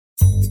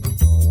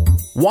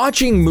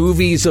Watching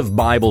movies of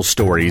Bible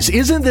stories,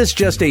 isn't this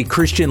just a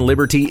Christian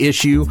liberty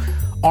issue?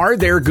 Are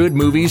there good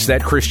movies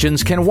that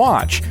Christians can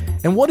watch?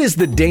 And what is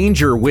the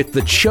danger with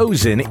The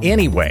Chosen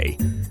anyway?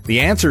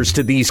 The answers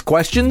to these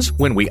questions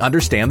when we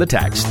understand the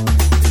text.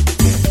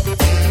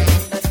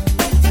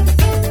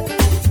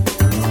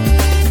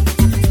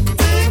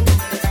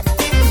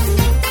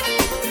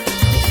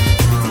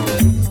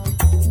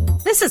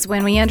 This is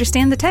When We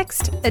Understand the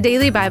Text, a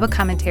daily Bible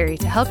commentary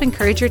to help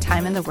encourage your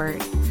time in the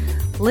Word.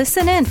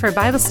 Listen in for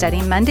Bible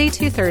study Monday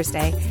to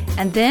Thursday,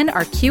 and then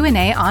our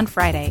Q&A on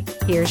Friday.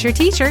 Here's your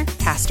teacher,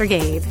 Pastor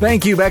Gabe.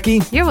 Thank you, Becky.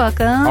 You're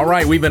welcome. All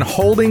right, we've been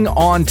holding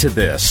on to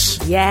this.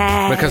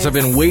 Yes. Because I've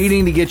been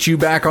waiting to get you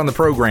back on the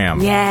program.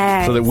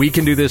 Yes. So that we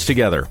can do this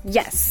together.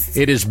 Yes.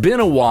 It has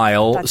been a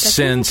while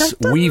since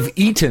we've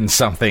eaten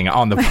something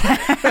on the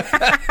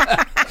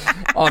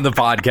on the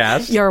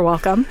podcast. You're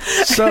welcome.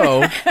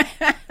 So,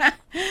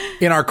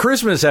 in our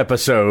Christmas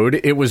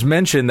episode, it was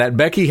mentioned that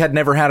Becky had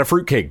never had a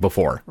fruitcake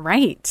before.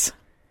 Right.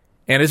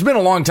 And it's been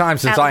a long time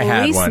since I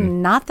had one. At least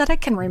not that I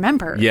can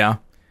remember. Yeah.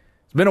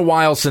 It's been a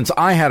while since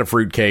I had a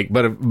fruitcake,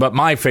 but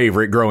my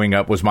favorite growing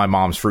up was my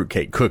mom's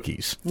fruitcake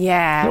cookies.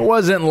 Yeah. It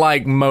wasn't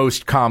like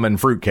most common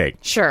fruitcake.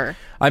 Sure.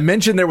 I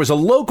mentioned there was a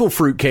local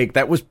fruitcake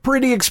that was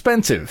pretty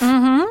expensive.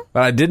 Mm-hmm.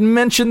 But I didn't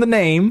mention the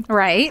name.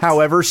 Right.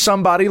 However,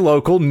 somebody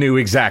local knew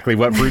exactly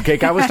what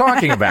fruitcake I was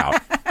talking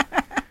about.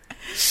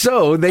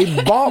 So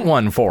they bought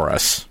one for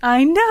us.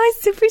 I know,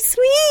 it's super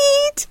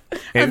sweet.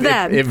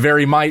 It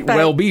very might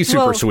well be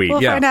super sweet.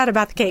 We'll find out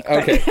about the cake.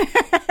 Okay.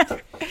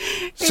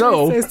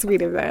 So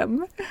sweet of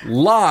them.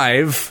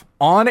 Live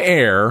on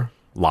air.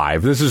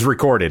 Live. This is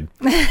recorded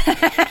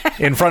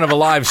in front of a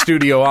live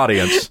studio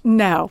audience.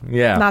 No.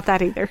 Yeah. Not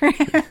that either.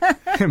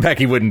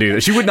 Becky wouldn't do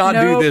this. She would not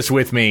do this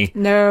with me.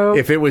 No.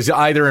 If it was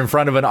either in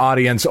front of an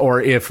audience or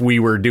if we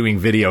were doing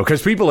video.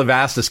 Because people have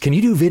asked us, can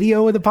you do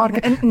video with the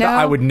podcast? No.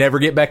 I would never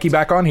get Becky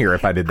back on here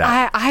if I did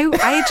that.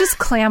 I just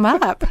clam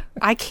up.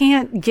 I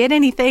can't get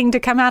anything to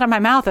come out of my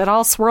mouth. It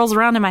all swirls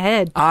around in my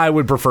head. I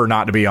would prefer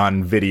not to be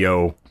on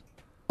video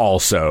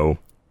also.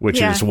 Which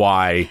is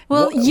why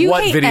you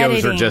what hate videos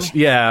editing. are just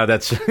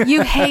that's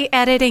You hate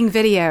editing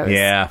videos.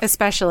 Yeah.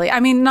 Especially. I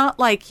mean, not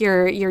like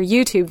your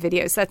YouTube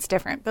videos, that's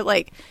different, but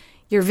like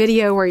your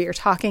video where you're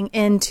talking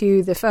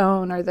into the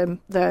phone or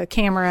the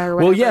camera or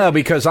whatever. Well, yeah,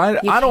 because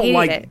I don't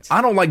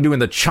like doing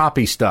the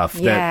choppy stuff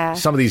that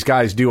some of these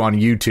guys do on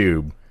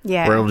YouTube.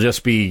 Yeah. Where it'll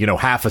just be,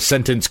 half a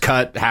sentence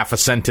cut, half a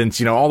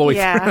sentence, all the way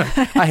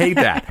through. I hate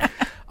that.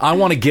 I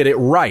want to get it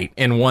right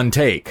in one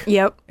take.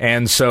 Yep.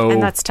 And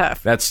that's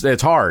tough.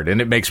 It's hard,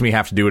 and it makes me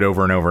have to do it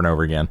over and over and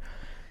over again.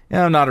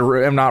 Yeah, I'm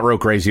not real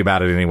crazy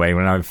about it anyway.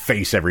 When I have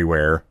face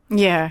everywhere,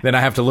 yeah. Then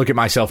I have to look at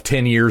myself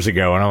 10 years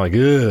ago, and I'm like,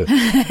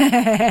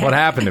 ugh, what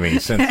happened to me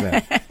since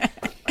then?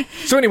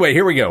 So anyway,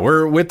 here we go.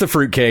 We're with the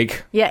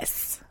fruitcake.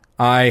 Yes.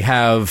 I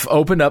have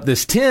opened up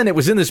this tin. It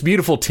was in this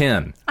beautiful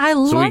tin. I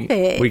love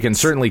it. We can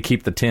certainly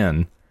keep the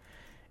tin,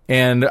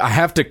 and I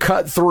have to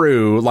cut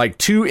through like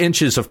 2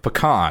 inches of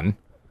pecan.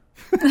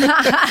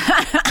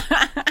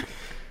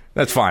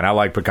 That's fine. I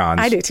like pecans.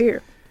 I do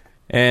too.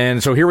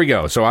 And so here we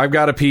go. So I've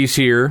got a piece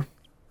here,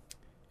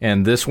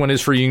 and this one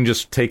is for you. You can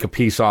just take a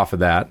piece off of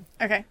that.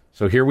 Okay.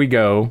 So here we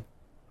go.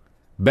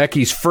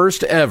 Becky's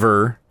first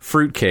ever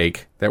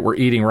fruitcake that we're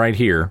eating right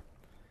here.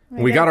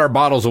 Okay. We got our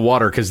bottles of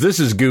water because this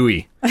is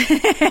gooey.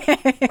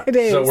 It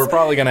is. So we're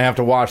probably going to have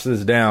to wash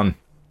this down.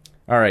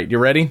 All right, you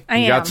ready? I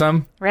am. Got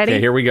some? Ready? Okay,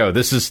 here we go.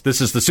 This is the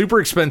super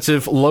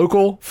expensive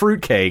local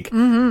fruitcake.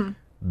 Mm-hmm.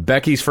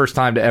 Becky's first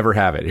time to ever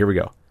have it. Here we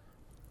go.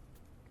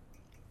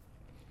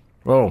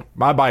 Oh,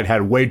 my bite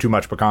had way too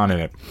much pecan in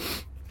it.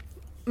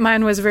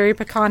 Mine was very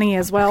pecan-y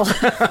as well.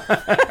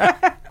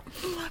 But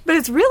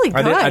it's really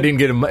good. I didn't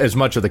get as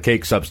much of the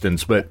cake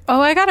substance, but...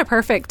 Oh, I got it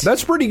perfect.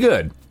 That's pretty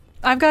good.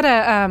 I've got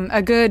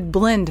a good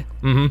blend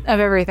of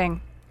everything.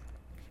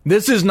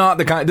 This is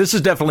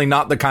definitely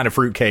not the kind of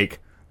fruitcake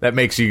that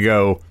makes you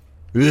go...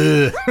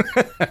 Ugh.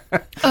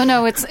 Oh,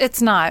 no,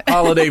 it's not.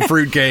 Holiday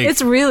fruitcake.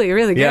 It's really,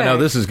 really good. Yeah, no,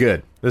 this is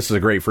good. This is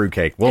a great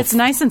fruitcake. Well, it's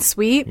nice and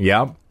sweet.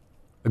 Yeah.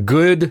 A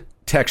good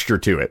texture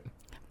to it.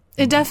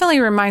 It definitely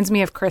reminds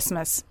me of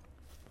Christmas.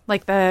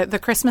 Like the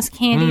Christmas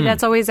candy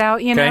that's always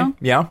out, you know?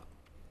 Yeah.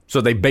 So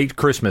they baked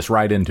Christmas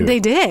right into it. They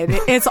did.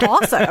 It's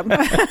awesome.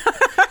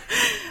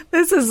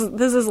 This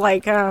is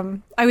like, I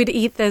would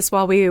eat this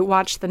while we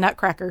watched the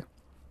Nutcracker.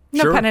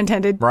 No pun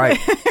intended. Right.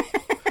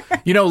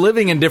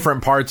 Living in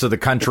different parts of the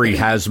country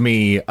has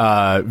me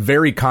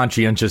very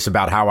conscientious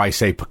about how I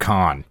say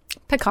pecan.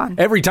 Pecan.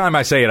 Every time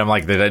I say it, I'm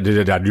like, did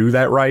I do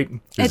that right?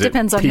 It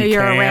depends on who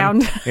you're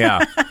around.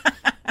 Yeah.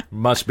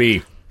 Must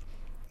be.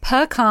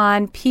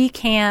 Pecan,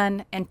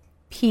 pecan, and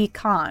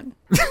pecan.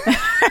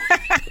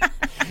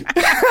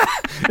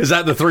 Is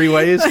that the 3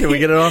 ways? Can we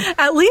get it on?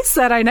 At least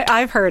that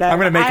I've heard of. I'm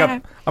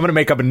gonna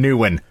make up a new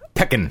one.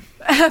 Peckin.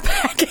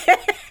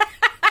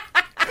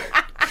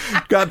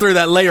 Got through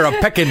that layer of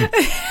peckin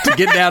to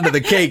get down to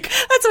the cake.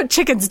 That's what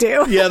chickens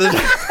do. Yeah.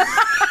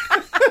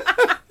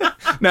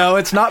 No,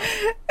 it's not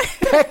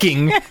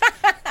pecking.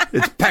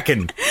 It's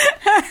peckin.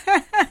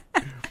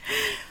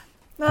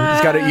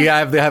 It's got you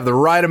have to have the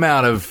right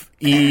amount of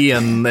E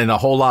and a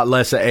whole lot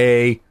less of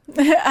A.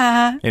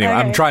 Anyway, okay.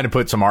 I'm trying to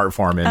put some art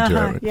form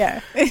into it.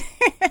 Yeah.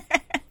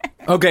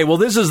 Okay, well,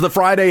 this is the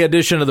Friday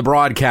edition of the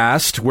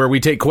broadcast where we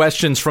take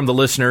questions from the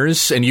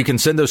listeners, and you can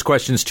send those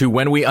questions to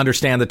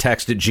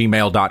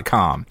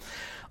whenweunderstandthetext@gmail.com.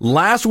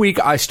 Last week,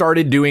 I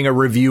started doing a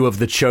review of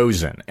The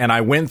Chosen, and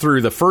I went through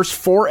the first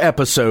 4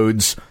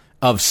 episodes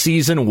of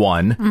season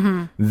 1.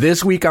 Mm-hmm.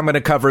 This week, I'm going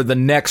to cover the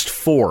next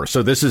 4.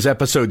 So this is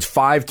episodes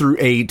 5 through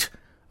 8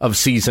 of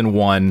season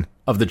 1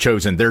 of The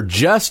Chosen. They're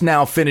just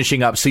now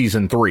finishing up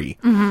season 3.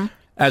 Mm-hmm.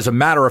 As a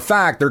matter of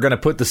fact, they're going to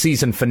put the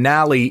season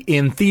finale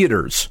in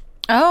theaters.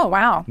 Oh,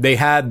 wow. They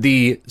had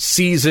the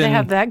season... They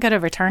have that good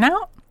of a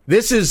turnout?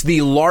 This is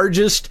the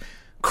largest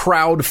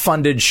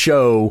crowd-funded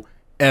show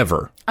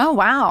ever. Oh,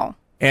 wow.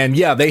 And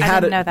yeah, they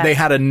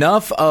had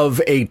enough of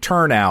a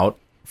turnout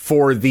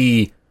for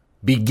the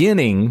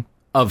beginning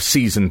of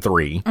season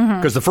 3,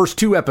 because the first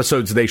 2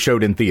 episodes they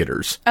showed in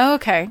theaters. Oh,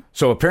 okay.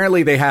 So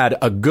apparently they had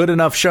a good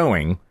enough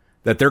showing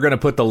that they're going to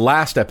put the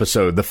last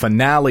episode, the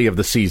finale of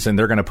the season,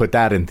 they're going to put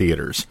that in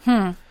theaters.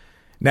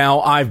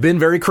 Now, I've been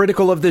very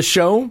critical of this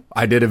show.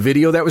 I did a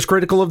video that was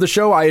critical of the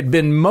show. I had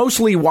been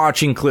mostly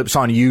watching clips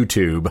on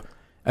YouTube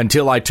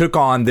until I took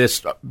on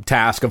this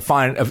task of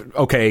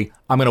okay,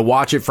 I'm going to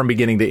watch it from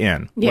beginning to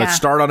end. Yeah. Let's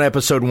start on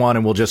episode 1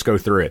 and we'll just go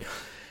through it.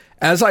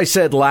 As I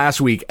said last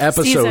week,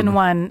 Season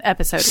 1,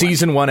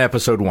 episode 1,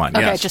 episode 1,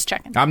 okay, yes. Just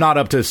checking. I'm not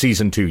up to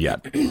season 2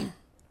 yet.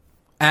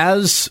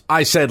 As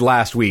I said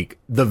last week,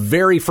 the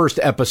very first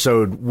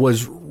episode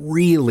was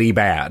really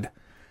bad.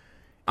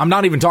 I'm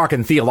not even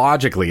talking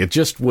theologically. It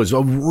just was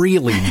a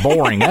really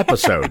boring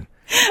episode.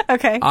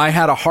 Okay. I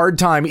had a hard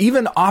time,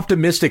 even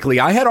optimistically.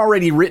 I had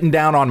already written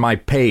down on my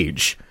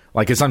page,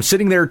 like as I'm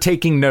sitting there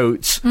taking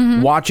notes,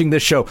 watching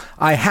this show,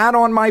 I had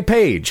on my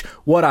page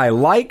what I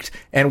liked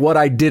and what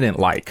I didn't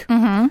like.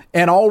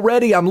 And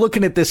already I'm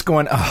looking at this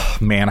going, oh,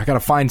 man, I got to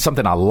find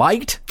something I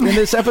liked in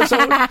this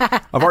episode.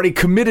 I've already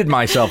committed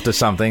myself to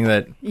something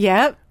that...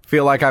 Yep.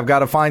 Feel like I've got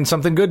to find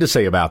something good to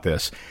say about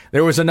this.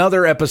 There was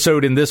another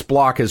episode in this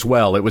block as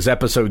well. It was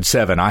episode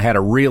 7. I had a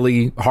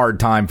really hard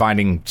time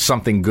finding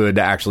something good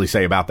to actually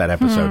say about that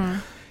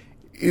episode.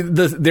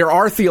 There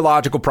are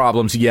theological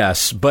problems,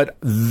 yes, but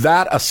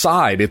that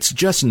aside, it's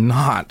just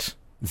not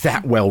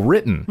that well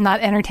written. Not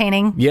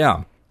entertaining.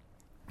 Yeah.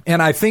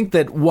 And I think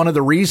that one of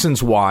the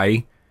reasons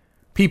why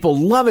people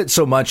love it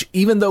so much,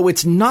 even though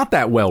it's not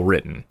that well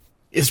written,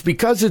 is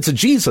because it's a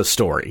Jesus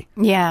story.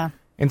 Yeah.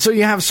 And so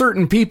you have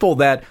certain people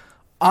that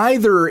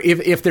either,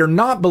 if they're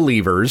not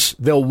believers,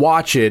 they'll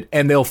watch it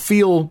and they'll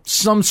feel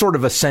some sort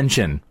of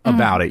ascension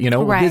about it. You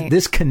know, right.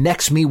 This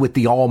connects me with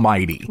the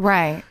Almighty.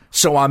 Right.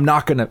 So I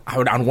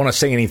don't want to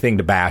say anything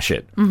to bash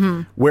it.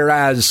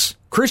 Whereas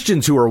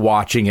Christians who are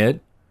watching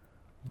it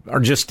are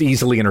just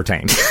easily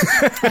entertained.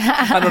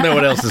 I don't know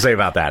what else to say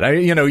about that.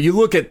 You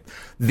look at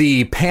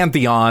the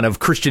pantheon of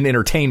Christian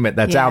entertainment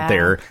that's out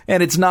there,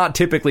 and it's not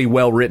typically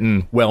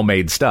well-written,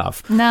 well-made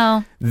stuff.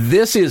 No.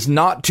 This is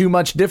not too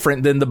much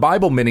different than the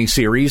Bible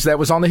miniseries that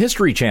was on the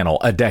History Channel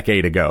a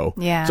decade ago.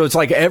 Yeah. So it's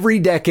like every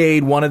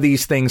decade, one of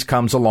these things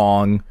comes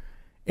along,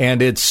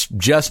 and it's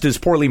just as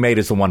poorly made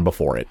as the one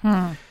before it.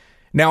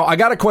 Now, I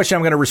got a question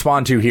I'm going to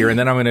respond to here, and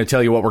then I'm going to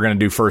tell you what we're going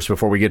to do first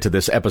before we get to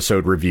this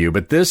episode review.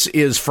 But this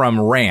is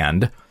from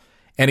Rand,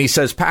 and he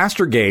says,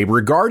 Pastor Gabe,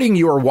 regarding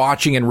your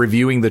watching and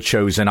reviewing The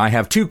Chosen, I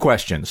have 2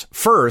 questions.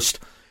 First,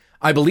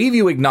 I believe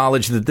you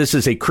acknowledge that this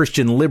is a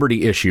Christian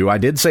liberty issue. I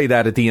did say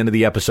that at the end of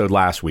the episode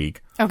last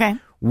week. Okay.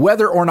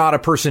 Whether or not a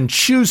person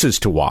chooses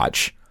to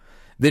watch,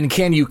 then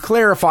can you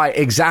clarify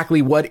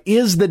exactly what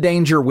is the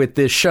danger with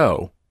this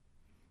show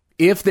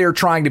if they're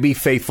trying to be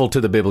faithful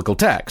to the biblical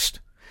text?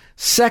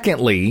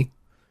 Secondly,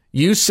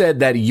 you said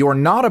that you're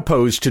not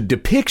opposed to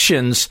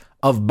depictions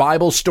of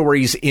Bible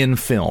stories in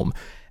film.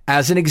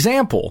 As an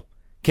example,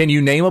 can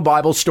you name a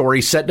Bible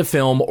story set to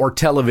film or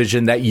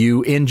television that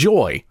you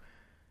enjoy?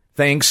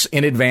 Thanks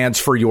in advance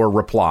for your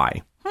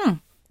reply.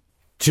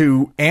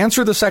 To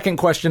answer the second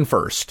question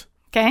first.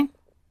 Okay.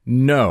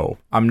 No,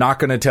 I'm not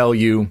going to tell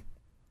you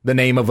the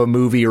name of a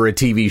movie or a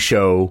TV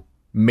show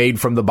made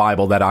from the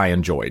Bible that I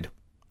enjoyed.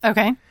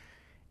 Okay.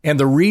 And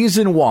the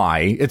reason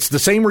why, it's the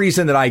same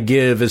reason that I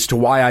give as to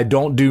why I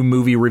don't do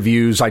movie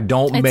reviews.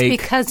 It's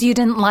because you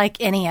didn't like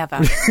any of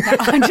them. No,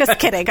 I'm just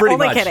kidding. Pretty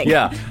Only much, kidding.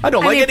 Yeah. I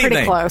don't like anything.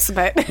 Pretty close,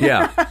 but...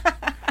 Yeah.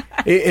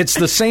 It's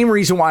the same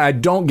reason why I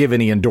don't give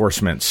any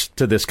endorsements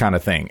to this kind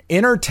of thing.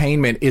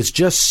 Entertainment is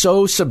just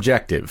so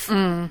subjective.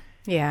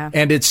 Yeah.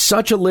 And it's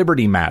such a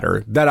liberty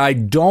matter that I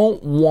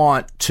don't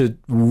want to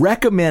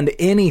recommend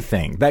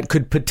anything that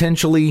could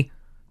potentially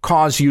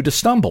cause you to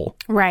stumble.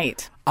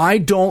 Right. I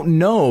don't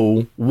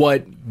know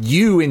what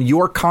you and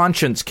your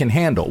conscience can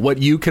handle, what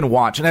you can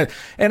watch. And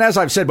as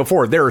I've said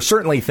before, there are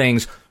certainly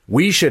things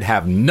we should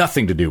have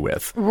nothing to do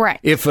with. Right.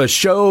 If a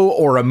show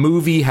or a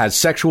movie has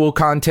sexual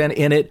content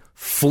in it,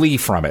 flee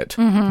from it.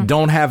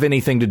 Don't have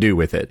anything to do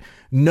with it.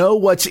 Know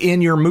what's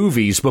in your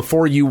movies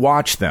before you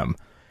watch them.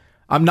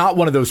 I'm not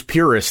one of those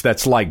purists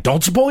that's like,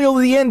 don't spoil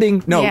the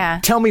ending. No,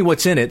 tell me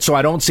what's in it so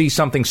I don't see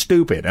something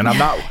stupid. And I'm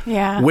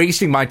not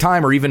wasting my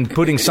time or even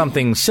putting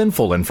something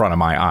sinful in front of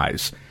my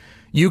eyes.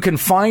 You can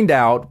find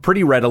out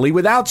pretty readily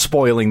without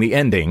spoiling the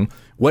ending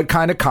what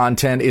kind of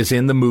content is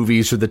in the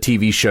movies or the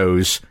TV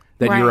shows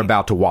that you're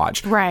about to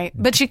watch. Right.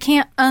 But you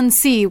can't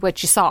unsee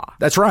what you saw.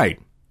 That's right.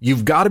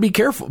 You've got to be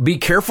careful. Be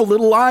careful,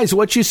 little eyes,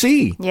 what you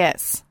see.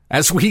 Yes.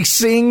 As we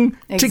sing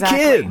to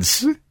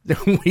kids,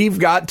 we've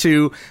got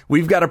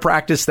to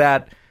practice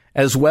that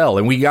as well.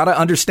 And we got to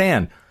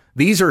understand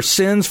these are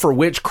sins for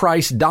which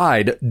Christ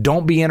died.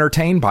 Don't be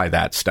entertained by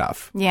that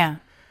stuff. Yeah.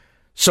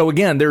 So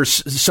again, there's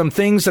some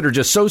things that are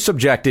just so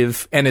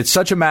subjective and it's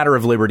such a matter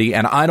of liberty.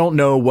 And I don't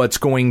know what's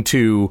going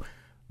to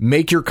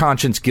make your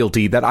conscience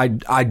guilty that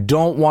I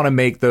don't want to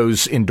make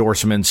those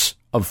endorsements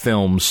of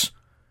films,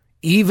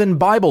 even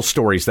Bible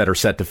stories that are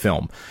set to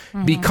film,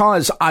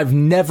 because I've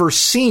never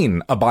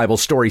seen a Bible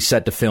story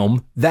set to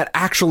film that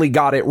actually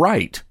got it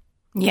right.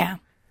 Yeah.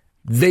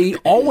 They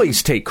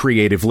always take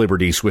creative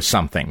liberties with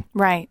something.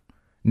 Right.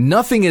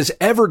 Nothing is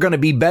ever going to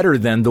be better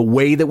than the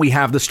way that we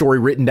have the story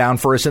written down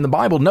for us in the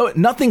Bible. No,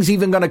 nothing's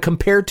even going to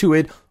compare to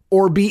it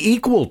or be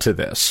equal to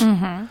this.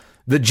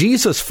 The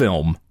Jesus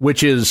film,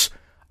 which is,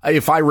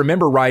 if I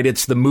remember right,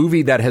 it's the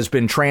movie that has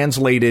been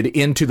translated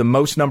into the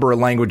most number of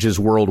languages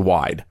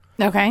worldwide.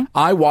 Okay.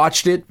 I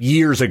watched it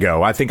years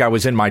ago. I think I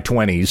was in my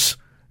 20s.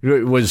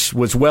 It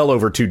was well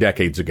over 2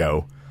 decades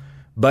ago.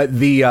 But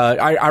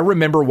I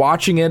remember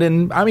watching it,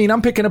 and I mean,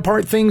 I'm picking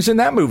apart things in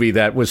that movie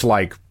that was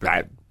like,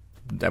 that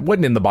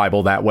wasn't in the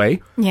Bible that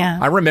way. Yeah.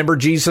 I remember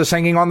Jesus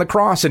hanging on the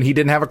cross, and he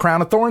didn't have a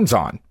crown of thorns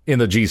on in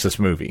the Jesus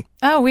movie.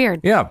 Oh, weird.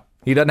 Yeah.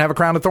 He doesn't have a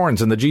crown of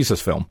thorns in the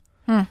Jesus film.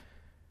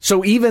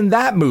 So even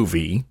that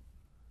movie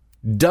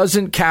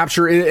doesn't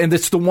capture, and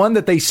it's the one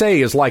that they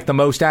say is like the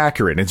most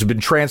accurate. It's been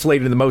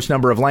translated in the most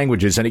number of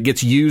languages, and it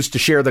gets used to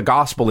share the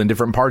gospel in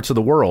different parts of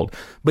the world.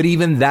 But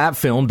even that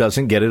film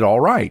doesn't get it all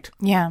right.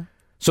 Yeah.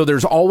 So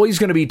there's always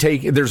going to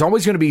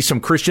be some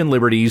creative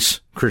liberties.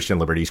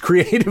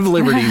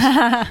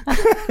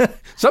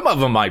 Some of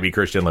them might be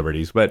Christian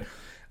liberties, but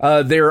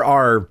there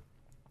are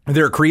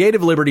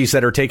creative liberties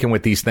that are taken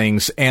with these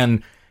things,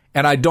 and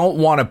I don't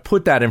want to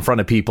put that in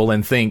front of people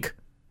and think,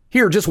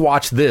 here, just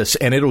watch this,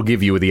 and it'll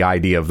give you the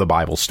idea of the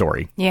Bible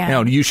story. Yeah. You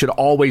know, you should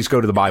always go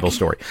to the Bible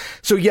story.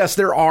 So, yes,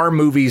 there are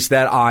movies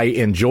that I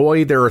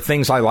enjoy. There are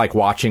things I like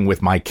watching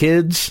with my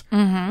kids.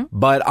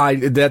 But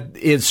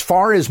as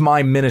far as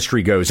my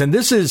ministry goes, and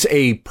this is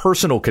a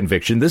personal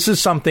conviction, this is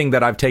something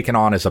that I've taken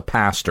on as a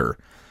pastor.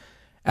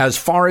 As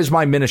far as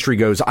my ministry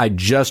goes, I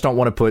just don't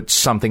want to put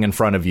something in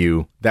front of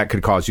you that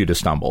could cause you to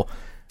stumble.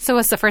 So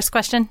what's the first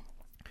question?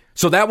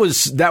 So that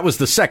was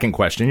the second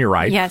question. You're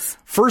right. Yes.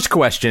 First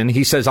question,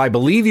 he says, I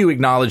believe you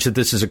acknowledge that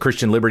this is a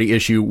Christian liberty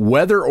issue,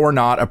 whether or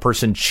not a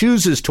person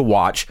chooses to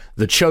watch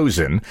The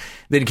Chosen.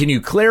 Then can you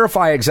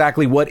clarify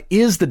exactly what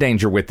is the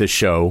danger with this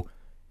show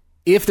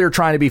if they're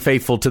trying to be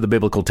faithful to the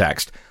biblical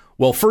text?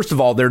 Well, first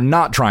of all, they're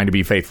not trying to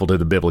be faithful to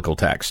the biblical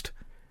text.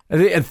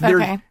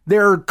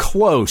 They're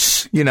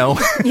close, you know.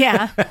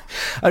 Yeah.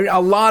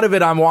 A lot of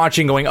it I'm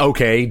watching going,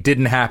 okay,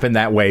 didn't happen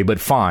that way, but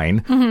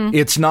fine.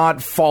 It's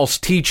not false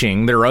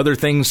teaching. There are other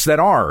things that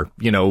are,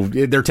 you know,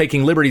 they're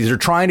taking liberties. They're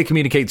trying to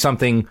communicate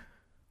something,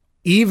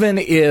 even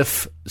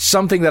if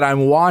something that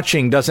I'm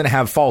watching doesn't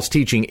have false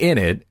teaching in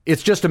it.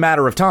 It's just a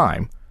matter of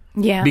time.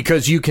 Yeah.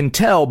 Because you can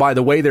tell by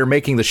the way they're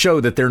making the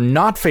show that they're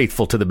not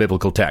faithful to the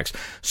biblical text.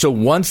 So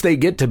once they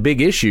get to big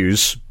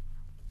issues,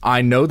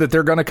 I know that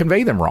they're going to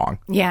convey them wrong.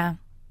 Yeah.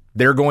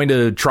 They're going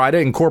to try to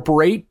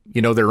incorporate,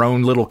 you know, their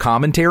own little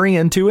commentary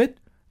into it,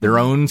 their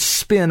own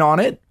spin on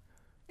it,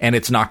 and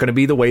it's not going to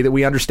be the way that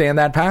we understand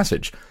that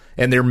passage.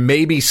 And there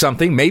may be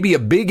something, maybe a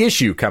big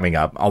issue coming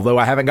up, although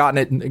I haven't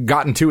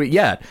gotten to it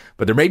yet,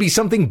 but there may be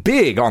something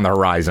big on the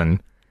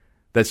horizon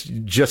that's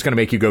just going to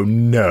make you go,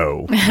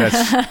 no,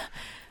 that's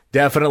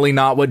definitely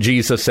not what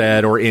Jesus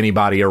said or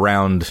anybody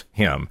around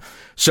him.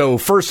 So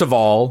first of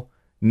all,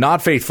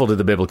 not faithful to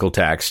the biblical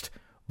text.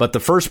 But the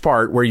first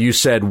part where you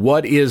said,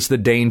 what is the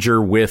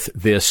danger with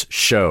this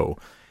show?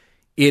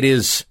 It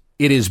is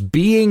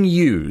being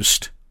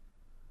used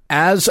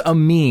as a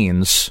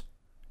means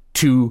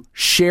to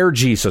share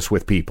Jesus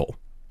with people.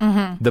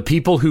 The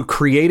people who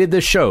created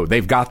this show,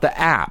 they've got the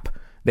app.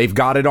 They've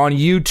got it on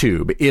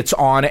YouTube. It's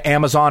on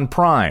Amazon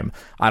Prime.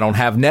 I don't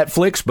have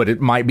Netflix, but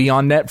it might be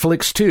on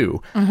Netflix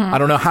too. I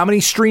don't know how many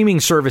streaming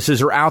services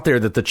are out there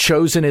that The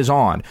Chosen is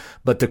on,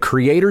 but the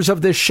creators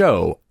of this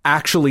show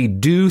actually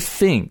do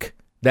think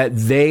that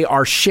they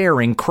are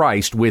sharing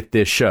Christ with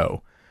this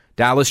show.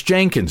 Dallas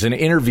Jenkins in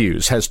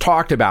interviews has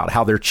talked about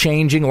how they're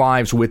changing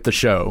lives with the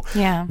show.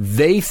 Yeah.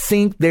 They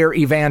think they're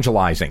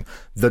evangelizing.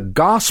 The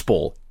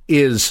gospel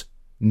is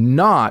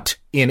not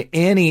in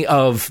any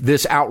of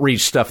this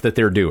outreach stuff that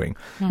they're doing.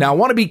 Now, I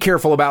want to be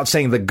careful about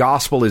saying the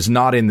gospel is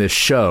not in this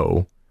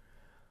show.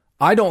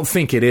 I don't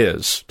think it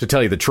is, to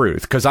tell you the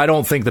truth, because I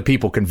don't think the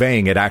people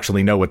conveying it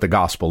actually know what the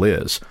gospel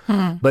is.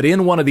 But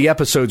in one of the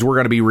episodes we're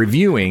going to be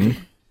reviewing,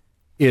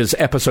 is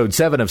episode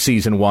 7 of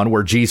season 1,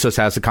 where Jesus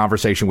has a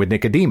conversation with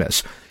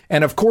Nicodemus.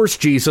 And of course,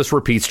 Jesus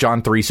repeats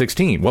John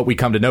 3:16. What we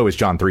come to know is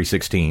John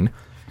 3:16.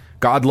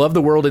 God loved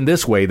the world in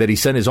this way, that he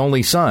sent his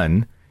only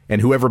son,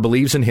 and whoever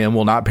believes in him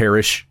will not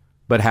perish,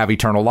 but have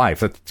eternal life.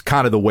 That's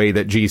kind of the way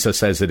that Jesus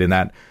says it in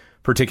that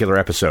particular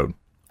episode.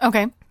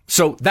 Okay.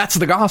 So that's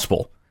the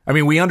gospel. I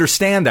mean, we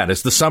understand that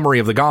as the summary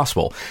of the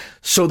gospel.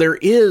 So there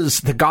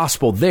is the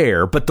gospel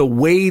there, but the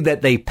way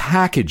that they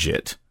package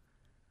it,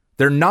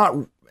 they're not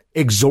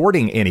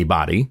exhorting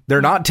anybody.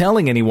 They're not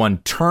telling anyone,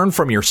 turn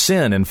from your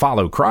sin and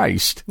follow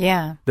Christ.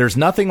 Yeah. There's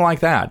nothing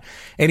like that.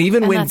 And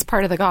when that's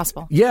part of the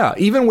gospel. Yeah.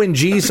 Even when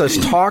Jesus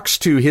talks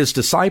to his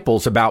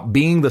disciples about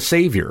being the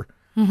Savior,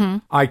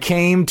 I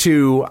can't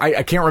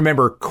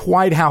remember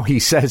quite how he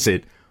says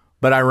it,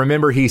 but I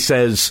remember he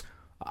says,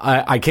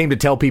 I came to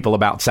tell people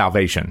about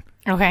salvation.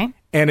 Okay.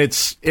 And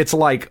it's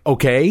like,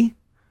 okay,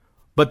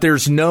 but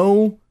there's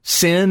no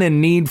sin and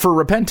need for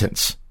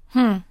repentance.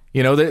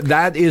 You know,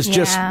 that is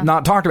just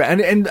not talked about.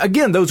 And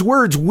again, those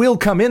words will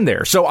come in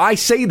there. So I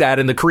say that,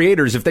 and the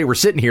creators, if they were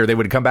sitting here, they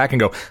would come back and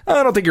go,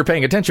 I don't think you're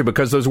paying attention,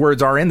 because those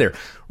words are in there.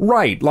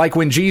 Right. Like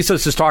when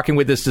Jesus is talking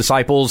with his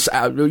disciples,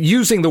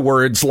 using the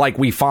words like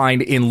we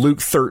find in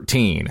Luke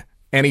 13.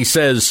 And he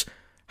says,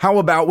 how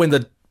about when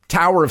the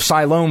Tower of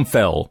Siloam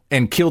fell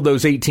and killed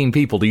those 18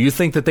 people? Do you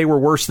think that they were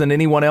worse than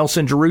anyone else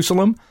in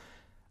Jerusalem?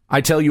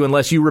 I tell you,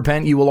 unless you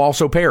repent, you will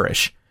also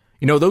perish.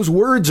 You know, those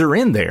words are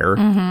in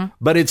there,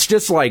 but it's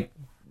just like,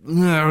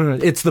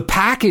 it's the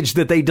package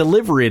that they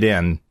deliver it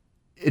in.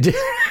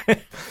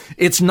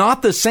 It's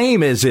not the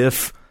same as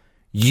if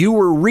you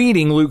were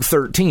reading Luke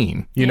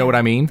 13. You know what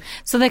I mean?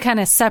 So they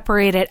kind of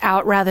separate it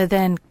out rather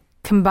than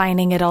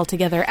combining it all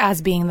together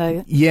as being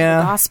the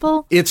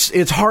gospel?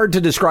 It's hard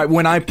to describe.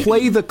 When I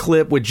play the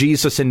clip with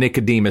Jesus and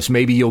Nicodemus,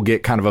 maybe you'll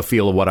get kind of a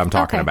feel of what I'm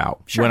talking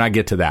about when I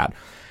get to that.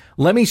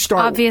 Let me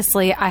start.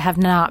 Obviously, I have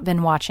not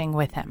been watching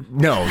with him.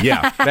 No,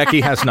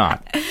 Becky has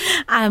not.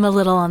 I'm a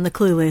little on the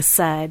clueless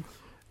side.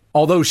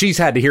 Although she's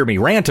had to hear me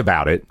rant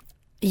about it.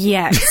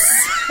 Yes.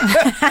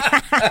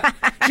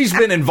 She's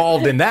been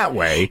involved in that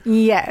way.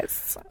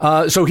 Yes.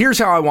 So here's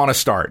how I want to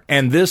start.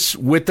 And this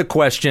with the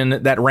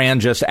question that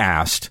Rand just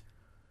asked.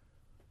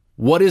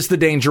 What is the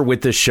danger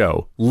with this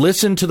show?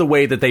 Listen to the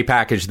way that they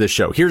package this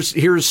show.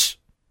 Here's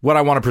what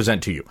I want to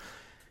present to you.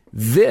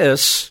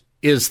 This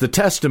is the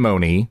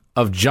testimony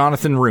of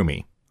Jonathan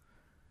Roumie.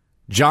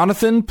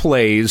 Jonathan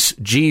plays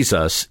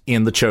Jesus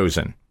in The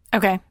Chosen.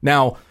 Okay.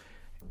 Now,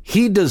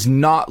 he does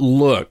not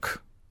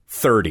look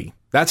 30.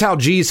 That's how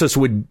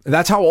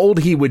old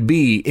he would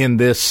be in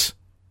this,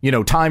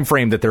 time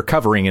frame that they're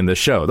covering in the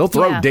show. They'll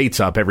throw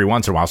dates up every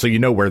once in a while so you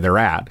know where they're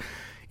at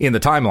in the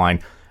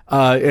timeline.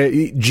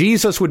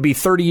 Jesus would be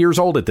 30 years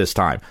old at this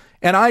time.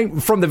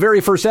 And from the very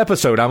first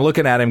episode, I'm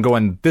looking at him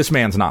going, this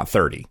man's not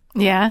 30.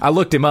 Yeah. I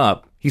looked him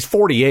up. He's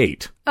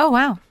 48. Oh,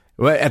 wow.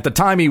 At the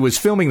time he was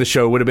filming the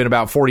show, would have been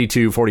about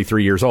 42,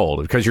 43 years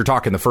old, because you're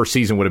talking the first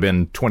season would have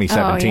been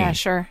 2017. Oh, yeah,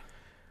 sure.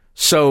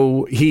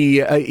 So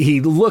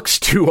he looks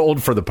too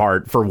old for the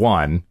part, for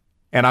one.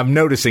 And I'm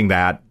noticing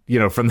that,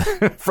 from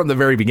the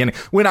very beginning.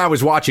 When I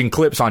was watching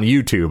clips on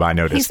YouTube, I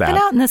noticed that. He's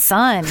been out in the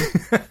sun.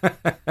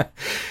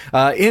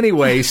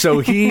 Anyway, so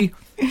he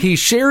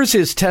shares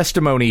his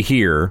testimony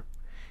here.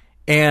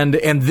 And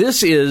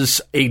this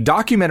is a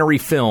documentary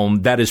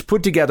film that is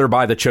put together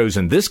by The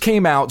Chosen. This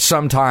came out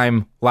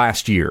sometime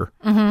last year.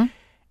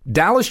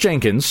 Dallas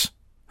Jenkins,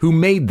 who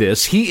made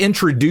this, he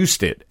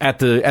introduced it at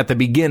the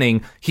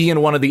beginning. He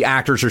and one of the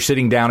actors are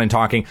sitting down and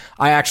talking.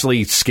 I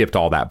actually skipped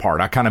all that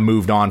part. I kind of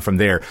moved on from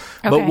there.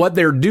 Okay. But what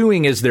they're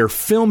doing is they're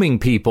filming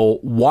people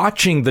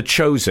watching The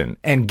Chosen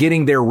and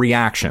getting their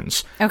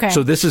reactions. Okay.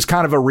 So this is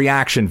kind of a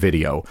reaction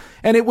video.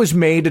 And it was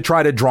made to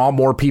try to draw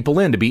more people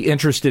in to be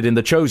interested in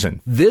The Chosen.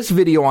 This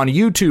video on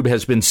YouTube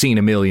has been seen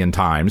 1 million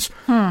times.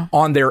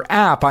 On their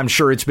app, I'm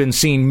sure it's been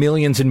seen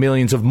millions and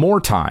millions of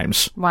more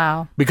times.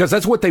 Wow. Because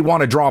that's what they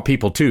want to draw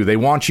people to. They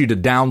want you to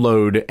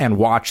download and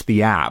watch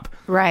the app.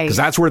 Right. Because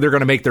that's where they're going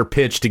to make their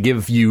pitch to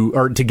give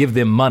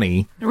them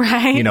money.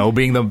 Right.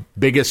 Being the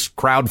biggest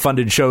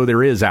crowdfunded show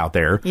there is out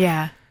there.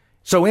 Yeah.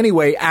 So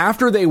anyway,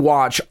 after they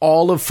watch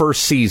all of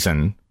first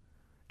season,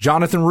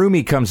 Jonathan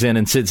Roumie comes in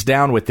and sits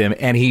down with them,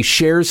 and he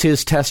shares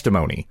his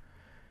testimony.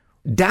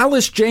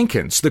 Dallas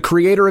Jenkins, the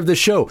creator of the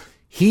show,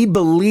 he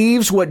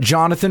believes what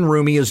Jonathan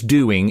Roumie is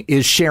doing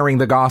is sharing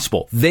the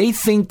gospel. They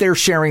think they're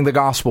sharing the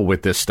gospel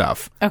with this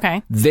stuff.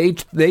 Okay. They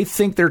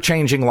think they're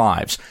changing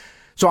lives.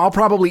 So I'll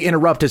probably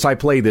interrupt as I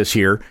play this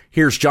here.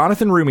 Here's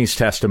Jonathan Roumie's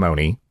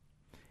testimony.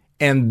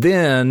 And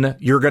then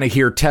you're going to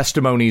hear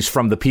testimonies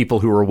from the people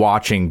who are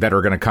watching that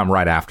are going to come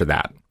right after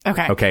that.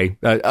 Okay.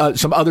 Okay.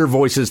 Some other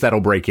voices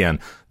that'll break in.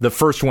 The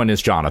first one is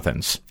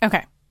Jonathan's.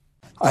 Okay.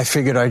 I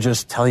figured I'd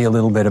just tell you a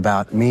little bit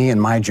about me and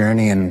my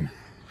journey and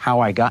how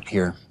I got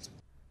here.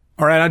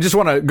 All right, I just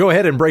want to go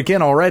ahead and break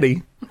in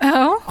already.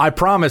 Oh? I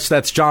promise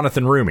that's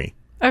Jonathan Roumie.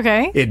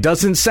 Okay. It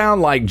doesn't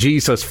sound like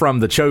Jesus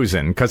from The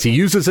Chosen, because he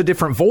uses a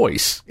different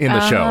voice in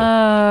the show.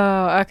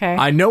 Oh, okay.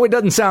 I know it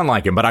doesn't sound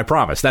like him, but I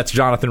promise that's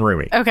Jonathan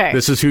Roumie. Okay.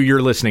 This is who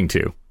you're listening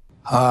to.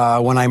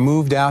 When I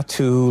moved out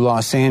to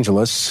Los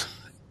Angeles,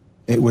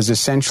 it was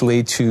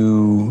essentially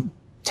to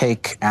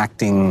take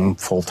acting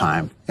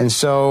full-time. And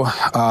so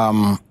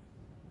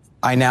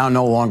I now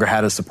no longer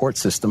had a support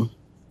system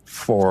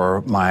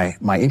for my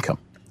income.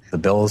 The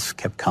bills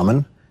kept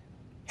coming,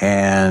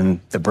 and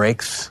the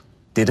breaks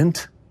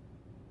didn't.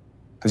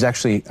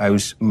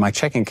 My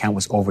checking account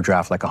was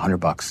overdraft like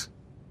 $100,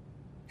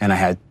 and I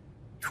had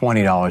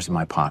 $20 in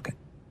my pocket.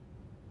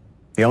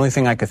 The only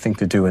thing I could think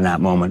to do in that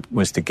moment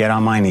was to get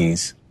on my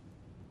knees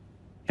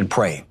and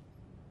pray.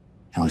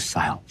 And it was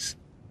silence.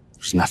 There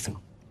was nothing.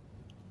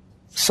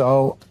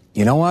 So,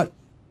 you know what?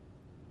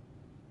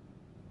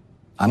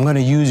 I'm going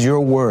to use your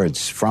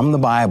words from the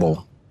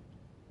Bible,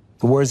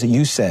 the words that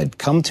you said.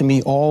 Come to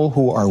me, all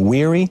who are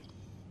weary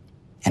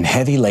and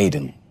heavy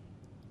laden,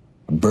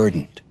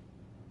 burdened,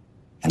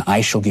 and I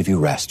shall give you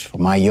rest. For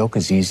my yoke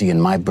is easy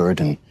and my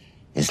burden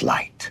is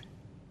light.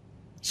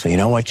 So you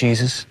know what,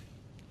 Jesus?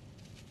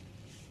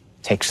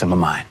 Take some of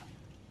mine.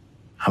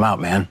 I'm out,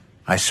 man.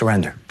 I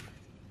surrender.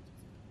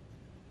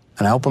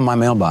 And I opened my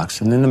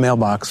mailbox, and in the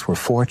mailbox were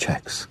 4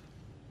 checks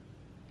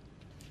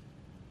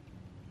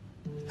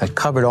that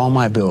covered all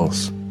my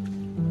bills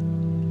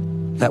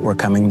that were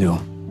coming due.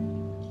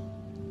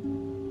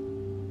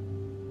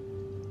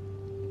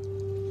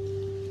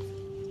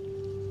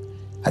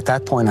 At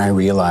that point, I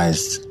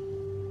realized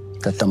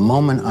that the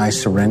moment I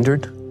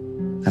surrendered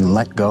and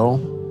let go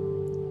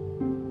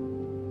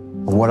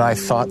of what I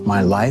thought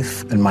my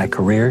life and my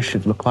career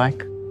should look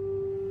like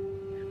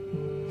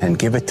and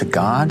give it to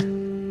God,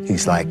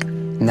 He's like,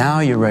 now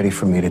you're ready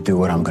for me to do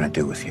what I'm going to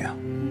do with you.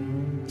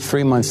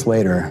 3 months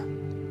later,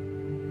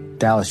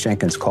 Dallas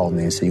Jenkins called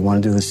me and said, you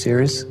want to do this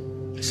series?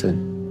 I said,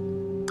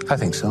 I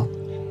think so.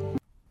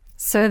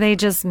 So they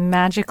just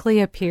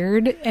magically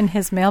appeared in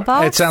his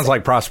mailbox? It sounds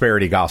like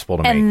prosperity gospel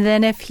to me. And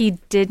then if he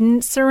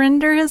didn't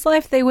surrender his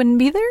life, they wouldn't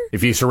be there?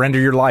 If you surrender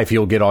your life,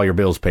 you'll get all your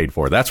bills paid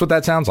for. That's what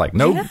that sounds like.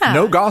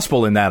 No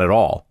gospel in that at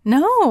all.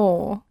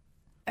 No.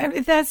 I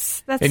mean,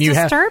 that's and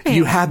disturbing.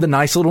 You had the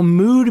nice little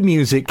mood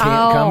music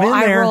come in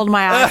there. I rolled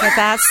my eyes at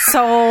that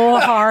so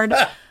hard.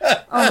 Oh,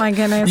 my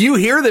goodness. You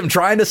hear them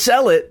trying to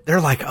sell it.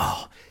 They're like,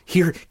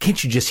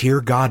 can't you just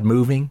hear God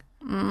moving?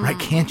 Right?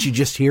 Can't you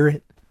just hear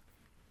it?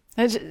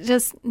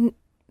 That's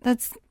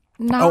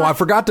not... Oh, I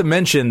forgot to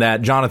mention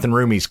that Jonathan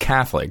Roumie's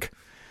Catholic.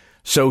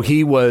 So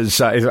he was,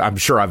 I'm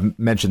sure I've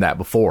mentioned that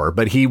before,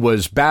 but he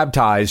was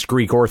baptized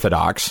Greek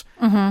Orthodox.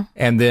 Mm-hmm.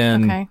 And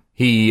then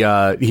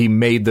he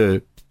made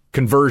the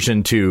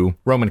conversion to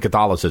Roman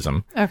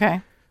Catholicism. Okay.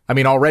 I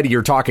mean, already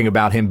you're talking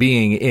about him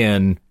being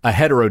in a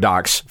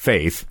heterodox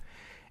faith.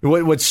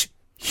 What's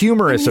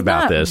humorous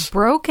about this?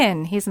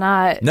 Broken. He's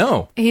not.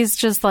 No. He's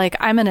just like,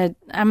 I'm in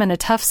a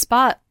tough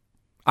spot.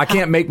 I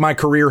can't make my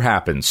career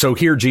happen. So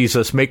here,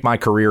 Jesus, make my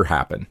career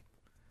happen.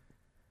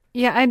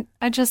 Yeah,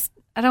 I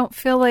don't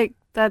feel like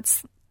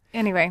that's...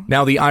 Anyway.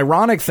 Now, the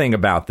ironic thing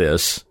about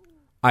this,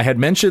 I had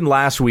mentioned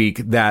last week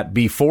that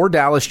before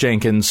Dallas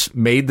Jenkins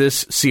made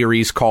this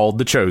series called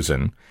The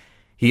Chosen,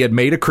 he had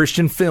made a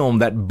Christian film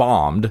that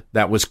bombed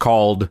that was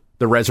called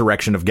The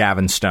Resurrection of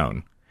Gavin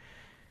Stone.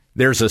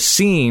 There's a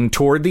scene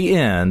toward the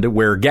end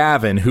where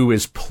Gavin, who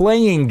is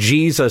playing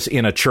Jesus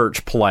in a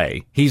church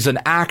play, he's an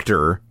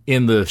actor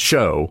in the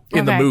show,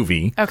 in the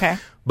movie. Okay.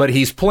 But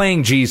he's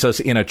playing Jesus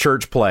in a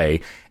church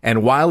play.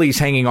 And while he's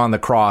hanging on the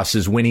cross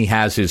is when he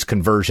has his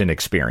conversion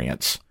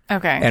experience.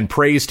 Okay. And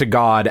prays to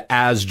God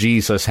as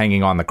Jesus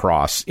hanging on the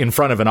cross in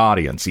front of an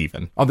audience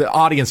even. The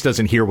audience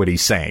doesn't hear what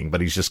he's saying, but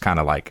he's just kind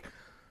of like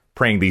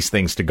praying these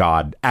things to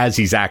God as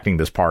he's acting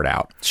this part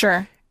out.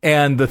 Sure.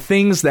 And the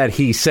things that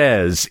he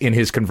says in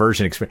his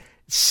conversion experience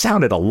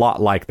sounded a lot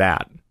like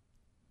that.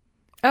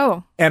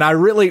 Oh. And I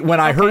really, when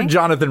I heard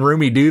Jonathan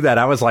Roumie do that,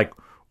 I was like,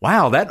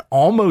 wow, that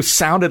almost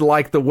sounded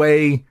like the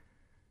way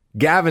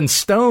Gavin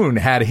Stone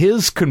had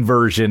his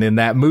conversion in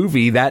that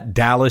movie that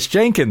Dallas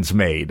Jenkins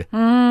made.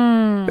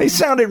 They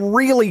sounded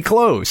really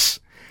close.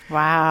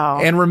 Wow.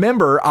 And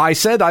remember, I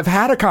said I've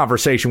had a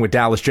conversation with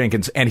Dallas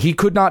Jenkins, and he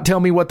could not tell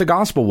me what the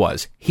gospel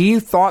was.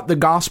 He thought the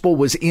gospel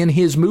was in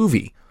his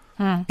movie.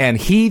 And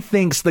he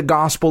thinks the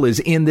gospel is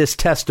in this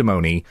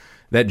testimony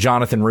that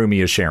Jonathan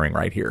Roumie is sharing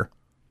right here.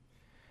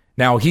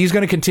 Now, he's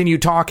going to continue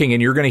talking,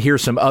 and you're going to hear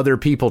some other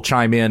people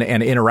chime in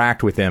and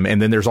interact with him. And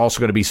then there's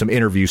also going to be some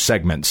interview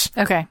segments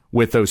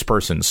with those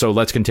persons. So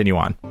let's continue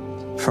on.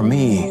 For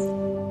me,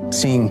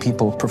 seeing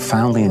people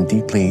profoundly and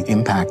deeply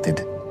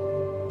impacted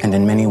and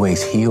in many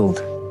ways healed,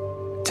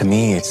 to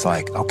me, it's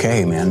like,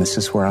 okay, man, this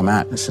is where I'm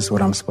at. This is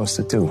what I'm supposed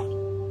to do.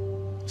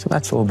 So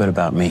that's a little bit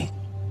about me.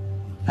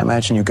 I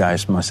imagine you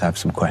guys must have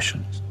some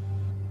questions.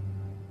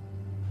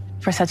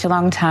 For such a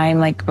long time,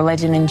 like,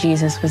 religion and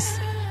Jesus was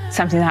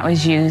something that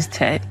was used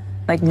to,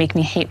 like, make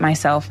me hate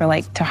myself or,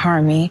 like, to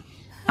harm me.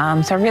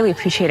 So I really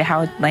appreciated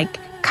how, like,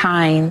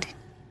 kind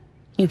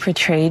you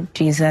portrayed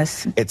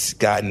Jesus. It's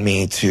gotten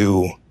me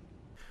to...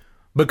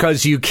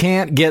 Because you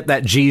can't get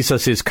that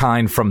Jesus is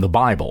kind from the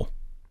Bible.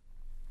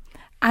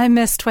 I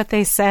missed what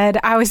they said.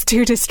 I was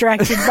too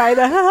distracted by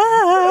the...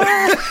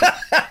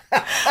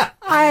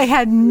 I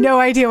had no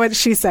idea what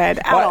she said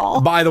at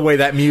all. By the way,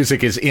 that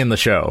music is in the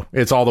show.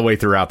 It's all the way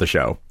throughout the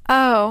show.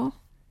 Oh.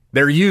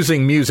 They're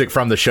using music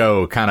from the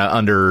show kind of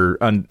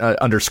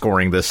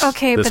underscoring this.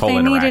 Okay, this but whole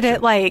they needed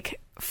it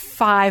like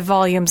 5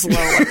 volumes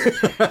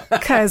lower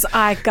because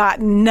I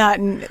got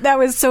nothing. That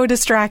was so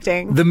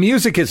distracting. The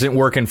music isn't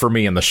working for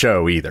me in the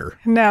show either.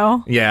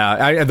 No.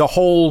 Yeah, the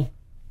whole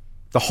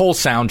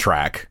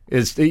soundtrack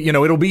is,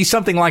 it'll be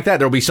something like that.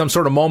 There'll be some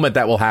sort of moment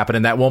that will happen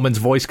and that woman's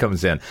voice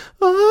comes in.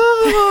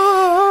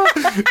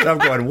 And I'm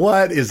going,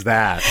 what is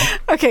that?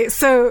 Okay,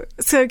 so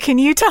can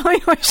you tell me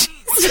what she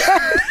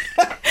said?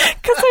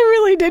 Because I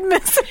really did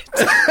miss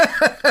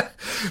it.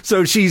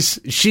 So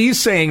she's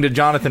saying to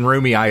Jonathan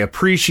Roumie, I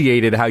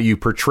appreciated how you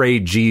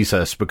portrayed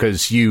Jesus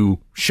because you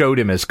showed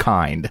him as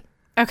kind.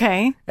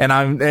 Okay.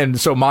 And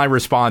so my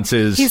response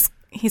is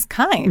He's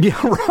kind.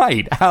 Yeah,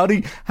 right. How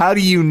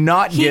do you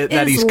not get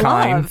that he's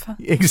kind? Love.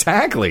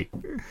 Exactly.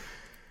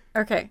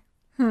 Okay.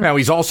 Now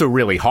he's also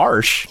really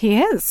harsh.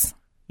 He is.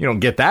 You don't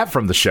get that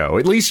from the show.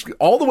 At least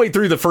all the way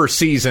through the first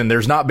season,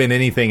 there's not been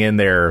anything in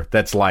there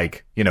that's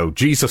like,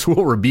 Jesus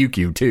will rebuke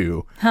you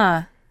too.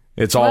 Huh.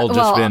 It's all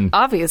just been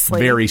obviously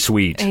very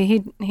sweet.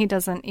 He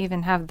doesn't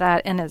even have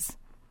that in his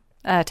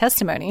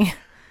testimony.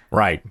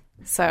 Right.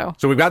 So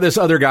we've got this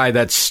other guy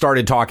that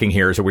started talking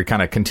here, so we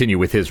kind of continue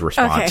with his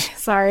response. Okay,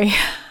 sorry.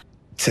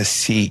 To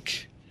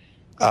seek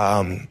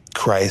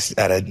Christ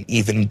at an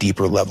even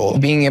deeper level.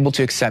 Being able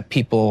to accept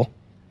people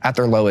at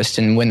their lowest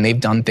and when they've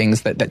done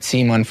things that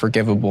seem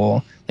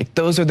unforgivable, like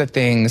those are the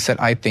things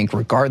that I think,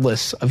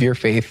 regardless of your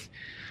faith,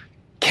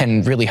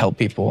 can really help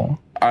people.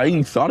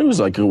 I thought it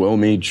was like a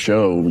well-made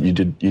show. You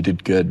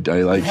did good.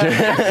 I liked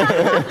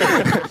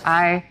it.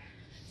 I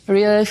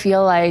really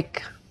feel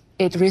like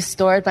it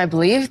restored my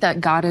belief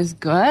that God is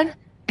good.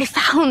 I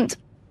found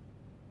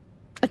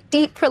a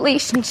deep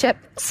relationship.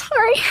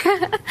 Sorry.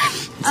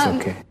 It's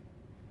okay.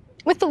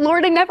 With the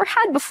Lord I never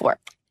had before.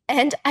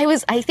 And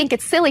I think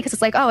it's silly because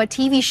it's like, oh, a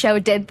TV show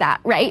did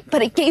that, right?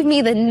 But it gave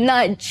me the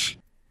nudge.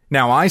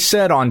 Now, I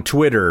said on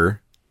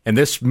Twitter, and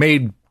this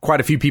made quite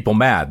a few people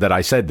mad that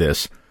I said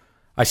this.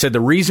 I said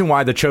the reason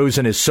why The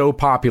Chosen is so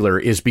popular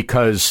is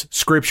because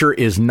Scripture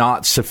is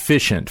not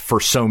sufficient for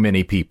so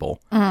many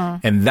people.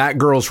 And that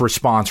girl's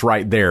response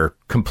right there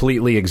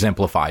completely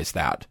exemplifies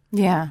that.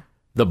 Yeah.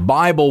 The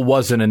Bible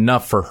wasn't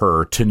enough for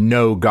her to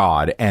know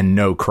God and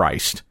know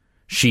Christ.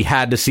 She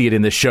had to see it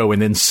in the show,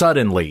 and then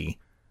suddenly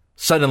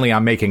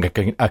I'm making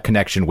a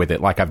connection with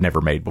it like I've never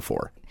made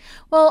before.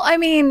 Well, I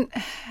mean,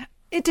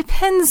 it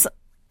depends.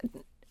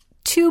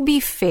 To be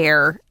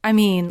fair, I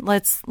mean,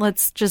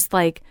 let's just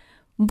like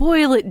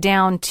boil it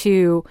down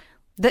to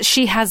that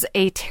she has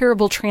a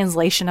terrible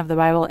translation of the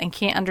Bible and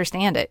can't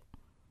understand it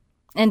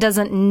and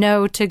doesn't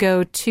know to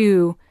go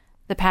to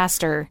the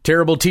pastor.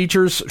 Terrible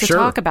teachers, to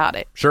talk about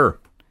it. Sure.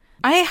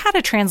 I had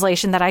a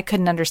translation that I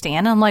couldn't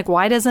understand. I'm like,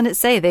 why doesn't it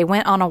say they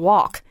went on a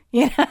walk?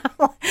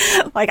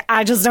 Like,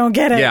 I just don't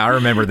get it. Yeah, I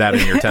remember that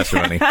in your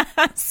testimony.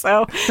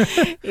 So,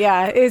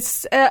 yeah,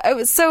 it's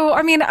so,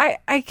 I mean,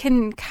 I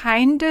can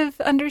kind of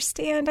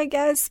understand, I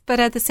guess, but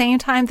at the same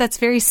time, that's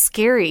very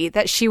scary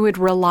that she would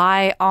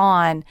rely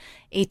on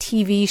a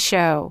TV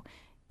show.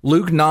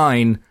 Luke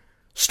 9,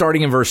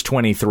 starting in verse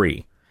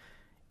 23.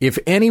 If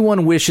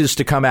anyone wishes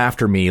to come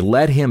after me,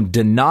 let him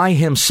deny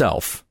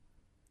himself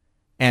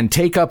and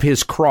take up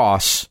his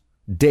cross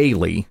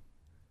daily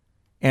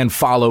and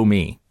follow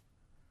me.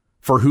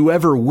 For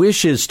whoever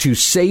wishes to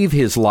save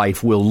his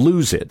life will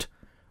lose it,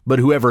 but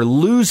whoever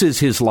loses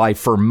his life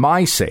for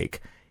my sake,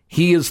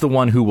 he is the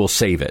one who will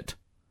save it.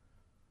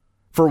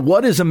 For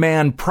what is a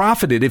man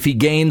profited if he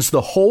gains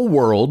the whole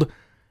world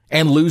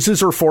and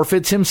loses or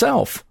forfeits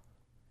himself?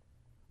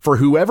 For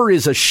whoever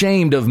is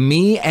ashamed of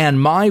me and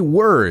my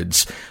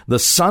words, the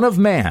Son of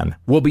Man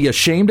will be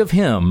ashamed of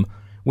him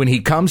when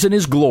he comes in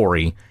his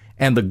glory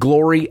and the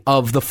glory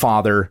of the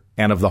Father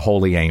and of the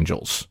holy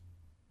angels.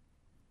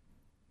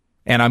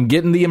 And I'm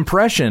getting the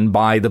impression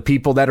by the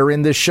people that are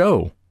in this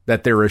show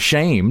that they're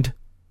ashamed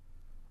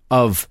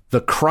of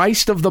the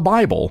Christ of the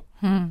Bible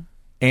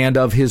and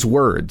of his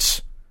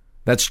words.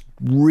 That's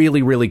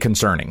really, really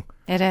concerning.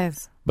 It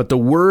is. But the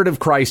word of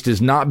Christ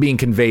is not being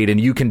conveyed. And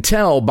you can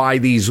tell by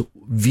these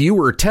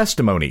viewer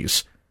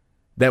testimonies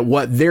that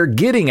what they're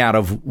getting out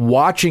of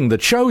watching The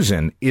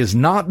Chosen is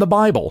not the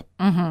Bible.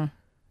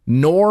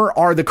 Nor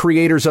are the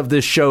creators of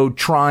this show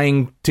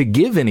trying to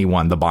give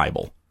anyone the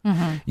Bible.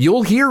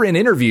 You'll hear in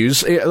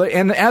interviews,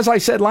 and as I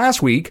said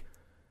last week,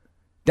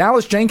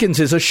 Dallas Jenkins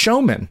is a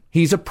showman.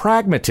 He's a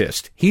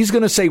pragmatist. He's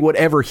going to say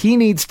whatever he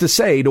needs to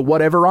say to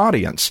whatever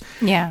audience.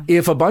 Yeah.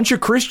 If a bunch of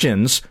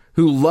Christians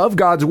who love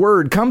God's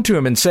word come to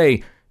him and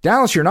say,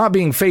 Dallas, you're not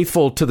being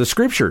faithful to the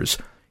scriptures,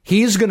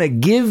 he's going to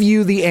give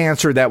you the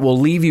answer that will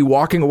leave you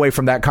walking away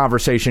from that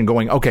conversation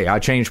going, okay, I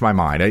changed my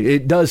mind.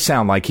 It does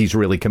sound like he's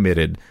really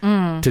committed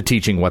to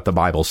teaching what the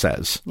Bible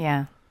says.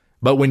 Yeah.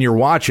 But when you're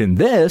watching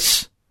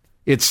this,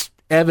 it's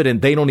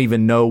evident they don't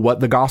even know what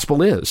the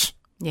gospel is.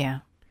 Yeah.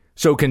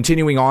 So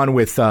continuing on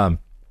with some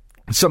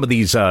of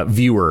these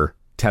viewer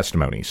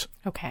testimonies.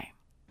 Okay.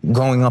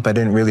 growing up, I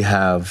didn't really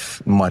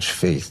have much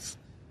faith.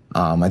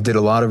 I did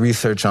a lot of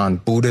research on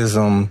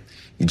Buddhism,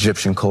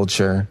 Egyptian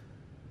culture.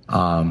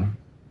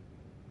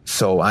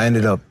 So I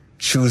ended up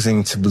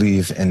choosing to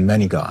believe in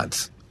many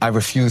gods. I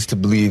refuse to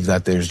believe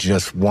that there's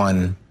just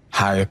one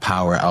higher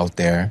power out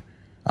there.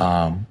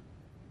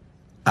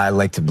 I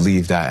like to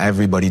believe that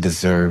everybody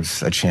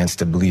deserves a chance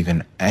to believe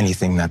in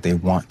anything that they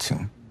want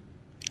to.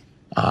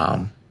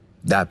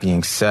 That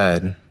being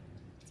said,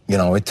 you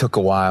know, it took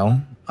a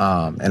while,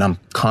 and I'm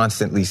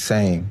constantly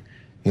saying,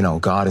 you know,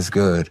 God is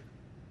good.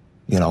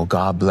 You know,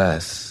 God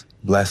bless,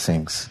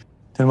 blessings.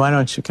 Then why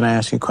don't you, can I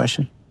ask you a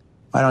question?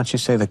 Why don't you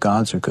say the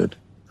gods are good?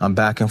 I'm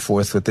back and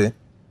forth with it.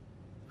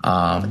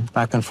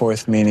 Back and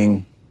forth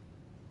meaning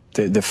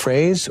the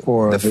phrase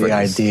or the phrase.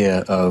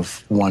 Idea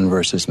of one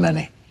versus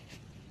many?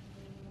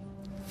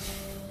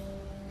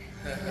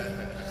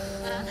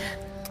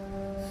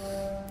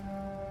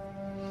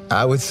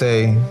 I would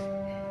say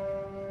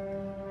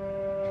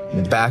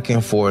back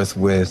and forth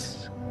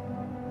with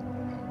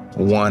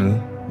one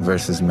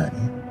versus many,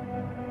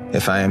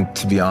 if I am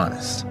to be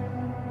honest.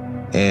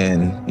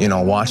 And, you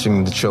know,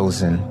 watching The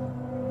Chosen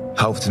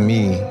helped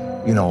me,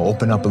 you know,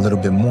 open up a little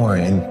bit more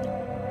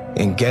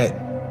and get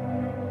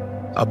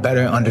a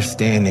better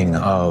understanding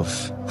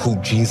of who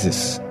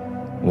Jesus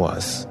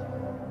was.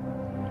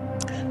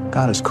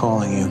 God is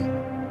calling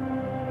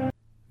you.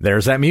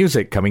 There's that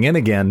music coming in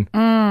again.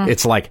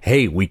 It's like,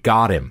 hey, we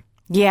got him.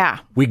 Yeah.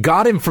 We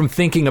got him from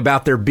thinking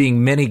about there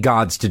being many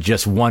gods to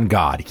just one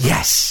God.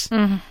 Yes.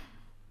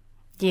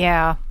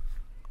 Yeah.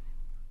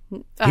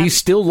 He's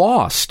still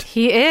lost.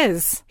 He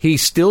is. He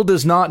still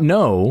does not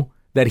know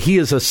that he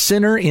is a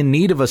sinner in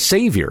need of a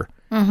savior.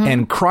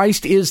 And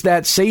Christ is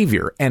that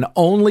savior. And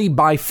only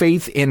by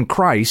faith in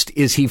Christ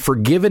is he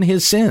forgiven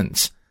his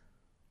sins.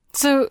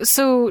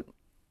 So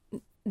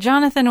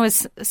Jonathan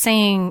was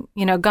saying,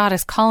 you know, God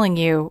is calling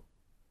you.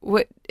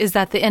 What is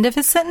that the end of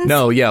his sentence?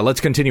 No, yeah,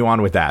 let's continue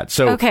on with that.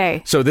 So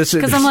okay. So this is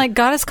because I'm like,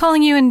 God is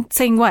calling you and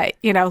saying what?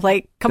 You know,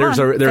 like, come on.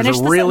 There's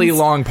a really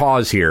long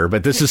pause here,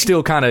 but this is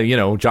still kind of, you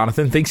know,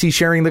 Jonathan thinks he's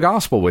sharing the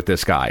gospel with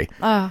this guy.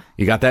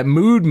 You got that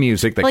mood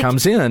music that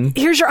comes in.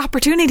 Here's your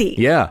opportunity.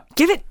 Yeah.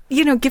 Give it,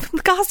 you know, give him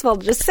the gospel.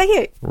 Just say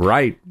it.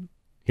 Right.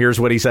 Here's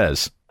what he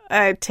says.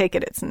 I take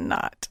it it's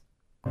not.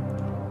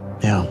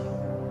 Yeah.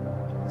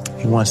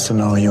 He wants to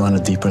know you on a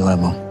deeper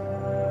level.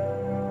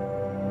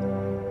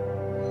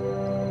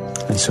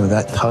 And so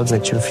that tug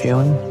that you're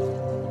feeling,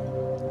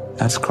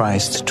 that's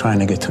Christ trying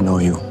to get to know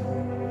you.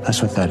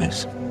 That's what that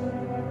is.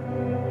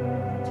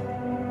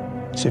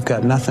 So you've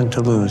got nothing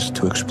to lose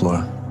to explore.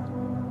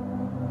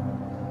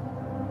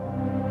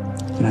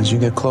 And as you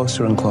get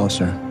closer and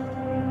closer,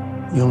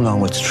 you'll know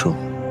what's true.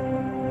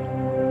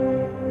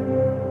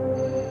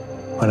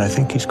 But I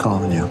think he's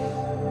calling you.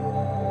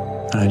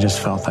 And I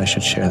just felt I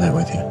should share that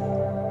with you.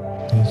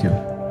 Thank you.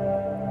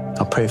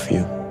 I'll pray for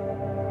you.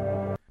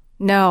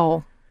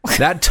 No.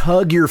 That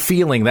tug you're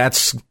feeling,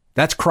 that's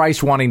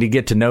Christ wanting to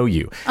get to know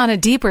you. On a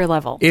deeper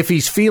level. If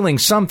he's feeling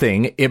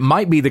something, it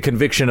might be the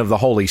conviction of the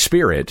Holy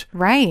Spirit.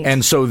 Right.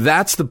 And so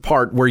that's the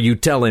part where you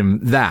tell him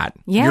that.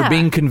 Yeah. You're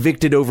being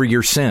convicted over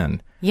your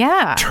sin.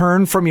 Yeah.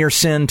 Turn from your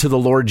sin to the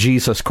Lord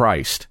Jesus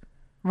Christ.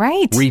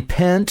 Right.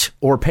 Repent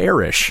or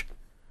perish.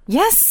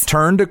 Yes.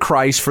 Turn to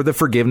Christ for the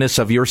forgiveness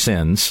of your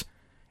sins,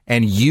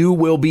 and you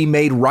will be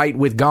made right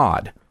with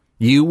God.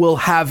 You will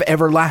have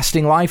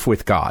everlasting life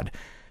with God.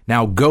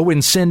 Now go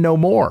and sin no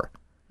more.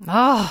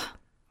 Oh,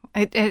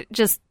 it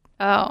just,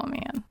 oh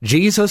man.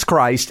 Jesus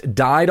Christ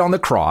died on the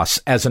cross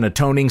as an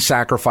atoning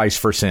sacrifice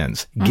for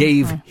sins,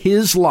 gave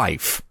his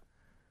life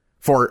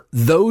for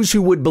those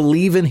who would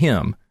believe in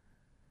him.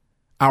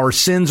 Our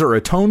sins are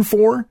atoned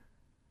for.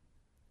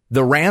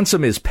 The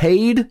ransom is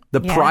paid.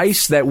 The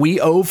price that we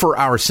owe for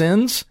our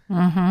sins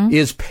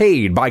is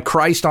paid by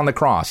Christ on the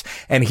cross.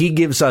 And he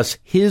gives us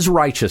his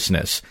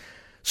righteousness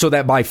so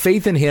that by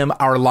faith in him,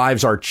 our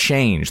lives are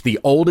changed. The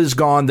old is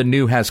gone. The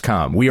new has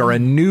come. We are a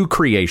new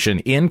creation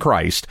in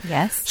Christ.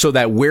 Yes. So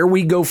that where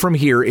we go from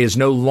here is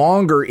no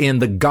longer in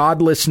the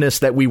godlessness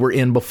that we were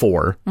in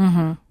before.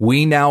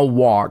 We now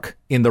walk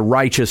in the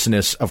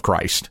righteousness of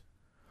Christ.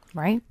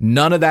 Right.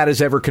 None of that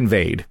is ever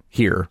conveyed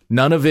here.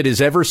 None of it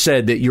is ever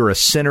said that you're a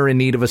sinner in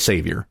need of a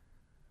savior.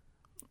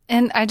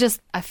 And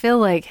I feel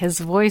like his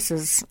voice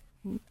is,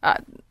 I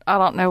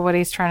don't know what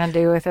he's trying to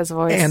do with his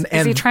voice.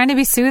 Is he trying to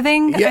be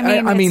soothing?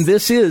 Yeah, I mean,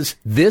 this is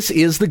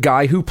the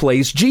guy who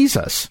plays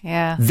Jesus.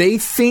 Yeah. They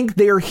think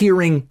they're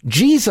hearing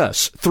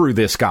Jesus through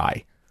this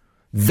guy.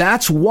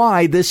 That's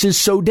why this is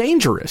so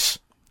dangerous.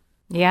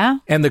 Yeah.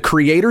 And the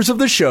creators of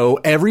the show,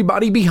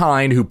 everybody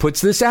behind who puts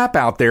this app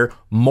out there,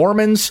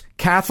 Mormons,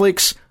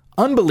 Catholics,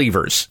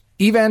 unbelievers,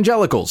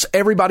 evangelicals,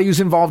 everybody who's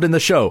involved in the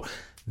show,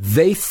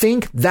 they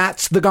think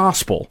that's the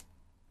gospel.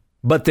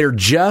 But they're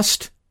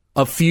just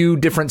a few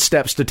different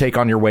steps to take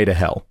on your way to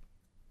hell.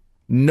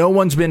 No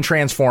one's been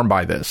transformed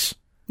by this.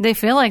 They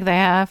feel like they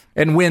have.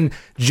 And when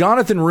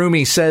Jonathan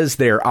Rumi says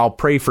there, I'll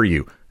pray for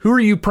you, who are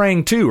you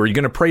praying to? Are you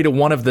going to pray to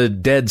one of the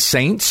dead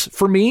saints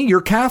for me?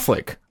 You're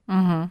Catholic.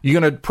 You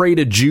going to pray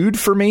to Jude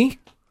for me?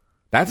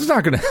 That's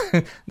not going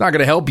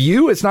to help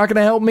you. It's not going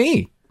to help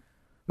me.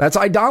 That's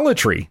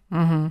idolatry.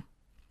 Mm-hmm.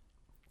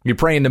 You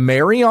praying to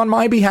Mary on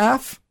my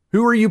behalf?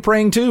 Who are you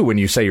praying to when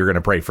you say you're going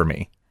to pray for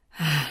me?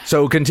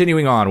 So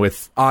continuing on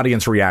with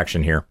audience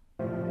reaction here.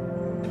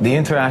 The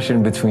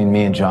interaction between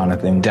me and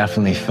Jonathan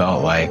definitely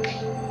felt like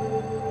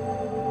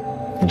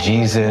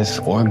Jesus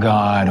or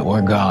God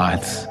or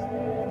gods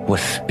was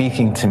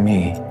speaking to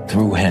me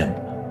through him.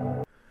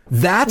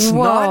 That's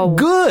not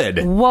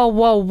good.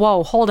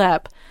 Whoa. Hold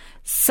up.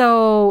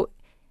 So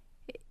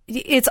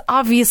it's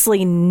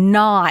obviously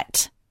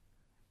not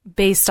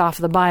based off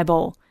the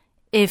Bible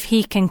if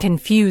he can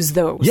confuse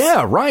those.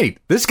 Yeah, right.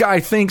 This guy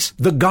thinks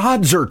the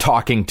gods are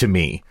talking to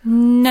me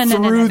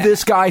through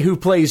this guy who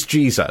plays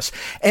Jesus.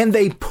 And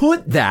they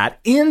put that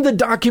in the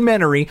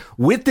documentary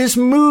with this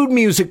mood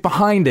music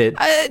behind it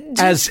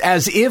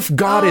as if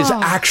God is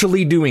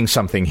actually doing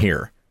something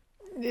here.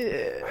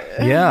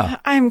 Yeah.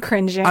 I'm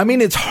cringing. I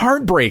mean, it's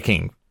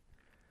heartbreaking.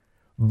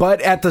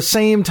 But at the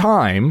same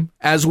time,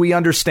 as we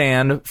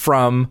understand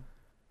from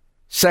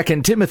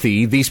 2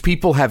 Timothy, these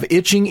people have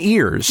itching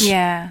ears.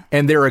 Yeah.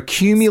 And they're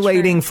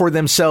accumulating for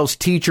themselves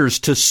teachers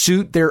to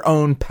suit their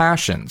own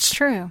passions.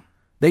 True.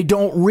 They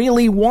don't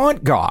really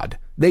want God.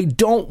 They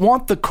don't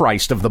want the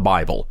Christ of the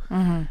Bible.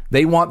 Mm-hmm.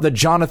 They want the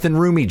Jonathan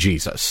Rumi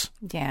Jesus.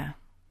 Yeah.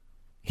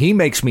 He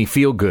makes me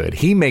feel good.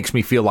 He makes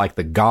me feel like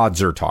the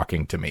gods are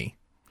talking to me.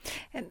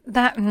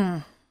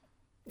 That...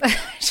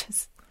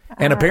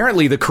 And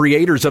apparently the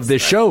creators of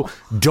this show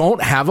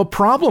don't have a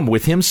problem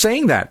with him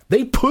saying that.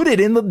 They put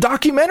it in the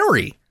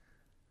documentary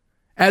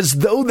as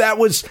though that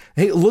was,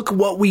 hey, look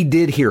what we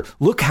did here.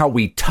 Look how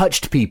we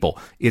touched people.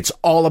 It's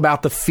all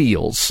about the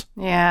feels.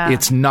 Yeah.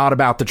 It's not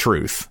about the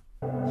truth.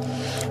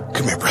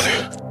 Come here,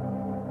 brother.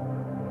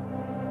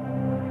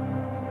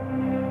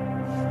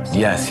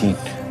 Yes, he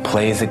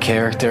plays a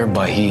character,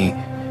 but he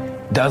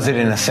does it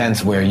in a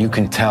sense where you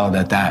can tell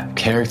that that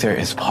character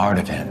is part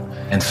of him.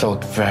 And so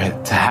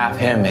to have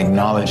him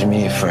acknowledge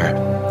me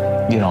for,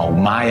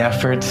 my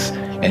efforts,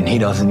 and he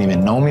doesn't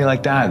even know me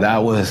like that, that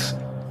was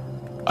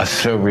a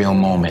surreal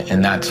moment.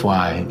 And that's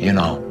why,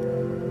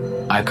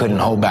 I couldn't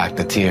hold back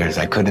the tears.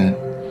 I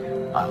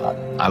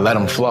let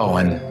them flow.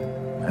 And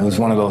it was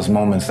one of those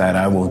moments that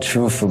I will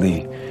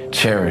truthfully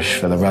cherish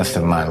for the rest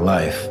of my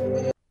life.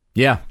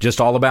 Yeah,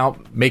 just all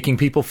about making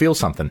people feel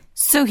something.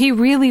 So he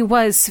really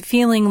was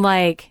feeling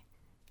like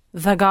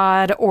the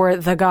God or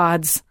the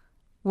gods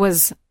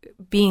was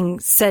being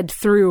said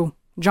through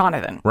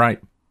Jonathan. Right.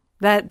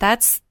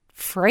 That's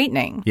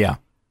frightening. Yeah.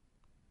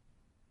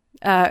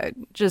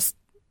 It's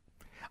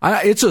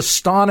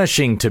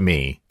astonishing to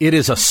me. It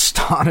is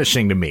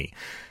astonishing to me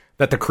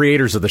that the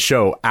creators of the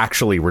show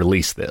actually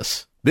released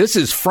this. This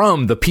is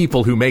from the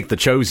people who make The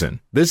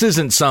Chosen. This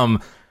isn't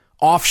some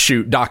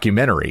offshoot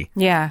documentary.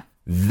 Yeah.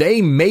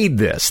 They made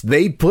this.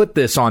 They put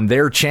this on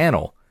their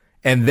channel,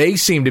 and they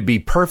seem to be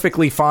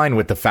perfectly fine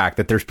with the fact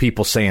that there's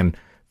people saying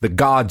the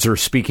gods are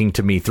speaking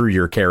to me through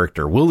your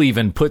character. We'll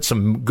even put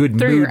some good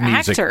through mood your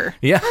music. Actor.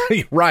 Yeah,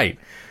 right.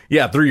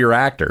 Yeah, through your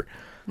actor.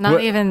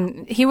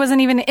 He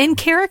wasn't even in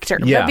character.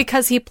 Yeah. But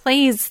because he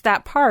plays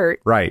that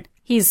part, right,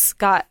 he's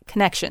got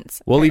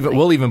connections.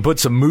 We'll even put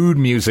some mood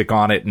music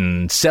on it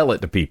and sell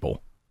it to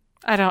people.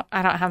 I don't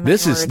have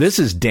this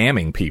is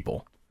damning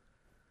people.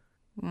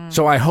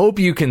 So I hope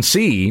you can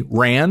see,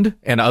 Rand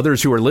and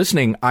others who are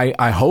listening,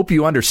 I hope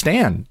you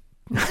understand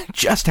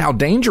just how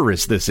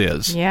dangerous this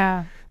is.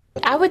 Yeah.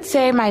 I would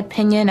say my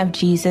opinion of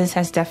Jesus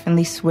has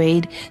definitely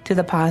swayed to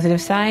the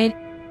positive side.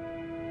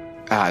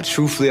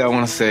 Truthfully, I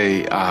want to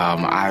say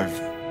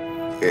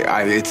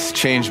it's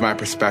changed my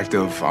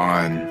perspective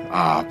on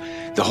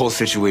the whole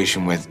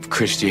situation with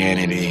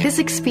Christianity. This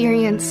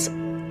experience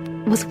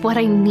was what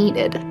I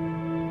needed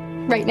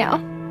right now.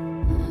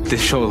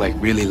 This show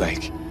really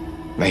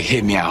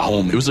hit me at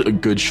home. It was a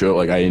good show.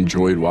 I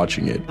enjoyed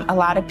watching it. A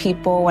lot of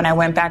people, when I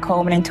went back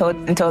home and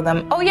told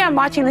them, oh yeah, I'm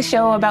watching the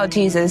show about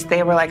Jesus,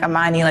 they were like,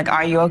 Amani,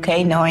 are you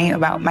okay knowing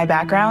about my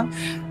background?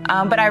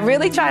 But I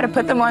really try to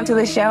put them onto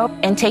the show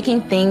and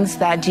taking things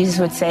that Jesus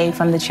would say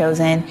from The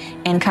Chosen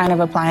and kind of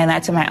applying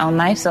that to my own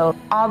life. So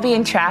I'll be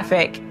in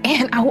traffic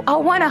and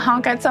I'll want to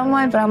honk at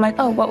someone, but I'm like,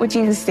 oh, what would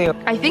Jesus do?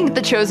 I think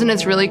The Chosen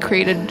is really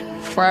created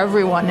for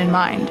everyone in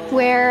mind.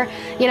 Where,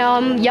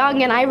 I'm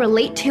young and I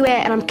relate to it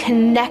and I'm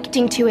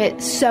connecting to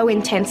it so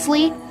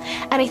intensely.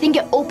 And I think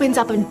it opens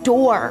up a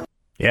door.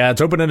 Yeah,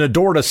 it's opening a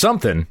door to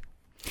something.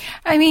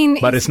 I mean,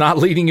 but it's not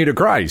leading you to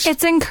Christ.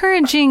 It's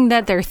encouraging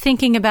that they're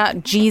thinking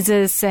about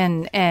Jesus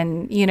and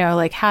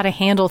how to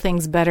handle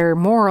things better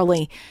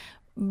morally.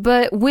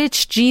 But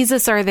which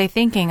Jesus are they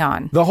thinking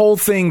on? The whole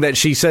thing that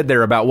she said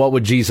there about what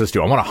would Jesus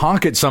do? I want to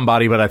honk at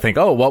somebody, but I think,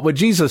 oh, what would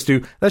Jesus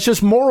do? That's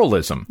just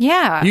moralism.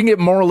 Yeah. You can get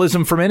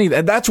moralism from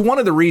anything. That's one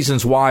of the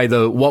reasons why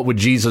the what would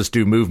Jesus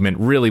do movement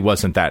really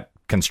wasn't that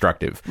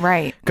constructive.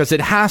 Right. Because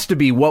it has to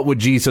be what would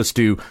Jesus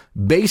do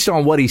based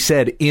on what he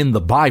said in the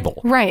Bible.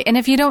 Right. And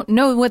if you don't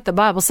know what the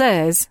Bible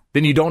says,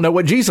 then you don't know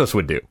what Jesus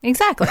would do.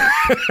 Exactly.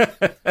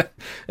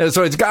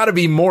 So it's got to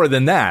be more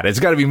than that. It's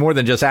got to be more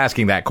than just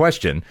asking that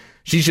question.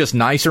 She's just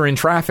nicer in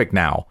traffic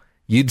now.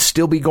 you'd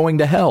still be going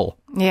to hell.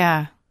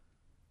 Yeah.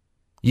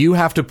 You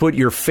have to put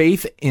your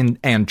faith in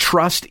and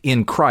trust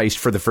in Christ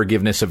for the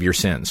forgiveness of your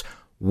sins.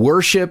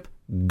 Worship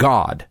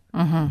God.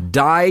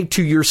 Die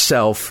to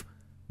yourself.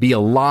 Be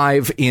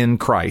alive in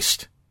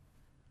Christ.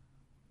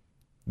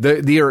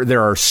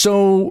 There are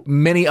so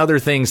many other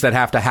things that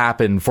have to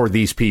happen for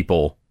these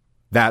people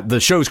that the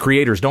show's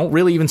creators don't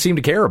really even seem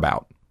to care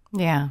about.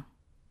 Yeah.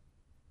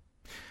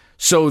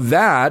 So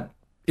that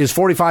is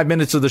 45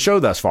 minutes of the show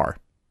thus far.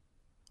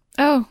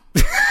 Oh.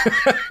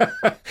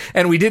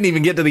 And we didn't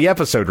even get to the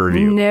episode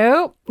review.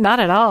 Nope, not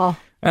at all.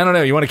 I don't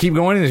know. You want to keep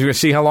going and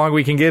see how long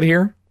we can get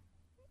here?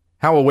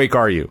 How awake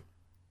are you?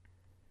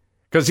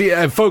 Because,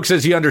 folks,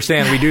 as you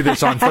understand, we do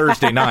this on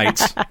Thursday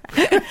nights.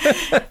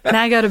 And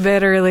I go to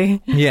bed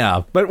early.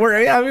 Yeah, but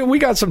we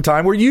got some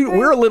time.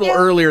 We're a little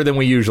earlier than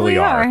we usually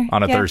are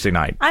on a Thursday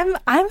night.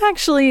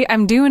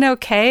 I'm doing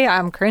okay.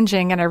 I'm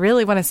cringing, and I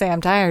really want to say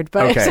I'm tired.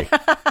 But okay.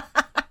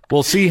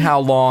 We'll see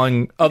how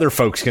long other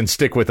folks can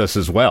stick with us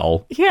as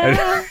well.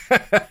 Yeah.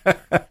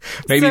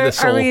 Maybe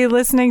Are we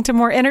listening to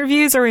more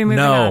interviews, or are we moving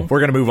on? No, we're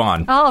going to move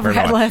on. All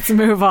right, let's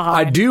move on.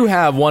 I do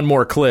have one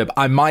more clip.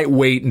 I might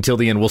wait until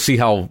the end. We'll see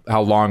how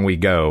long we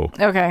go.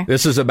 Okay.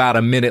 This is about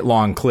a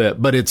minute-long clip,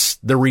 but it's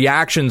the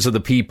reactions of the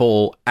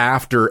people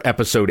after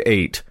episode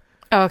 8.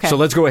 Oh, okay. So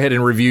let's go ahead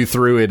and review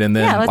through it, and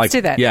then let's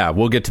do that. Yeah,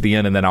 we'll get to the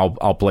end, and then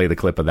I'll play the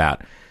clip of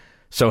that.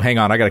 So hang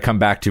on, I got to come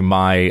back to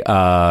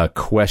my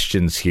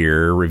questions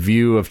here.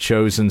 Review of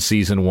Chosen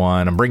Season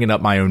 1. I'm bringing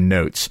up my own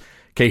notes.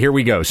 Okay, here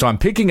we go. So I'm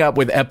picking up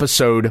with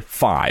episode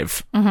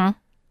 5.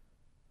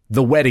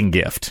 The Wedding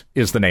Gift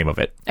is the name of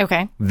it.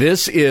 Okay.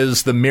 This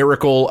is the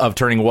miracle of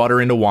turning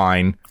water into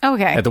wine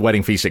at the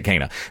wedding feast at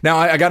Cana. Now,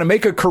 I got to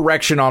make a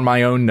correction on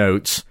my own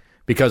notes,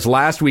 because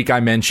last week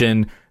I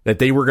mentioned that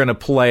they were going to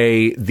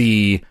play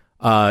the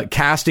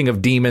casting of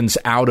demons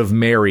out of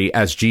Mary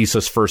as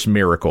Jesus' first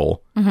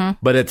miracle,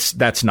 but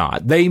that's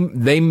not. They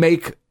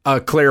make a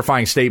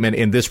clarifying statement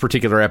in this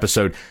particular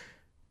episode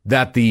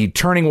that the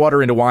turning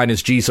water into wine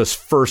is Jesus'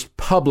 first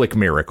public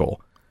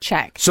miracle.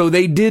 Check. So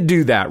they did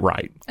do that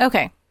right.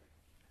 Okay.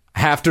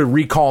 Have to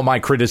recall my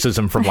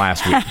criticism from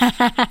last week.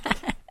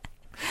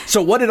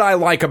 So what did I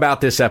like about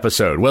this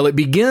episode? Well, it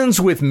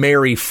begins with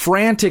Mary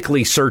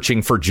frantically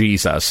searching for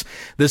Jesus.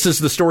 This is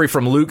the story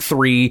from Luke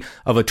 3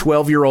 of a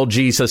 12-year-old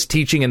Jesus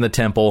teaching in the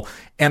temple.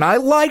 And I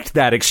liked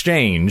that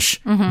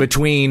exchange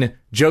between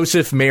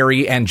Joseph,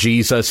 Mary, and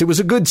Jesus. It was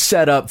a good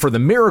setup for the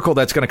miracle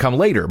that's going to come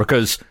later,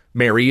 because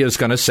Mary is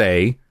going to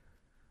say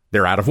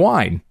they're out of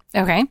wine.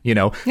 Okay. You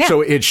know,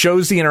 so it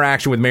shows the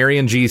interaction with Mary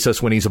and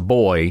Jesus when he's a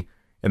boy.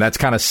 And that's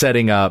kind of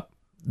setting up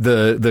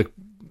the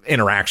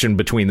interaction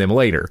between them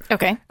later.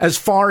 Okay. As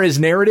far as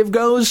narrative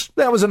goes,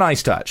 that was a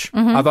nice touch.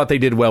 I thought they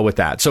did well with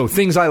that. So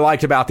things I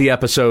liked about the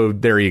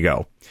episode, there you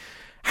go.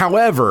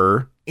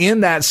 However,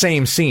 in that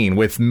same scene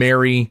with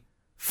Mary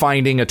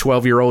finding a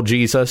 12-year-old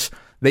Jesus,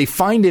 they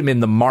find him in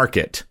the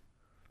market.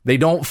 They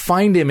don't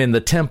find him in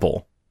the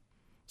temple.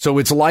 So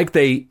it's like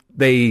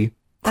they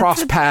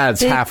cross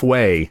paths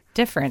halfway.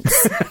 Difference.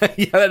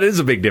 Yeah, that is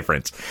a big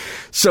difference.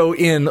 So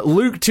in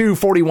Luke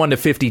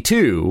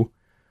 2:41-52,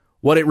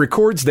 what it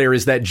records there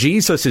is that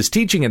Jesus is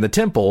teaching in the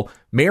temple.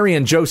 Mary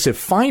and Joseph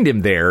find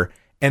him there,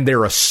 and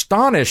they're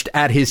astonished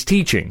at his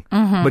teaching.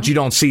 But you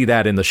don't see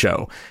that in the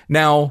show.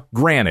 Now,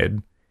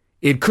 granted,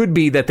 it could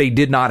be that they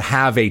did not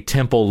have a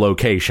temple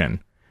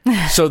location.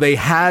 So they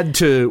had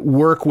to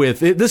work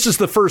with it. This is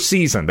the first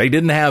season. They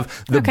didn't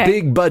have the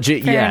big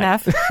budget Fair yet.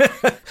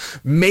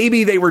 Enough.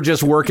 Maybe they were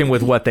just working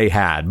with what they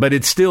had, but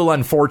it's still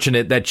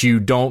unfortunate that you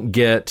don't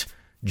get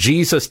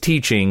Jesus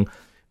teaching,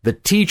 the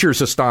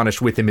teacher's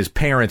astonished with him, his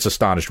parents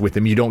astonished with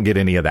him. You don't get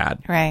any of that.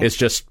 Right. It's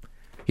just,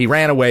 he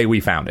ran away, we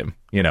found him,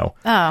 you know.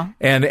 Oh.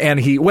 And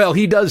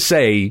he does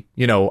say,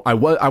 you know, I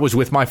was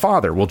with my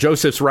father. Well,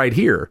 Joseph's right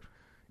here.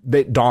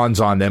 That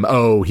dawns on them,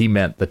 oh, he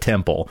meant the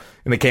temple.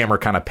 And the camera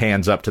kind of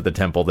pans up to the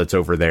temple that's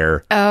over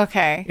there.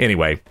 Okay.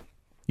 Anyway,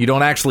 you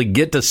don't actually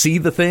get to see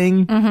the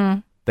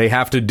thing. They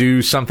have to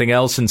do something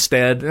else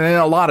instead. And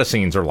a lot of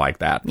scenes are like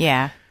that.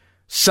 Yeah.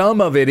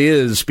 Some of it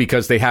is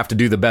because they have to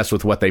do the best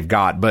with what they've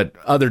got. But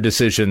other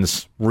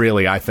decisions,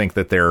 really, I think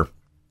that they're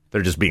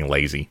just being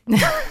lazy.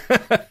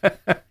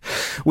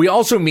 We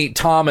also meet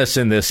Thomas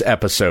in this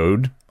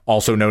episode,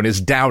 also known as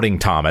Doubting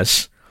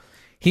Thomas.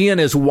 He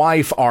and his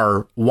wife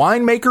are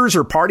winemakers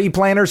or party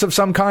planners of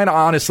some kind.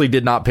 I honestly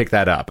did not pick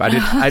that up.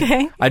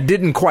 I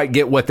didn't quite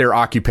get what their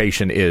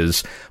occupation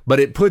is, but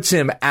it puts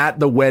him at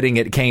the wedding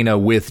at Cana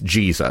with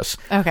Jesus.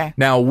 Okay.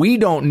 Now, we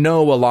don't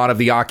know a lot of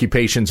the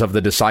occupations of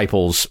the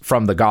disciples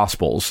from the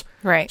Gospels.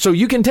 Right. So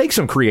you can take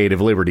some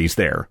creative liberties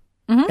there.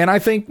 And I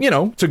think, you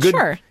know, it's a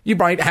good, you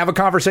might have a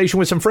conversation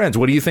with some friends.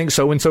 What do you think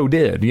so-and-so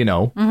did, you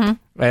know?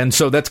 And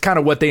so that's kind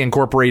of what they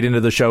incorporate into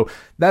the show.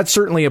 That's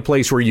certainly a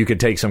place where you could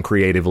take some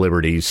creative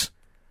liberties.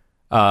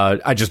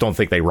 I just don't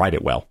think they write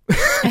it well.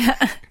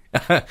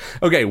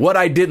 Okay, what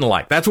I didn't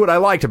like. That's what I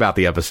liked about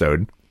the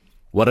episode.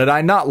 What did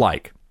I not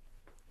like?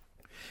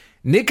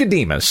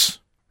 Nicodemus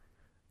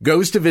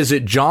goes to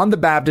visit John the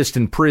Baptist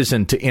in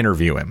prison to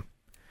interview him.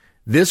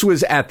 This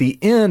was at the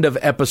end of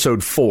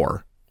episode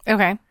 4.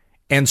 Okay.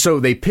 And so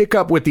they pick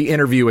up with the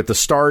interview at the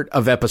start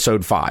of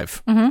episode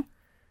 5. Mm-hmm.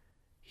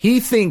 He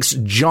thinks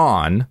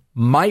John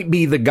might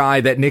be the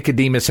guy that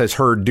Nicodemus has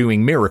heard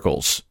doing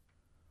miracles.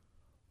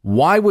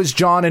 Why was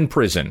John in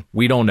prison?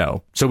 We don't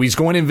know. So he's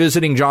going and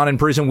visiting John in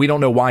prison. We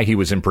don't know why he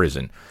was in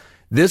prison.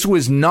 This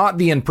was not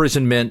the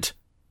imprisonment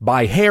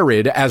by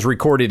Herod as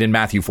recorded in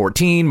Matthew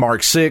 14,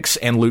 Mark 6,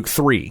 and Luke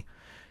 3.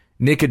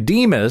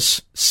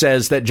 Nicodemus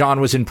says that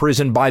John was in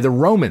prison by the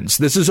Romans.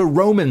 This is a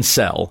Roman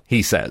cell,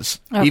 he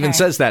says. Okay. He even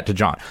says that to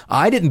John.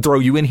 I didn't throw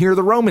you in here,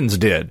 the Romans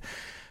did.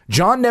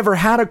 John never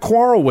had a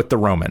quarrel with the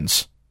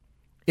Romans.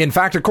 In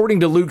fact, according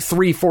to Luke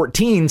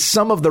 3:14,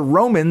 some of the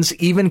Romans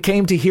even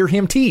came to hear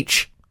him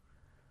teach.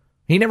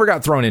 He never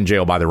got thrown in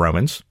jail by the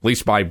Romans, at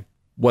least by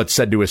what's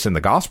said to us in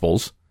the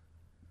Gospels.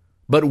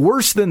 But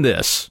worse than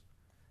this,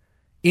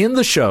 in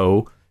the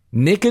show,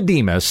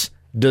 Nicodemus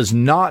does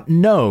not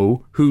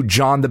know who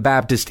John the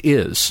Baptist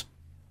is.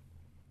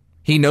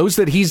 He knows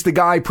that he's the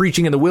guy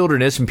preaching in the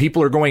wilderness and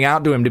people are going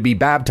out to him to be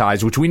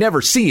baptized, which we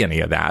never see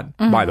any of that,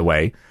 by the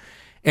way.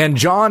 And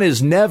John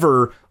is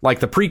never like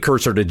the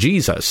precursor to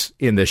Jesus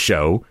in this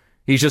show.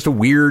 He's just a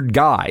weird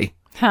guy.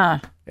 Huh.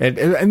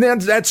 And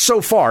that's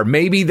so far.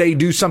 Maybe they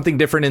do something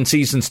different in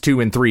seasons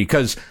 2 and 3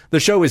 because the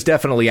show is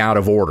definitely out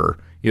of order.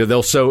 You know,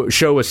 they'll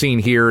show a scene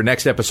here.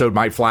 Next episode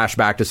might flash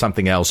back to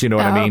something else. You know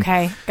what I mean?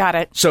 Okay, got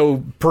it.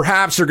 So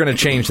perhaps they're going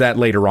to change that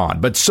later on.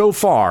 But so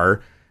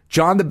far,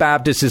 John the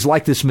Baptist is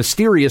like this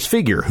mysterious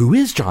figure. Who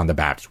is John the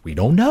Baptist? We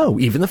don't know.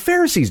 Even the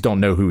Pharisees don't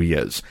know who he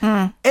is.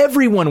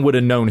 Everyone would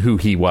have known who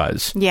he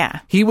was. Yeah.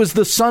 He was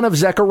the son of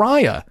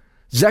Zechariah.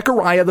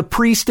 Zechariah, the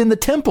priest in the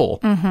temple.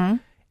 Mm-hmm.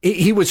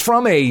 He was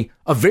from a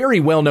very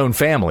well-known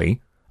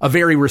family, a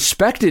very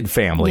respected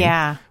family.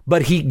 Yeah.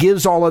 But he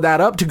gives all of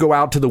that up to go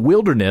out to the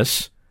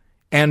wilderness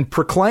and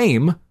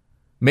proclaim,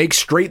 make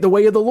straight the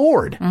way of the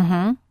Lord.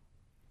 Mm-hmm.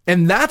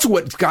 And that's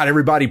what got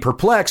everybody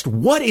perplexed.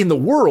 What in the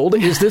world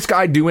is this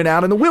guy doing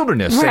out in the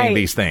wilderness saying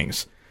these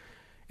things?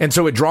 And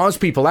so it draws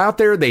people out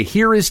there. They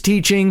hear his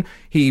teaching.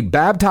 He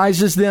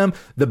baptizes them,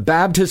 the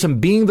baptism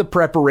being the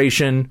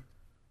preparation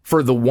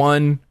for the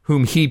one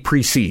whom he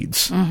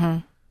precedes. Mm-hmm.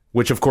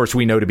 Which, of course,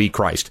 we know to be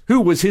Christ,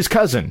 who was his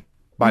cousin,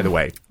 by the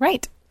way.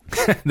 Right.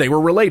 They were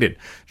related.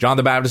 John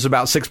the Baptist is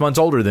about 6 months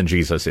older than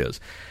Jesus is.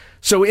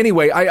 So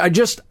anyway,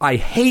 I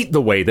hate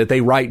the way that they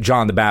write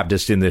John the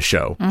Baptist in this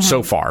show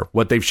so far.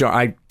 What they've shown,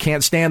 I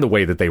can't stand the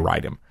way that they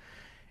write him.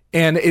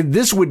 And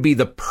this would be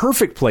the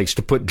perfect place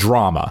to put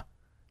drama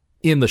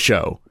in the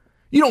show.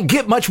 You don't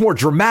get much more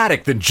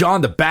dramatic than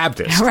John the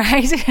Baptist.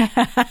 Right.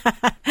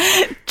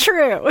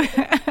 True.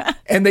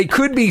 And they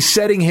could be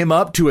setting him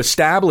up to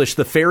establish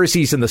the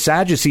Pharisees and the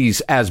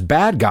Sadducees as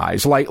bad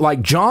guys.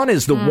 Like John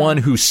is the one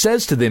who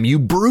says to them, you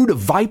brood of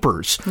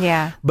vipers.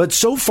 Yeah. But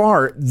so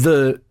far,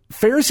 the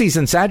Pharisees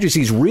and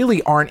Sadducees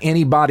really aren't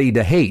anybody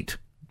to hate.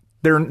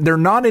 They're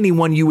not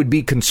anyone you would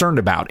be concerned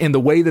about in the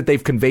way that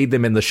they've conveyed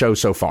them in the show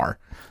so far.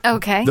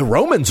 Okay. The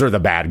Romans are the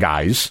bad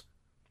guys.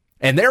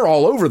 And they're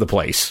all over the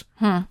place.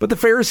 But the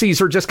Pharisees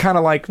are just kind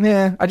of like,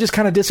 I just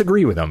kind of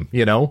disagree with them,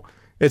 you know?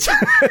 It's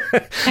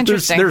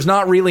Interesting. there's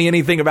not really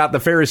anything about the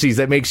Pharisees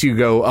that makes you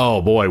go,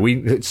 oh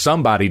boy,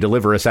 somebody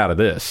deliver us out of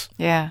this.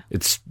 Yeah.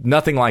 It's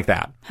nothing like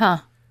that. Huh.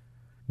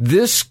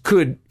 This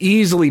could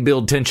easily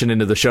build tension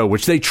into the show,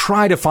 which they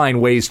try to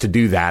find ways to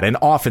do that. And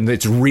often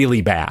it's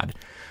really bad.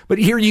 But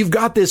here you've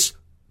got this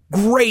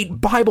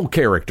great Bible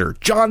character,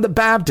 John the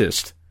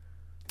Baptist,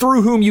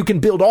 through whom you can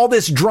build all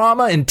this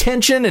drama and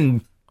tension,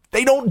 and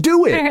they don't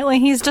do it. Apparently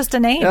he's just a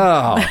name.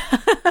 Oh,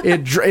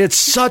 it's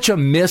such a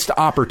missed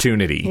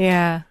opportunity.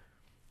 Yeah.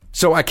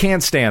 So I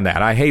can't stand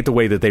that. I hate the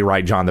way that they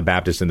write John the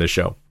Baptist in this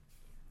show.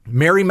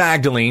 Mary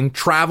Magdalene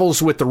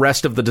travels with the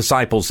rest of the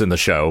disciples in the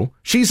show.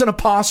 She's an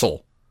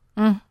apostle.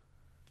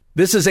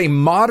 This is a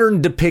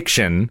modern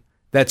depiction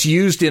that's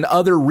used in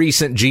other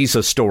recent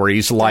Jesus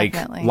stories like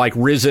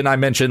Risen, I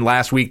mentioned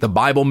last week, the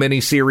Bible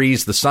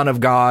miniseries, The Son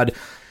of God.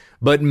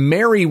 But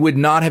Mary would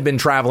not have been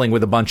traveling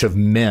with a bunch of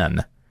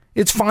men.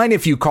 It's fine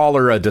if you call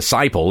her a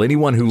disciple.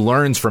 Anyone who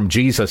learns from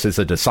Jesus is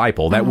a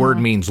disciple. That word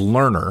means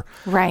learner.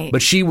 Right.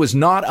 But she was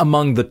not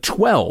among the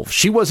 12.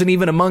 She wasn't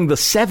even among the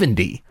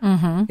 70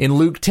 in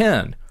Luke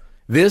 10.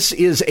 This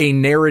is a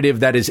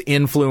narrative that is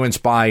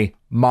influenced by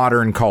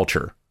modern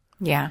culture.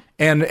 Yeah.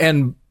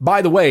 And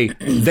by the way,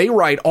 they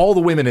write all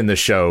the women in the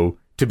show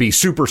to be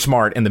super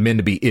smart and the men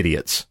to be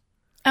idiots.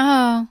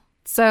 Oh,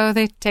 so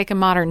they take a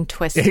modern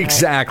twist to it.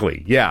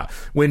 Exactly. Yeah.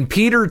 When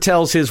Peter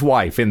tells his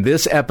wife in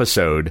this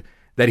episode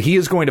that he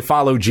is going to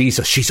follow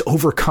Jesus, she's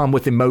overcome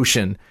with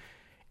emotion.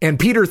 And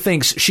Peter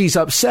thinks she's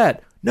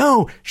upset.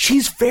 No,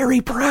 she's very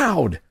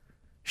proud.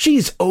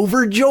 She's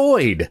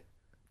overjoyed.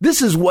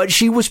 This is what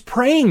she was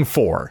praying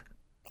for.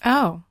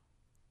 Oh,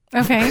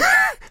 okay.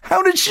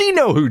 How did she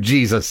know who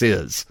Jesus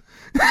is?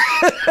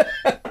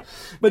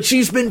 But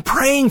she's been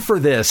praying for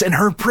this, and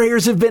her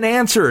prayers have been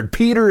answered.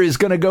 Peter is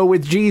going to go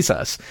with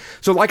Jesus.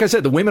 So like I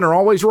said, the women are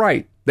always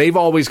right. They've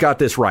always got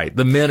this right.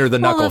 The men are the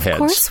knuckleheads. Of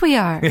course we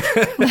are.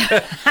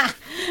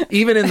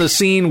 Even in the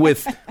scene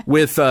with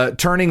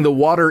turning the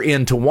water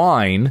into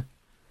wine,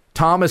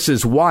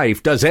 Thomas's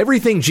wife does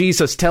everything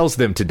Jesus tells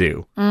them to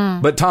do.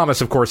 But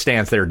Thomas, of course,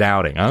 stands there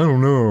doubting. I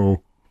don't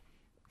know.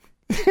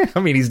 I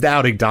mean, he's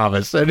doubting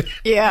Thomas. And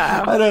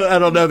Yeah. I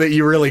don't know that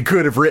you really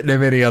could have written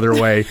him any other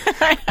way.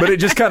 But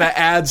it just kind of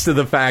adds to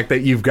the fact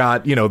that you've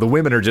got, the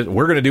women are just,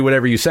 we're going to do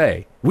whatever you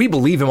say. We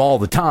believe him all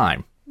the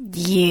time.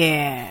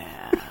 Yeah.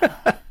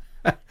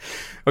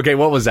 Okay,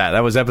 what was that?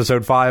 That was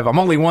episode 5? I'm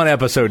only one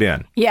episode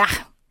in. Yeah.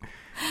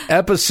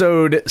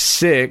 Episode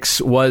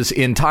 6 was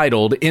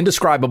entitled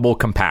Indescribable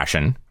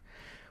Compassion.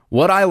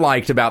 What I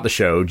liked about the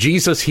show,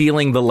 Jesus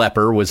healing the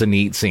leper was a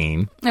neat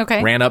scene.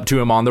 Okay. Ran up to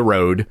him on the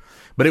road.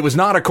 But it was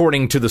not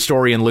according to the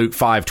story in Luke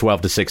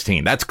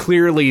 5:12-16. That's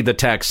clearly the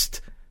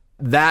text.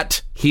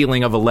 That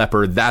healing of a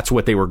leper, that's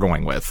what they were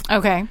going with.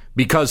 Okay.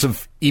 Because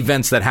of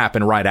events that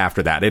happened right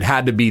after that. It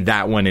had to be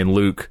that one in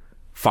Luke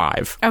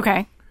 5.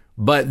 Okay.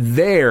 But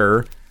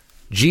there,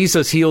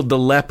 Jesus healed the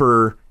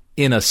leper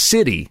in a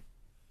city.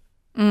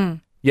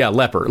 Yeah,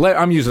 leper.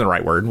 I'm using the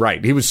right word.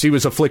 Right. He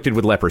was afflicted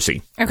with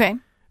leprosy. Okay.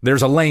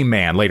 There's a lame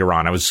man later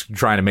on. I was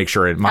trying to make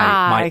sure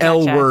my gotcha.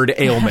 L word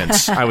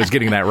ailments, I was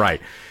getting that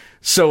right.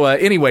 So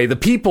anyway, the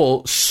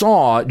people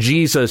saw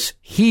Jesus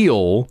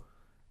heal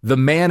the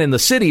man in the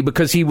city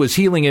because he was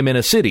healing him in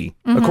a city,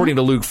 according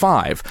to Luke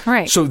 5.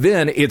 Right. So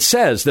then it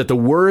says that the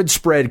word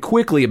spread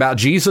quickly about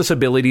Jesus'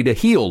 ability to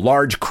heal.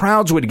 Large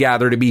crowds would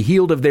gather to be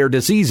healed of their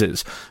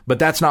diseases. But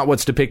that's not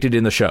what's depicted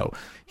in the show.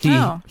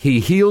 He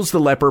heals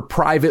the leper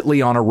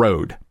privately on a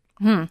road.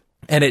 And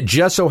it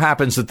just so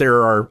happens that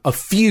there are a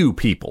few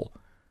people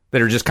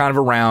that are just kind of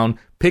around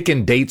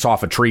picking dates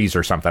off of trees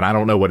or something. I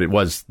don't know what it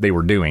was they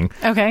were doing.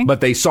 Okay. But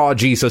they saw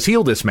Jesus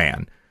heal this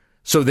man.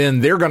 So then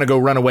they're going to go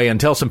run away and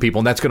tell some people,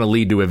 and that's going to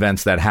lead to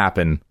events that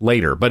happen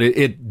later. But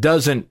it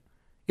doesn't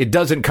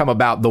come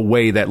about the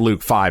way that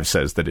Luke 5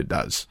 says that it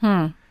does.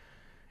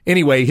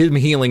 Anyway, him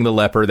healing the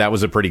leper, that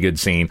was a pretty good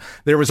scene.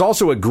 There was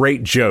also a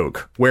great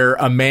joke where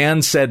a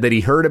man said that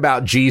he heard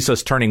about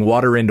Jesus turning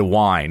water into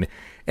wine.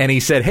 And he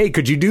said, hey,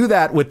 could you do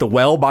that with the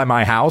well by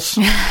my house?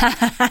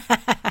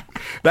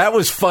 That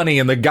was funny,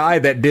 and the guy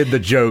that did the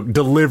joke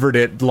delivered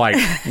it like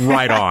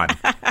right on.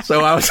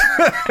 So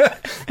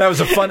that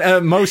was a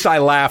fun. Most I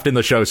laughed in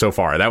the show so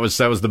far. That was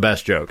the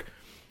best joke.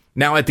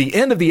 Now at the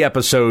end of the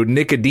episode,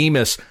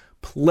 Nicodemus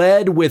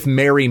pled with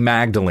Mary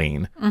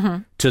Magdalene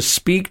to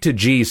speak to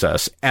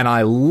Jesus, and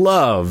I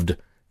loved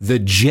the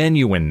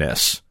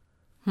genuineness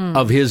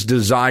of his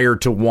desire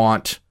to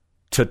want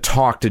to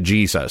talk to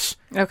Jesus.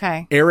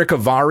 Okay. Eric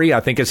Avari, I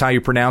think is how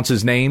you pronounce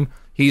his name.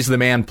 He's the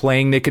man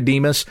playing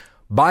Nicodemus.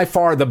 By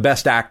far the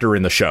best actor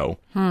in the show.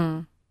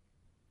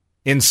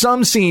 In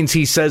some scenes,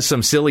 he says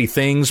some silly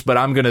things, but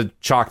I'm going to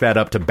chalk that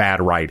up to bad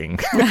writing.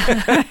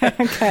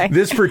 Okay.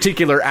 This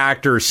particular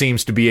actor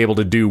seems to be able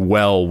to do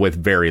well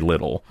with very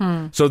little.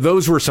 So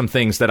those were some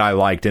things that I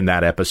liked in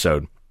that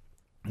episode.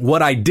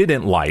 What I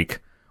didn't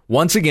like,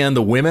 once again,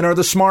 the women are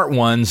the smart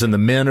ones and the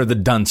men are the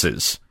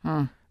dunces.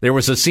 There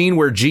was a scene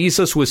where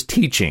Jesus was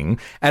teaching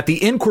at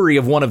the inquiry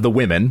of one of the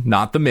women,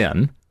 not the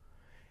men.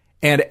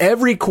 And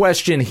every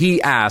question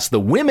he asked, the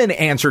women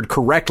answered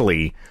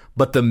correctly,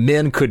 but the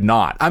men could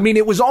not. I mean,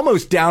 it was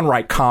almost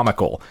downright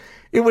comical.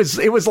 It was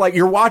like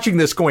you're watching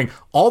this going,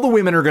 all the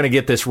women are going to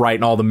get this right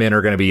and all the men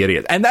are going to be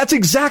idiots. And that's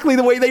exactly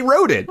the way they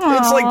wrote it. Aww.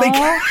 It's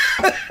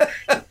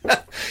like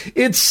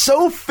it's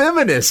so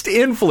feminist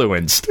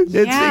influenced.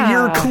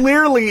 You're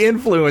clearly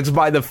influenced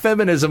by the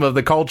feminism of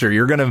the culture.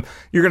 You're going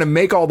to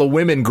make all the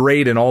women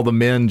great and all the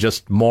men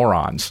just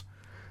morons.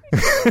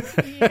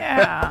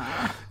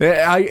 Yeah.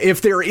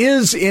 If there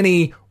is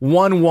any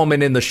one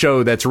woman in the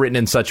show that's written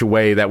in such a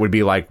way that would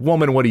be like,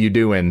 woman, what are you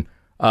doing?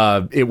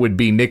 It would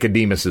be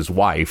Nicodemus's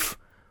wife.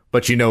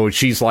 But,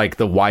 she's like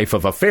the wife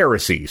of a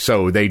Pharisee.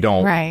 So they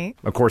don't. Right.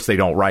 Of course, they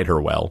don't write her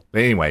well.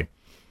 Anyway.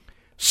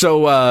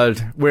 So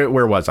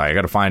where was I? I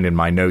got to find in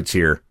my notes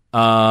here.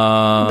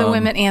 The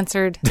women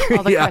answered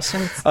all the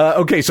questions.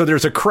 Okay. So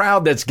there's a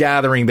crowd that's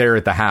gathering there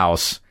at the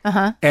house.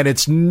 And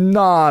it's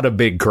not a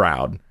big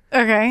crowd.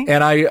 Okay.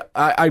 And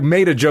I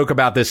made a joke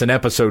about this in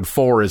episode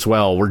 4 as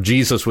well, where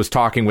Jesus was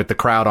talking with the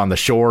crowd on the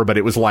shore, but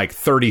it was like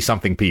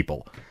 30-something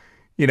people.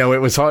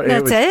 It was hard.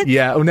 That's it?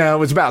 Yeah. No, it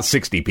was about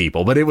 60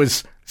 people, but it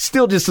was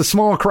still just a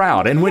small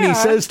crowd. And when he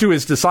says to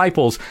his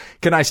disciples,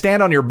 can I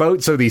stand on your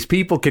boat so these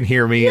people can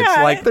hear me? It's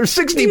like there's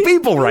 60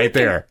 people right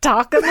there.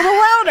 Talk a little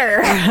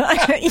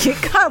louder. You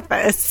got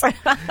this.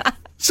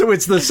 So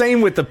it's the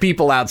same with the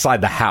people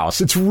outside the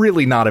house. It's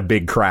really not a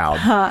big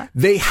crowd.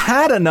 They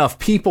had enough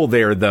people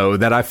there, though,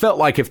 that I felt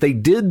like if they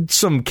did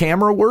some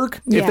camera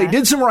work, if they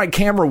did some right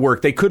camera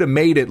work, they could have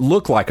made it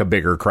look like a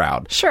bigger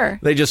crowd. Sure.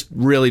 They just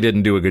really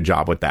didn't do a good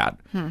job with that.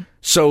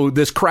 So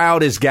this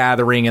crowd is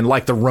gathering, and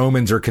like the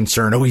Romans are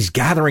concerned, he's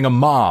gathering a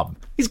mob.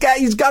 He's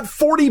got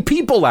 40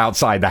 people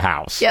outside the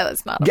house. Yeah,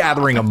 that's not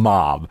gathering a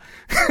mob.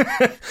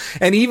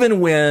 And even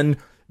when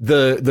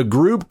the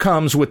group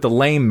comes with the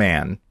lame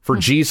man for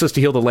Jesus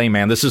to heal the lame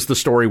man. This is the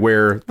story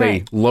where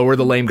they lower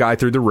the lame guy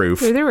through the roof.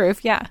 Through the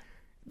roof, yeah.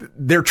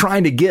 They're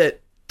trying to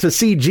get to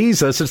see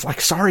Jesus. It's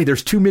like, sorry,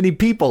 there's too many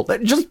people.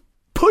 Just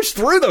push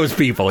through those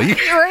people.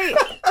 Right.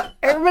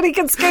 Everybody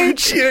can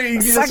scooch.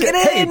 You Suck just,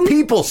 it hey, in.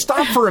 people,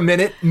 stop for a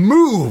minute.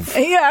 Move.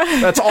 Yeah.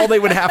 That's all they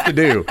would have to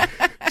do.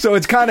 So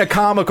it's kind of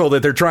comical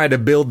that they're trying to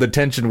build the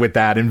tension with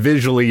that. And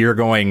visually, you're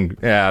going,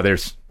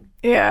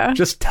 Yeah.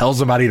 just tell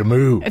somebody to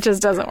move. It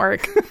just doesn't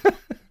work.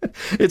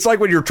 It's like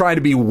when you're trying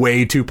to be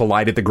way too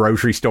polite at the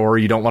grocery store.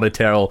 You don't want to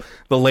tell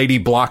the lady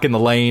blocking the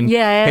lane,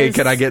 Yes. hey,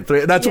 can I get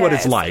through? That's what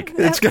it's like.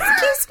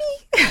 Excuse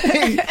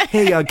me.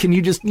 hey, can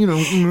you just,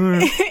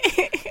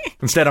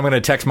 Instead, I'm going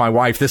to text my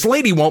wife, this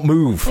lady won't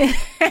move.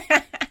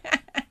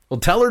 Well,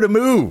 tell her to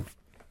move.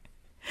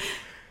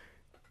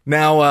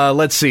 Now,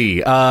 let's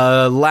see.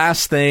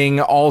 Last thing,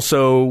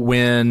 also,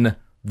 when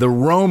the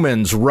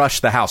Romans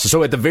rush the house.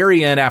 So at the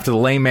very end, after the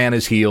lame man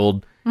is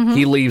healed,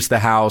 he leaves the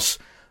house.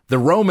 The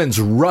Romans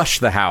rush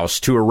the house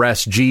to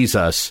arrest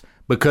Jesus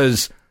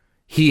because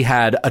he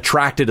had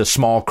attracted a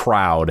small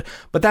crowd.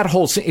 But that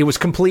whole scene, it was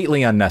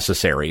completely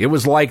unnecessary. It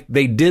was like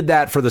they did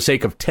that for the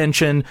sake of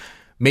tension,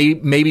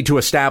 maybe to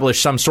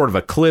establish some sort of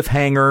a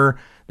cliffhanger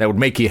that would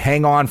make you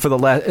hang on for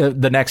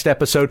the next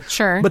episode.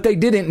 Sure. But they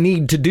didn't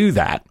need to do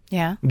that.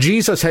 Yeah.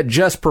 Jesus had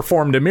just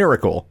performed a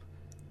miracle.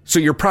 So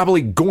you're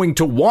probably going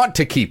to want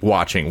to keep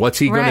watching. What's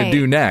he going to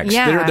do next?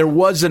 Yeah. There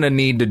wasn't a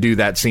need to do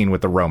that scene with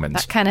the Romans.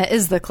 That kind of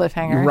is the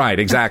cliffhanger. Right,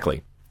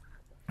 exactly.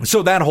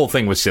 So that whole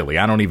thing was silly.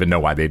 I don't even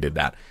know why they did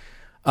that.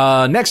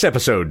 Next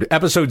episode,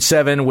 episode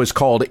 7, was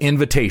called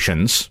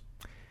Invitations.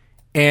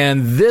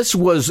 And this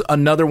was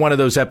another one of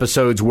those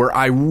episodes where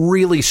I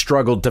really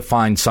struggled to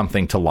find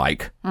something to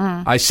like.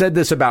 I said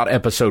this about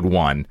episode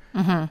 1.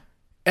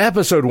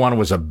 Episode 1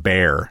 was a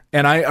bear.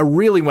 And I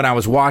really, when I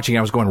was watching,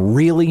 I was going,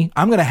 really?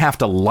 I'm going to have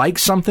to like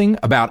something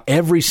about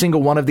every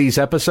single one of these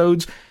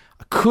episodes?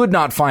 I could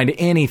not find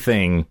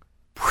anything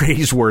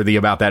praiseworthy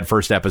about that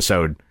first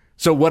episode.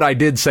 So what I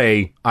did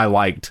say I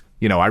liked,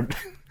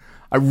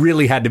 I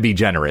really had to be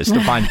generous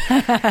to find.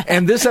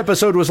 And this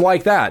episode was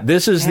like that.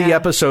 This is the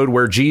episode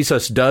where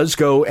Jesus does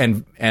go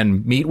and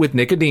meet with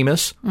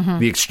Nicodemus,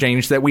 the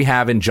exchange that we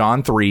have in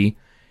John 3.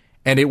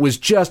 And it was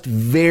just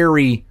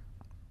very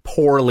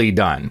poorly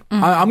done.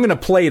 I'm going to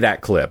play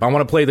that clip. I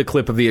want to play the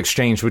clip of the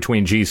exchange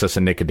between Jesus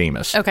and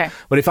Nicodemus. Okay.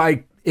 But if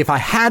I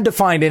had to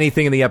find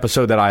anything in the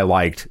episode that I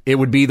liked, it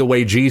would be the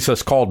way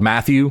Jesus called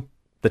Matthew,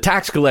 the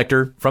tax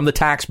collector from the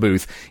tax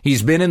booth.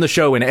 He's been in the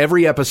show in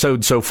every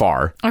episode so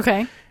far.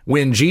 Okay.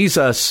 When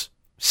Jesus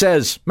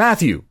says,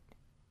 Matthew,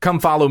 come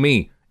follow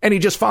me, and he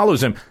just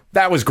follows him,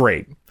 that was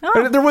great.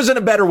 Oh. There wasn't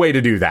a better way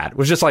to do that. It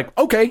was just like,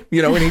 okay,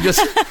 and he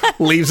just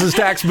leaves his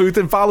tax booth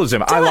and follows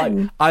him.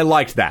 I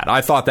liked that.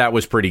 I thought that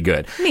was pretty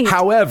good. Neat.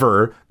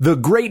 However, the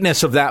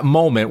greatness of that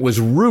moment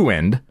was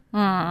ruined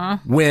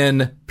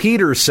when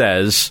Peter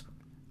says,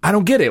 I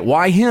don't get it.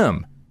 Why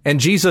him? And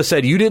Jesus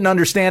said, you didn't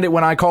understand it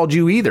when I called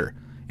you either.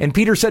 And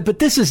Peter said, but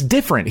this is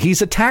different.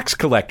 He's a tax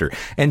collector.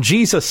 And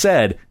Jesus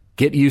said,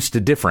 get used to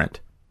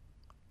different.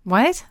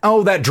 What?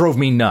 Oh, that drove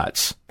me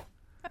nuts.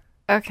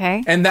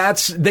 Okay. And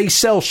they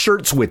sell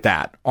shirts with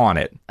that on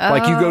it.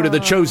 Like you go to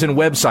the Chosen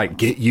website,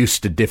 get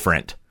used to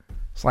different.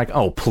 It's like,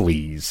 oh,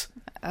 please.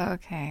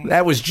 Okay.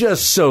 That was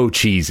just so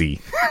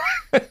cheesy.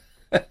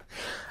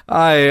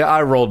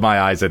 I rolled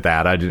my eyes at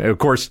that. Of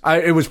course,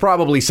 it was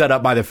probably set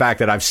up by the fact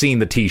that I've seen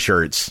the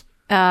T-shirts.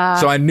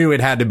 So I knew it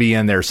had to be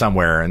in there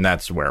somewhere, and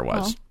that's where it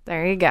was. Well,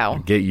 there you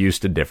go. Get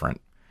used to different.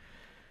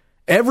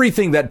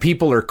 Everything that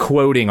people are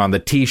quoting on the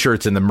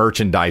T-shirts and the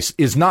merchandise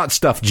is not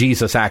stuff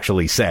Jesus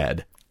actually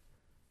said.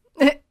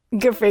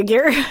 Good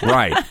figure.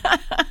 Right.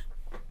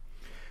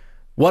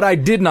 What I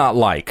did not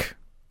like.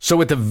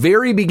 So at the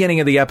very beginning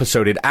of the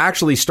episode, it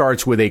actually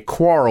starts with a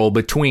quarrel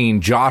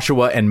between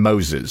Joshua and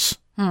Moses.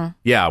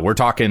 Yeah, we're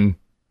talking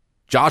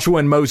Joshua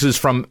and Moses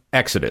from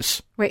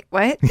Exodus. Wait,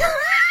 what?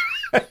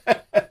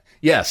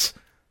 Yes,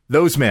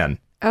 those men.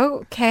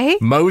 Okay.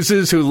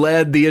 Moses, who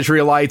led the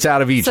Israelites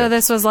out of Egypt. So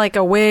this was like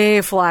a way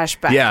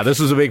flashback. Yeah, this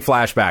was a big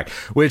flashback,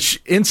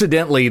 which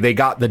incidentally, they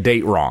got the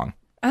date wrong.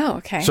 Oh,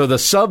 okay. So the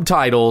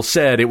subtitle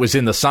said it was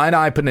in the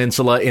Sinai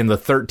Peninsula in the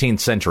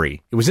 13th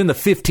century. It was in the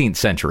 15th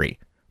century.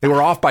 They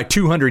were off by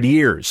 200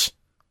 years.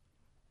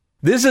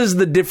 This is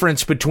the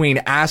difference between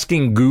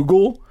asking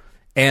Google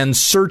and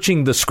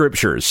searching the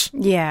scriptures.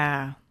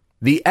 Yeah.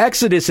 The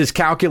Exodus is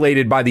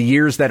calculated by the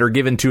years that are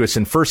given to us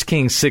in 1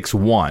 Kings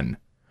 6:1.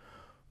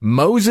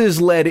 Moses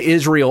led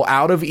Israel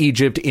out of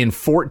Egypt in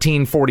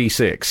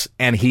 1446,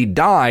 and he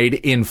died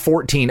in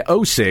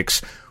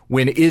 1406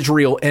 when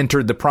Israel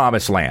entered the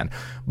Promised Land.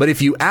 But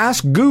if you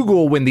ask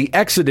Google when the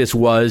Exodus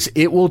was,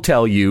 it will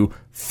tell you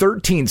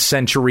 13th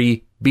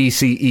century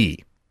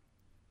BCE.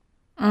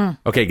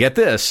 Okay, get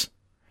this.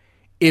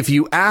 If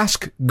you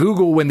ask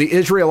Google when the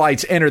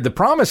Israelites entered the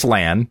Promised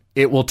Land,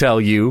 it will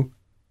tell you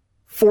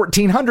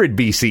 1400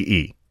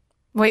 BCE.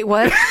 Wait,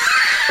 what?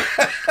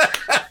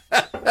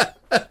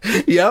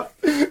 Yep.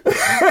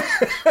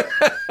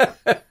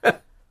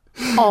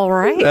 All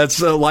right.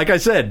 That's like I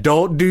said,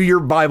 don't do your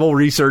Bible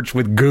research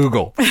with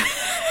Google.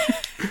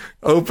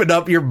 Open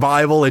up your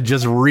Bible and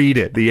just read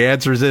it. The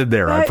answer's in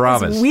there, I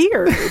promise. That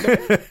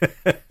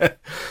is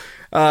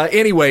weird.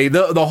 Anyway,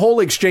 the whole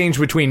exchange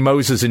between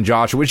Moses and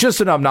Joshua is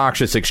just an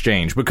obnoxious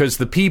exchange because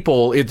the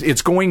people,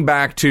 it's going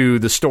back to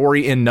the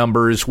story in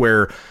Numbers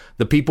where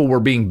the people were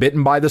being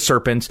bitten by the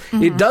serpents.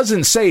 Mm-hmm. It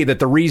doesn't say that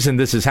the reason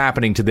this is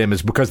happening to them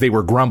is because they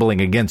were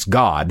grumbling against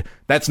God.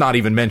 That's not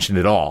even mentioned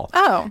at all.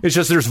 Oh. It's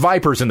just there's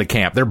vipers in the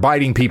camp. They're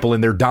biting people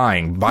and they're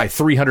dying by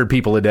 300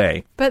 people a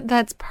day. But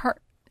that's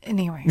part...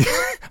 Anyway.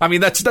 I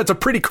mean, that's a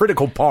pretty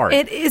critical part.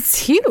 It is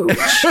huge.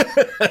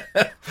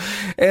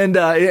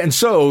 And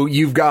so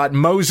you've got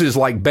Moses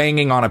like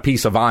banging on a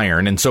piece of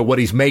iron. And so what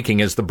he's making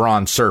is the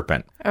bronze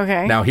serpent.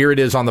 Okay. Now here it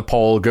is on the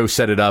pole. Go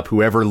set it up.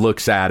 Whoever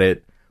looks at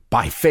it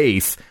by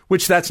faith,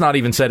 which that's not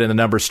even said in the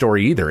Numbers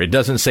story either. It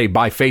doesn't say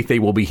by faith they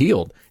will be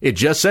healed. It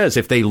just says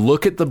if they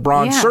look at the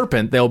bronze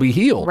serpent, they'll be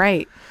healed.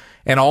 Right.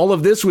 And all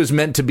of this was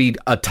meant to be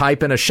a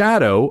type and a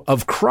shadow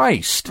of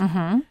Christ.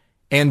 Mm-hmm.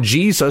 And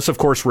Jesus, of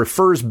course,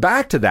 refers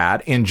back to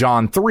that in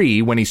John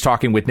 3 when he's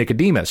talking with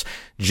Nicodemus.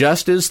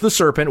 Just as the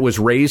serpent was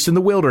raised in the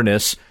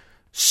wilderness,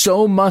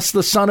 so must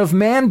the Son of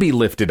Man be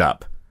lifted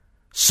up,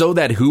 so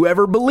that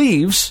whoever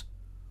believes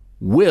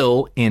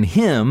will in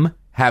him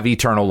have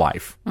eternal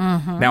life.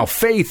 Mm-hmm. Now,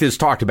 faith is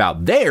talked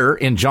about there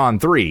in John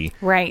 3.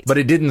 Right. But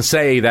it didn't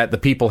say that the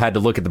people had to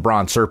look at the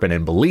bronze serpent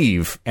and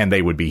believe and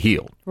they would be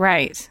healed.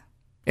 Right.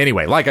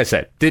 Anyway, like I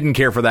said, didn't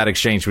care for that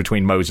exchange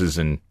between Moses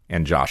and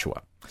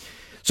Joshua.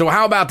 So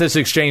how about this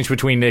exchange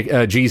between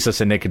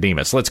Jesus and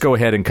Nicodemus? Let's go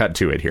ahead and cut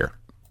to it here.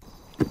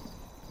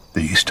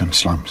 The eastern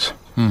slums.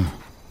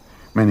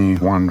 Many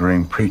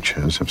wandering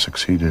preachers have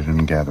succeeded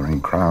in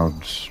gathering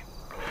crowds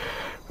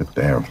with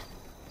their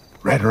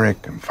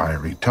rhetoric and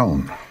fiery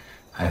tone.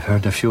 I've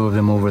heard a few of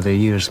them over the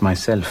years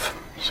myself.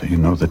 So you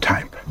know the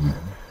type.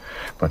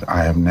 But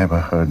I have never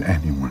heard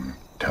anyone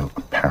tell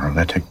a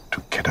paralytic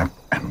to get up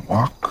and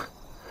walk,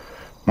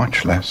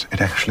 much less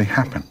it actually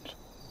happened.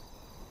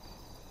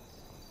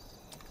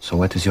 So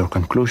what is your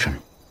conclusion?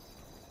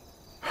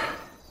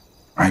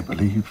 I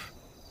believe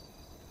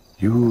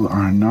you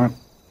are not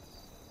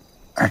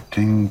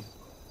acting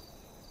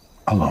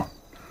alone.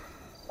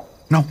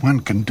 No one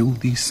can do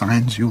these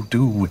signs you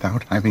do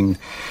without having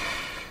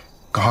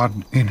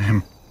God in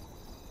him.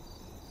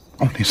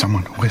 Only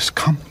someone who has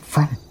come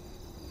from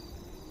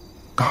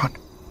God.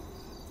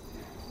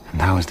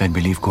 And how is that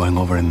belief going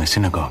over in the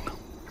synagogue?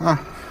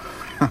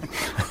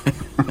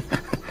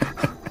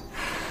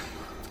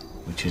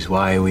 Which is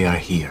why we are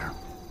here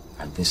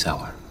at this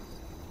hour.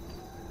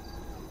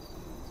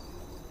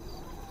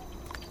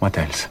 What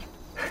else?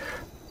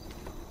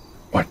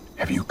 What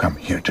have you come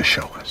here to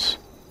show us?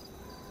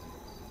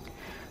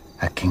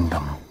 A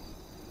kingdom.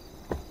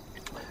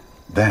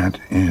 That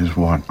is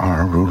what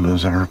our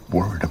rulers are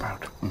worried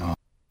about. No.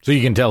 So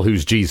you can tell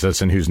who's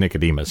Jesus and who's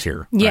Nicodemus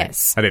here. Right?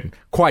 Yes. I didn't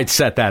quite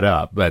set that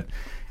up, but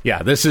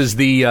yeah, this is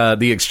the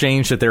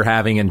exchange that they're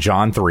having in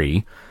John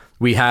 3.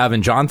 We have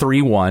in John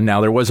 3:1,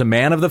 now there was a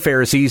man of the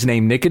Pharisees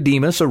named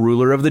Nicodemus, a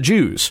ruler of the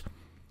Jews.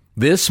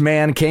 This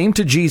man came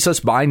to Jesus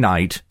by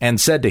night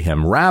and said to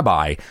him,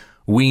 Rabbi,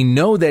 we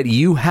know that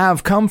you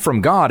have come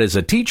from God as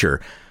a teacher,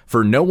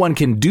 for no one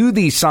can do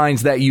these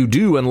signs that you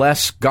do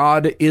unless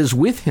God is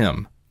with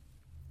him.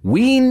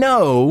 We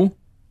know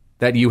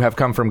that you have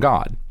come from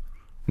God.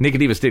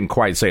 Nicodemus didn't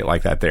quite say it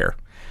like that there.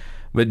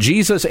 But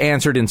Jesus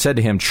answered and said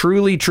to him,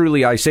 Truly,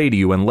 truly, I say to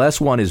you, unless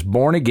one is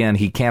born again,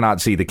 he cannot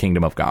see the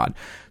kingdom of God.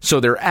 So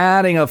they're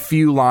adding a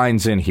few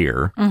lines in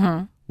here.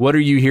 Mm-hmm. What are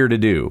you here to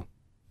do?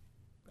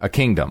 A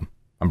kingdom.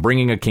 I'm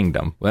bringing a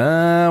kingdom.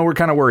 Well, we're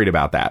kind of worried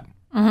about that.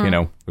 Mm-hmm. You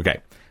know?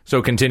 Okay.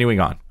 So continuing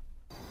on.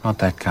 Not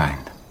that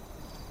kind.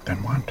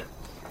 Then what?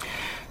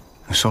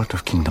 A sort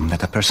of kingdom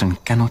that a person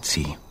cannot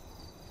see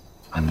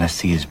unless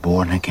he is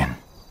born again.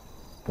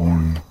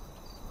 Born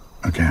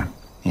again?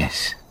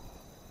 Yes.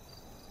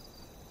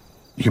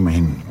 You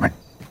mean like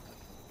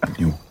a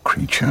new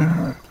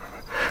creature?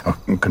 A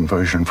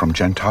conversion from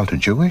Gentile to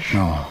Jewish?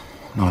 No,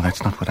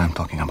 that's not what I'm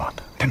talking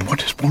about. Then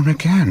what is born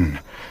again?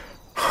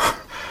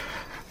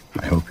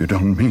 I hope you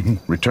don't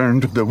mean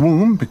return to the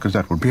womb, because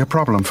that would be a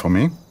problem for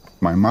me.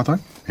 My mother,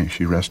 may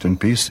she rest in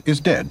peace, is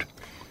dead.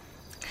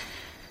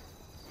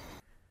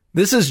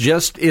 This is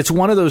it's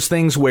one of those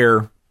things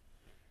where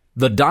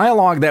the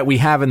dialogue that we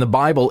have in the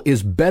Bible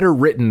is better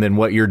written than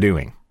what you're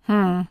doing.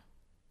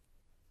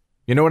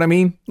 You know what I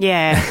mean?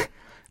 Yeah.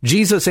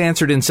 Jesus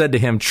answered and said to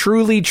him,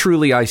 Truly,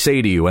 truly, I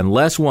say to you,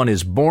 unless one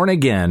is born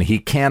again, he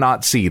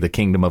cannot see the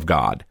kingdom of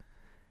God.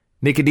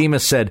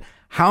 Nicodemus said,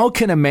 How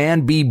can a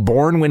man be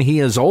born when he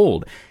is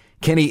old?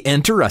 Can he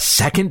enter a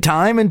second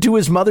time into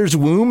his mother's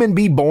womb and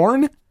be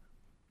born?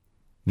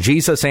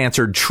 Jesus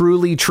answered,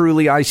 Truly,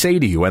 truly, I say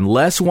to you,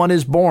 unless one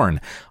is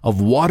born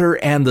of water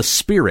and the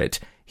Spirit,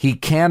 he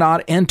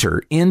cannot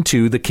enter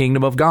into the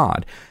kingdom of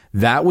God.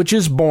 That which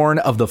is born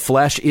of the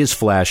flesh is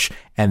flesh,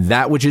 and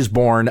that which is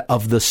born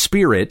of the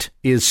Spirit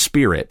is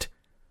spirit.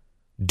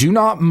 Do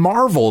not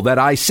marvel that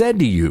I said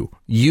to you,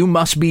 you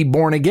must be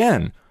born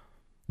again.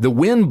 The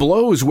wind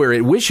blows where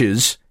it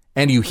wishes,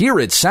 and you hear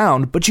its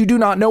sound, but you do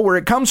not know where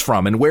it comes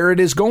from and where it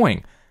is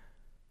going.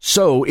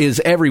 So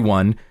is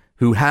everyone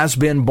who has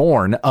been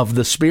born of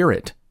the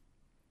Spirit."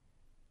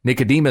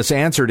 Nicodemus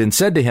answered and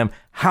said to him,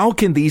 "How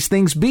can these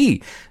things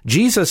be?"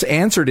 Jesus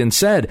answered and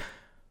said,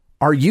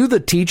 "Are you the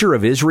teacher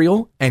of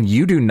Israel, and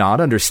you do not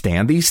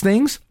understand these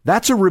things?"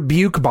 That's a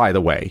rebuke, by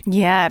the way.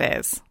 Yeah, it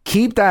is.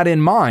 Keep that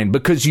in mind,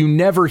 because you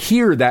never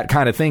hear that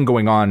kind of thing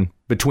going on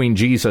between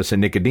Jesus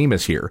and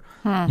Nicodemus here.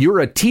 You're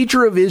a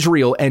teacher of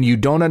Israel, and you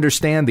don't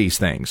understand these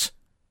things.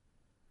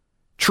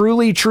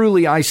 "Truly,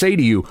 truly, I say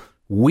to you,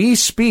 we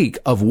speak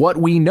of what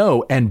we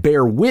know and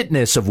bear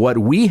witness of what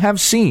we have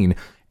seen,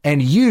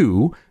 and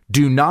you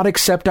do not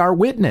accept our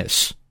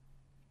witness."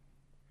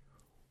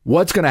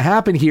 What's going to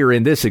happen here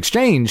in this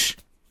exchange?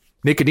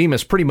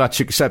 Nicodemus pretty much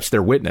accepts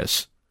their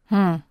witness.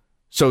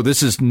 So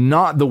this is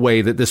not the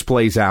way that this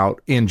plays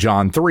out in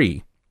John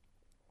 3.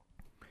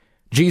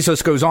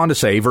 Jesus goes on to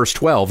say, verse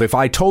 12, "If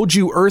I told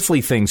you earthly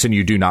things and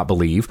you do not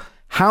believe,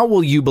 how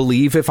will you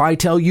believe if I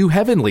tell you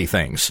heavenly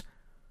things?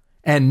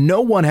 And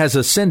no one has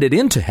ascended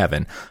into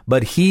heaven,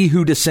 but he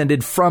who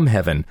descended from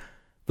heaven,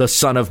 the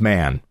Son of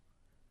Man.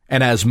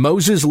 And as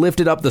Moses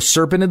lifted up the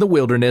serpent in the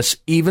wilderness,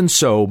 even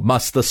so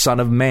must the Son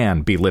of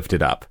Man be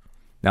lifted up."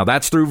 Now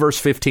that's through verse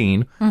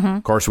 15.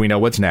 Of course, we know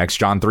what's next,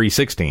 John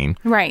 3:16.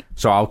 Right.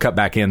 So I'll cut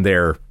back in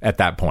there at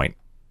that point.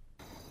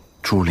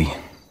 Truly,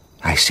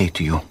 I say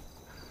to you,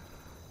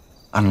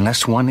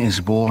 unless one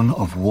is born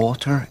of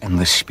water and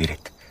the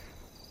Spirit,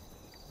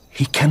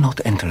 he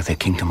cannot enter the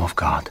kingdom of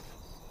God.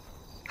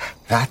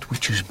 That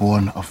which is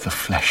born of the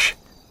flesh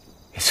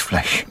is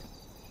flesh,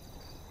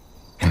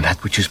 and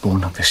that which is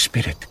born of the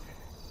Spirit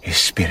is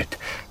spirit.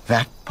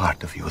 That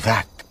part of you,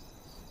 that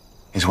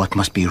is what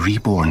must be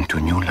reborn to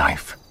new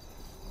life.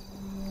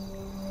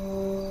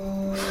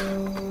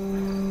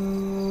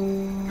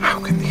 How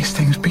can these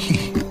things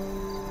be?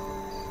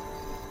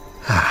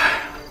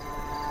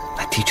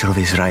 A teacher of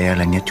Israel,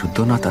 and yet you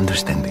do not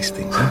understand these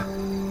things, huh?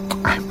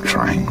 I'm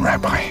trying,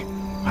 Rabbi.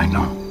 I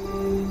know.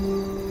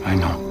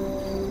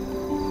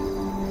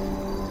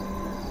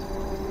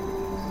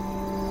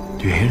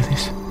 Do you hear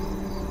this?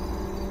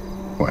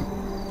 What?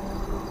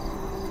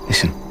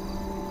 Listen.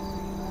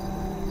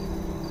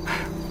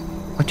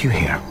 What do you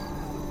hear?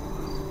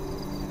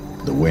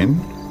 The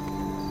wind?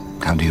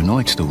 How do you know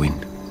it's the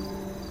wind?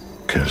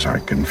 'Cause I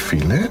can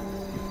feel it.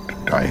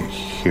 I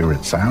hear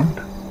it sound.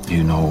 Do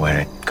you know where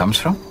it comes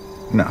from?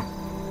 No.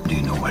 Do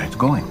you know where it's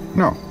going?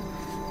 No.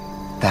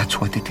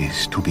 That's what it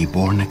is to be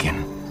born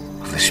again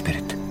of the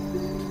Spirit.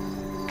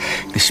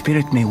 The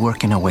Spirit may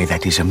work in a way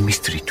that is a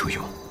mystery to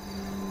you.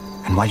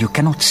 And while you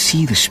cannot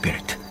see the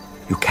Spirit,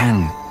 you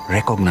can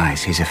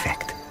recognize his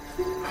effect.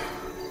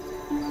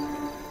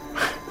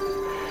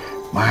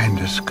 Mind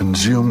is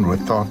consumed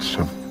with thoughts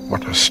of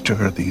what a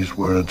stir these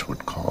words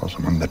would cause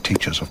among the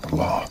teachers of the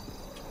law.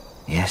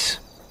 Yes,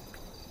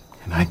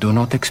 and I do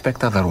not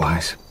expect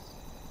otherwise.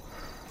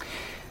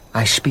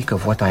 I speak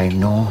of what I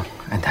know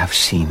and have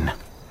seen,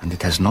 and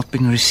it has not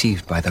been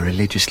received by the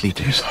religious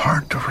leaders. It is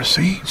hard to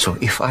receive. So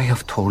if I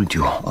have told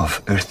you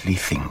of earthly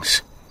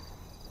things,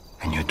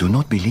 and you do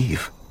not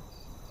believe,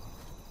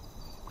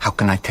 how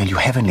can I tell you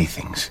heavenly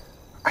things?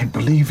 I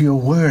believe your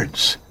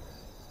words.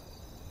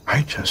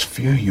 I just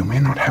fear you may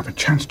not have a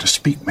chance to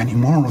speak many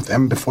more of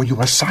them before you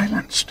are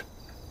silenced.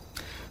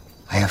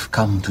 I have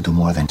come to do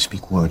more than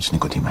speak words,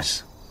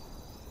 Nicodemus.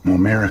 More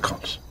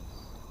miracles.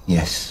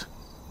 Yes,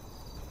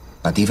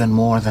 but even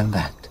more than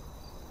that.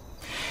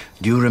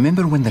 Do you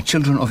remember when the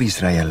children of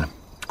Israel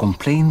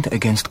complained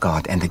against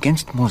God and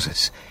against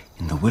Moses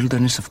in the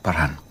wilderness of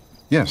Paran?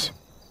 Yes.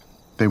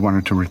 They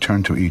wanted to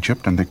return to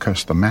Egypt, and they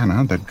cursed the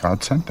manna that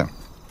God sent them.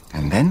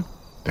 And then?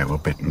 They were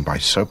bitten by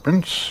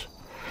serpents,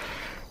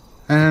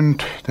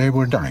 and they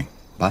were dying.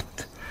 But?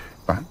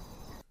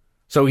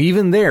 So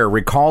even there,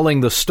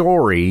 recalling the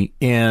story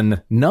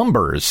in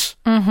Numbers,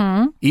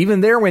 even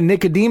there when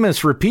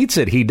Nicodemus repeats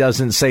it, he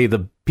doesn't say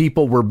the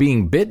people were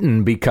being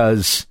bitten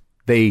because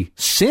they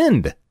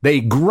sinned. They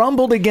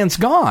grumbled against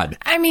God.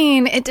 I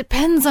mean, it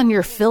depends on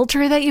your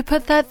filter that you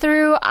put that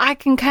through. I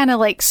can kind of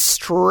like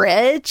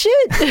stretch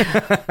it.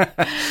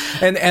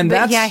 and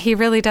that's, yeah, he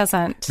really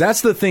doesn't.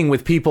 That's the thing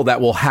with people that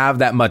will have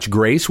that much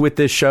grace with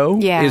this show.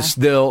 Yeah. Is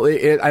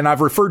and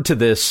I've referred to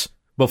this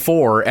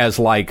before as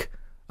like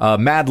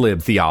Mad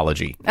Lib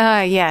theology.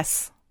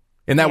 Yes.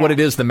 Isn't that what it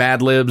is? The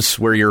Mad Libs,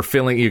 where you're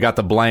filling, you got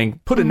the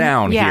blank, put a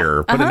noun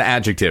here, put an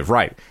adjective,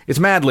 right? It's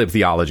Mad Lib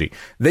theology.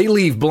 They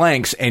leave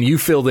blanks and you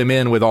fill them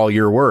in with all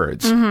your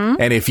words.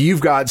 And if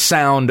you've got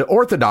sound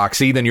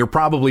orthodoxy, then you're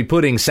probably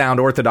putting sound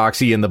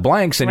orthodoxy in the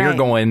blanks, and you're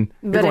going.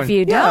 But if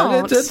you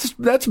don't,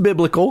 that's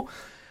biblical.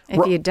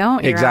 If you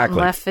don't, you're out in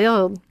left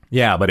field.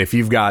 Yeah, but if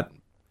you've got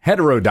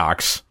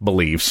heterodox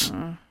beliefs,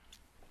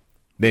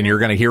 then you're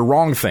going to hear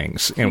wrong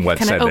things in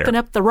what's said there. Open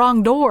up the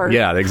wrong door.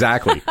 Yeah,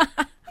 exactly.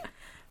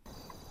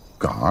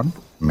 God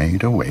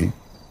made a way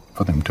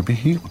for them to be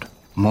healed.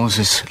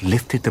 Moses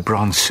lifted the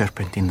bronze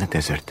serpent in the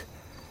desert,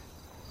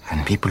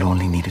 and people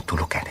only needed to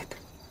look at it.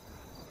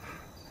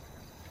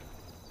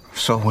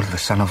 So will the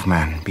Son of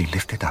Man be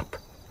lifted up,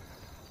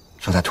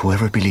 so that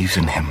whoever believes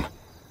in him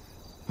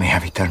may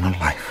have eternal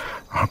life.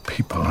 Our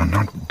people are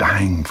not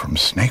dying from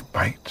snake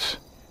bites.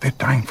 They're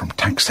dying from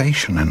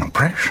taxation and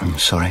oppression. I'm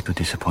sorry to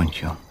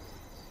disappoint you,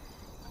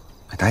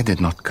 but I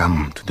did not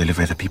come to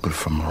deliver the people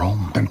from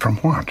Rome. Then from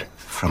what?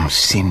 From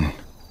sin.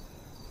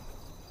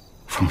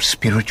 From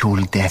spiritual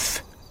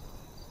death.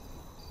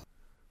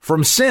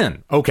 From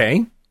sin.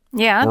 Okay.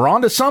 Yeah. We're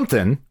on to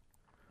something.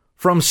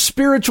 From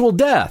spiritual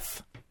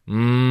death.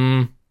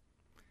 The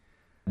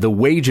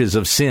wages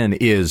of sin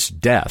is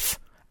death.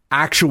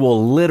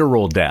 Actual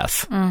literal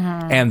death.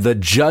 And the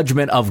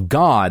judgment of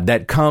God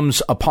that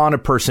comes upon a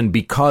person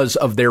because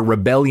of their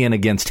rebellion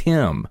against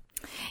him.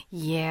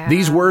 Yeah.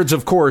 These words,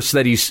 of course,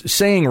 that he's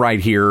saying right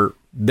here,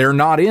 they're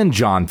not in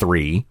John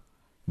 3.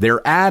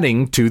 They're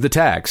adding to the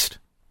text.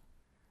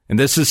 And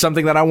this is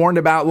something that I warned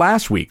about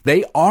last week.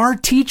 They are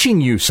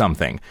teaching you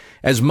something.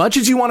 As much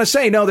as you want to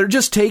say, no, they're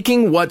just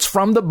taking what's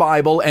from the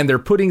Bible and they're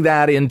putting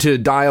that into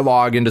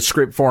dialogue, into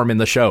script form in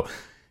the show.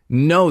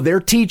 No, they're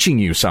teaching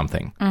you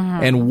something.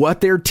 And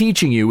what they're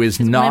teaching you is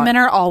not... Women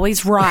are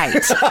always right.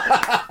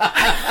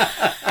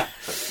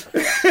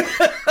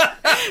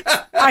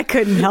 I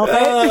couldn't help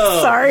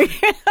it. Sorry.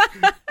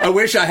 I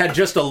wish I had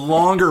just a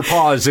longer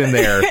pause in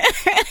there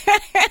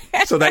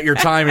so that your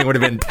timing would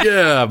have been,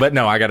 yeah, but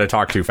no, I got to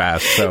talk too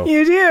fast. So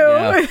You do.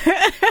 yeah.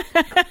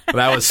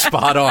 That was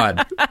spot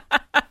on.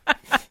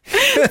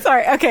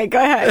 Sorry. Okay, go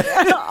ahead.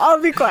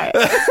 I'll be quiet.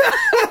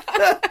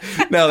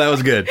 No, that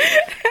was good.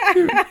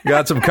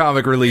 Got some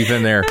comic relief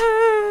in there.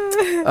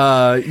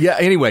 Yeah,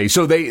 anyway,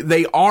 so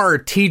they are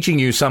teaching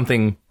you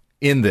something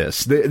in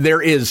this.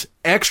 There is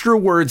extra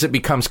words that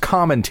becomes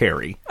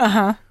commentary.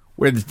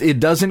 Where it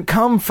doesn't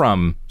come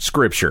from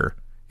Scripture.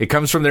 It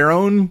comes from their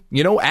own,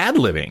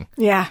 ad-libbing.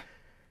 Yeah.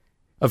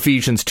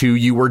 Ephesians 2,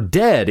 you were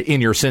dead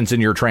in your sins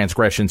and your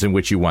transgressions in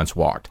which you once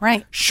walked.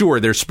 Right. Sure,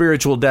 there's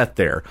spiritual death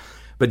there.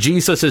 But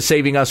Jesus is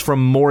saving us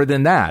from more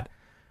than that.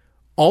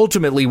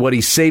 Ultimately, what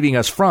he's saving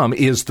us from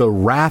is the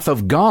wrath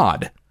of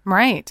God.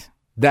 Right.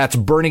 That's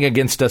burning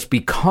against us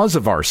because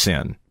of our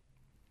sin.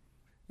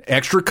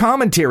 Extra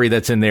commentary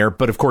that's in there,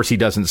 but of course he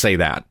doesn't say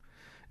that.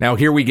 Now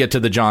here we get to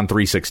the John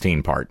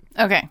 3:16 part.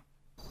 Okay.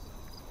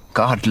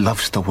 God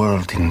loves the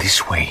world in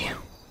this way,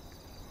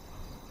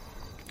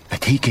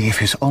 that he gave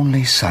his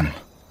only Son,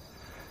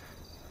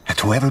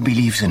 that whoever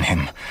believes in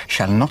him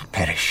shall not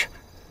perish,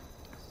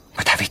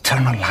 but have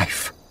eternal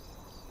life.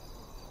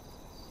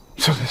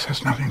 So this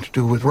has nothing to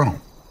do with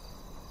Rome.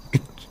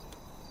 It's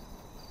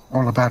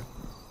all about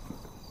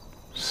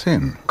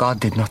sin. God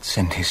did not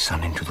send his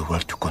Son into the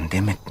world to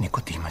condemn it,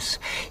 Nicodemus.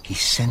 He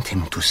sent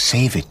him to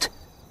save it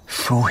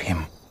through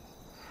him.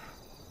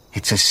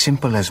 It's as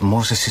simple as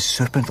Moses'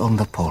 serpent on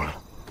the pole.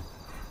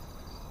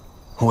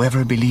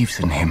 Whoever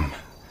believes in him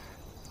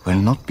will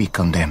not be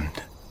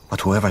condemned, but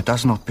whoever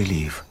does not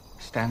believe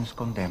stands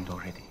condemned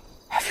already.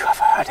 Have you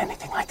ever heard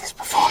anything like this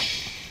before?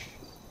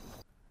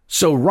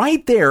 So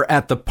right there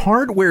at the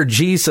part where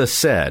Jesus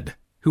said,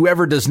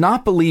 whoever does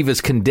not believe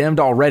is condemned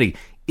already,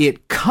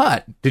 it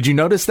cut. Did you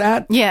notice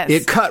that? Yes.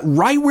 It cut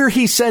right where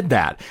he said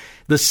that.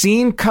 The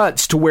scene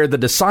cuts to where the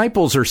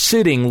disciples are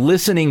sitting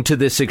listening to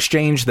this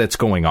exchange that's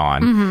going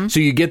on. So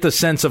you get the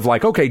sense of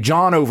like, okay,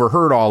 John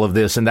overheard all of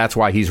this and that's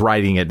why he's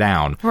writing it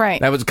down.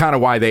 Right. That was kind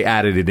of why they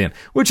added it in,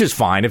 which is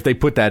fine. If they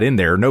put that in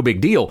there, no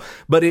big deal.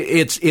 But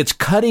it's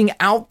cutting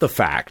out the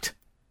fact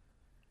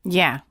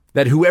Yeah.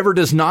 that whoever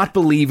does not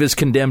believe is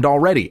condemned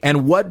already.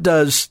 And what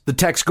does the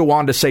text go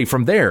on to say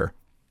from there?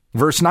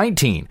 Verse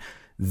 19,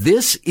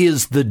 this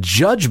is the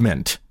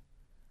judgment,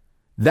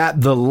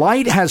 that the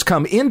light has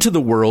come into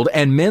the world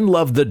and men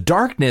love the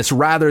darkness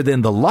rather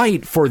than the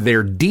light, for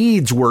their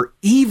deeds were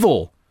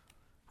evil.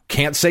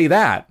 Can't say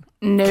that.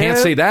 No. Can't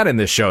say that in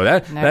this show.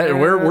 That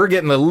we're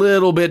getting a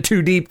little bit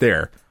too deep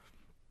there.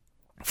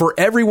 For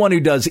everyone who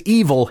does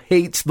evil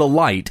hates the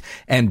light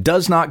and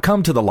does not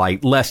come to the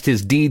light, lest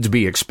his deeds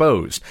be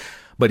exposed.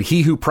 But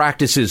he who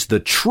practices the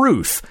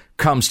truth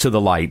comes to the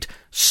light,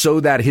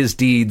 so that his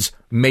deeds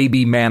may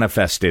be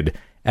manifested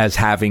as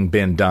having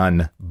been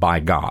done by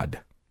God.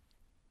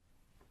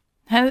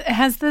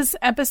 Has this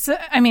episode,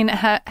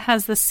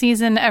 has the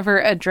season ever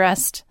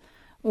addressed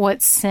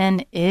what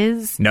sin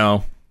is?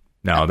 No,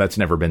 that's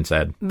never been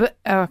said. But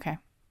okay.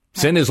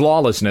 Sin is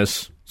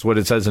lawlessness. That's what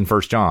it says in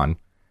 1 John.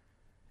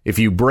 If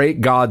you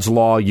break God's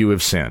law, you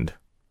have sinned.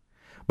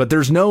 But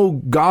there's no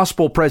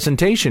gospel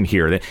presentation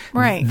here.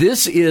 Right.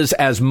 This is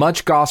as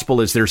much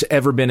gospel as there's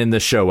ever been in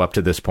this show up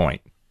to this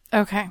point.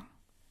 Okay.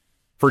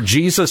 For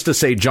Jesus to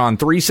say John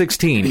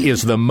 3:16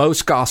 is the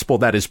most gospel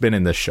that has been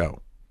in this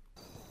show.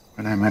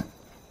 When I met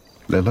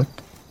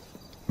Lilith,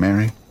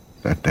 Mary,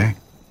 that day,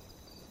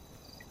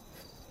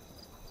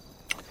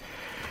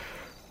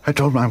 I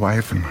told my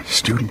wife and my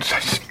students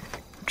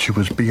she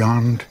was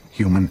beyond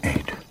human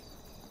aid.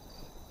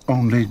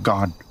 Only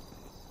God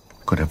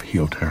could have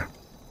healed her.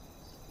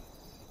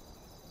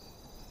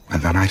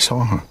 And then I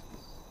saw her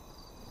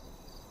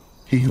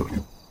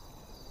healed.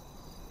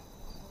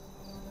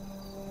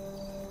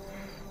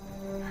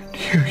 And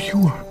here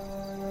you are.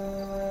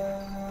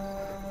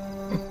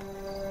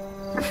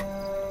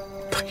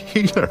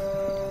 healer.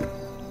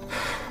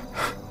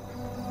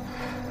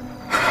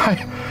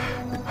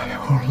 My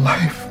whole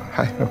life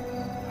I have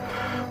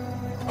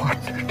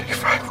wondered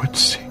if I would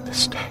see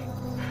this day.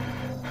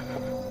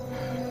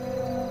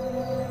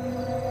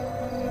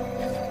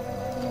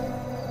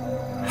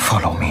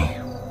 Follow me,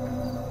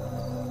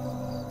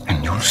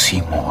 and you'll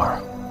see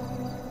more.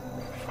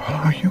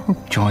 Follow you?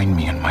 Join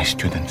me and my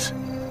students.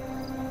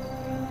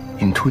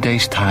 In 2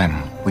 days'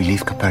 time, we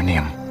leave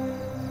Capernaum.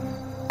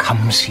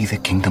 Come see the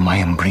kingdom I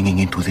am bringing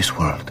into this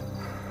world.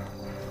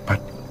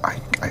 But I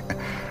can't.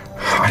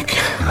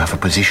 You have a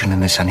position in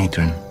the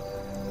Sanhedrin.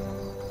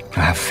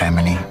 You have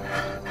family.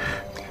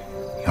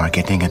 You are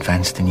getting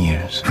advanced in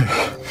years.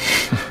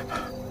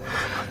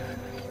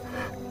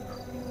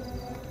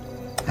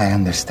 I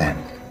understand.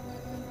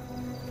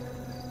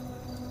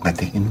 But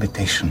the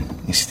invitation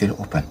is still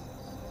open.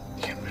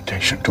 The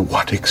invitation to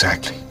what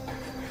exactly?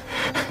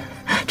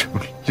 To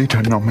lead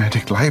a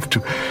nomadic life,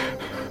 to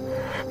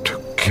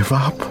give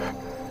up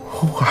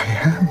who I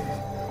am?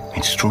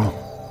 It's true.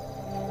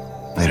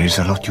 There is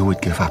a lot you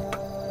would give up.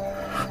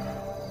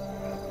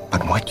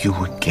 But what you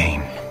would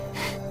gain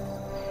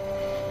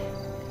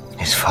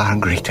is far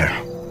greater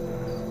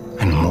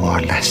and more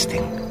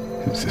lasting.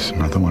 Is this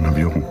another one of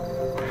your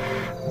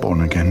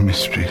born-again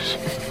mysteries?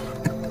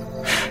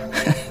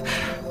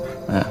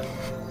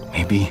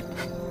 Maybe.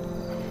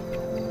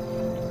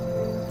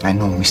 I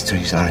know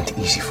mysteries aren't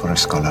easy for a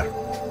scholar.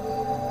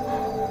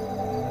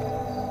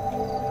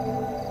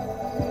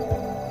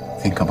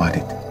 Think about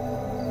it.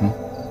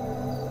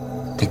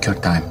 Take your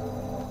time.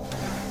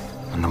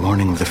 On the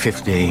morning of the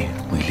 5th day,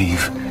 we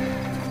leave,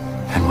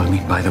 and we'll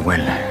meet by the well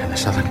in the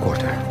southern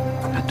quarter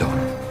at dawn.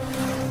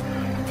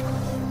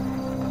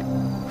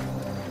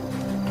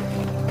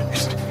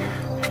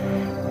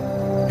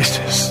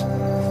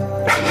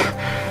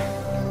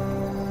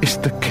 Is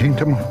the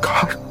kingdom of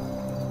God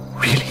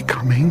really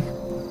coming?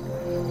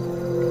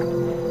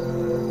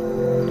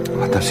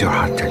 What does your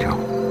heart tell you?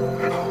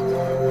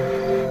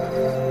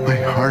 My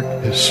heart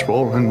is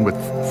swollen with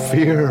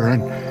fear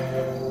and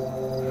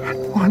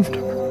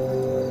wonder.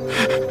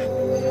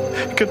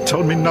 It can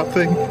tell me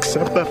nothing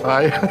except that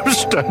I am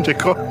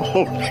standing on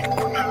holy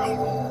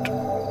ground.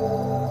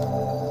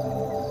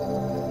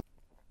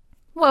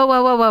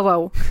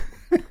 Whoa.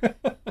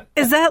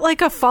 Is that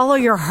like a follow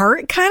your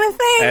heart kind of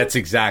thing? That's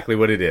exactly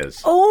what it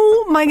is.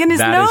 Oh my goodness,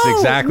 no. That is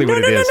exactly what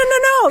it is.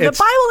 No. The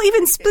Bible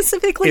even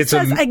specifically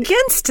says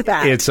against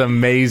that. It's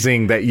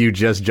amazing that you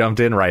just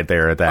jumped in right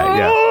there at that.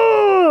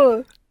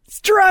 Oh,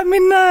 it's driving me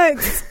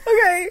nuts.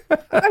 Okay,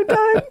 I'm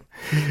done.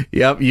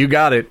 Yep, you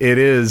got it. It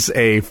is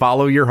a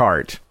follow your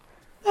heart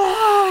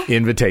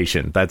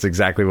invitation. That's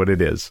exactly what it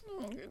is.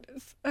 Oh,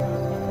 goodness.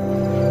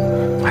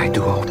 I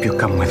do hope you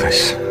come with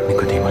us,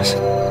 Nicodemus.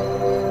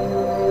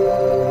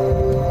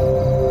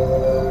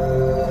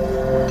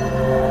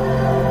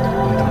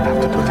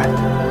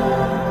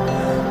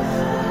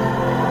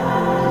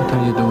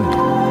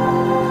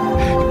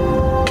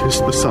 Kiss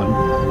the Son,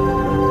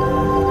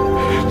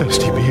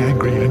 lest he be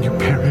angry and you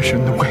perish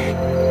in the way.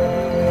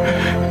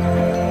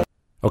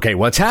 Okay,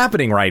 what's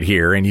happening right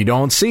here, and you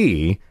don't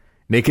see,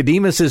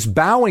 Nicodemus is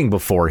bowing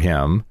before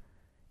him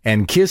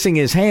and kissing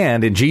his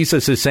hand, and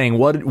Jesus is saying,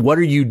 what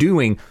are you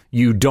doing?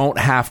 You don't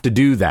have to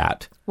do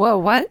that. Whoa,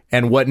 what?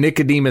 And what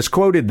Nicodemus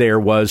quoted there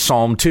was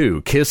Psalm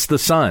 2, kiss the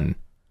Son,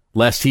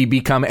 lest he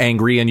become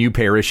angry and you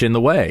perish in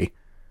the way.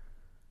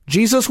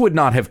 Jesus would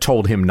not have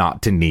told him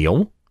not to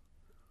kneel.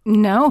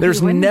 No,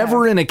 there's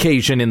never an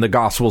occasion in the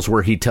Gospels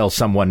where he tells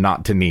someone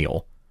not to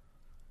kneel.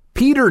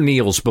 Peter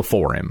kneels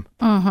before him.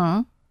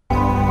 Mm-hmm.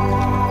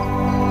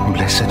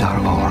 Blessed are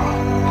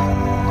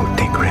all who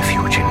take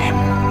refuge in him.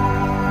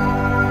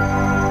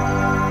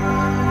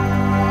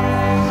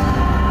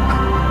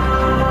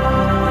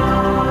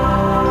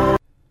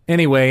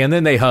 Anyway, and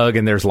then they hug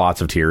and there's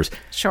lots of tears.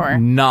 Sure.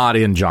 Not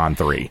in John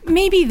 3.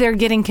 Maybe they're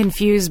getting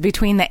confused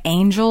between the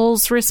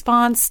angel's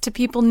response to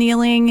people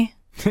kneeling.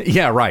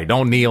 Yeah, right.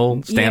 Don't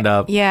kneel. Stand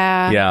up.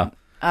 Yeah.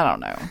 I don't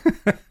know.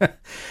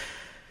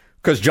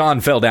 Because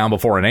John fell down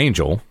before an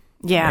angel.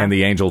 Yeah. And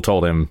the angel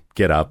told him,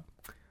 get up.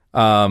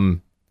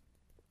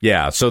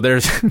 Yeah, so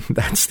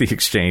that's the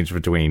exchange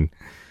between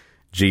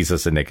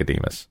Jesus and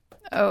Nicodemus.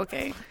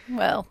 Okay.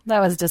 Well, that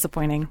was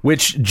disappointing.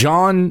 Which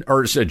Psalm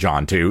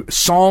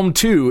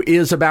 2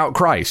 is about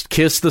Christ.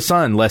 Kiss the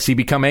Son, lest he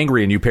become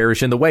angry and you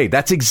perish in the way.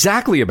 That's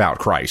exactly about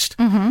Christ.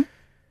 Mm-hmm.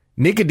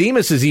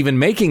 Nicodemus is even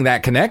making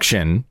that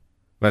connection.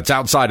 That's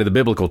outside of the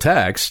biblical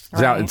text.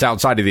 It's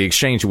outside of the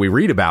exchange that we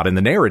read about in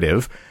the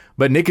narrative.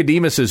 But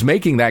Nicodemus is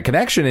making that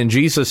connection, and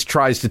Jesus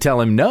tries to tell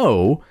him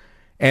no,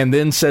 and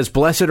then says,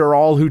 blessed are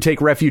all who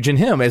take refuge in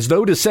him, as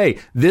though to say,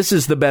 this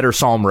is the better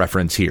psalm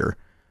reference here.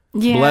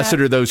 Yeah. Blessed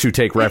are those who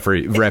take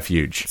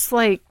refuge. It's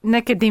like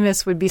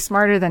Nicodemus would be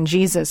smarter than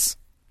Jesus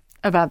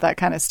about that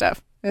kind of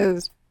stuff. It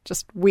was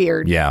just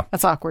weird. Yeah.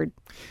 That's awkward.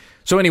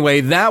 So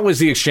anyway, that was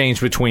the exchange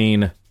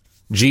between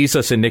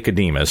Jesus and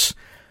Nicodemus.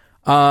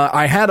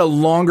 I had a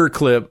longer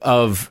clip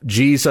of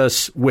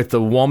Jesus with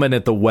the woman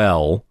at the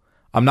well.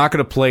 I'm not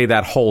going to play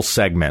that whole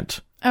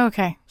segment.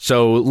 Okay.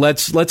 So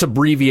let's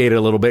abbreviate it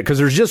a little bit, because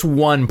there's just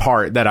one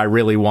part that I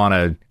really want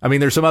to. I mean,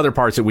 there's some other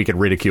parts that we could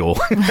ridicule,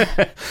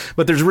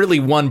 but there's really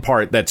one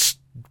part that's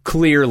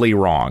clearly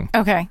wrong.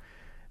 Okay.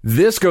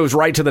 This goes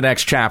right to the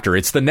next chapter.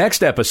 It's the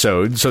next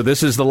episode. So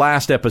this is the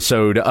last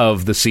episode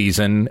of the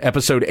season,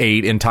 episode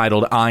 8,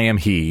 entitled I Am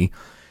He.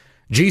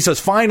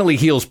 Jesus finally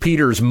heals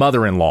Peter's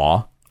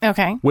mother-in-law.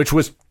 Okay. Which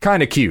was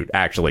kind of cute,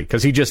 actually,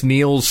 because he just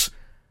kneels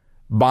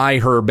by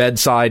her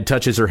bedside,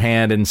 touches her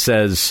hand, and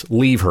says,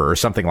 leave her, or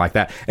something like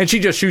that. And she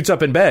just shoots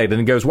up in bed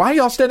and goes, why are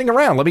y'all standing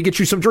around? Let me get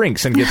you some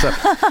drinks, and gets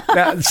up.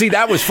 Now, see,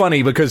 that was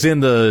funny, because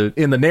in the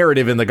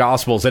narrative in the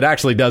Gospels, it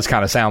actually does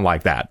kind of sound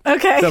like that.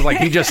 Okay. So, like,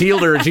 he just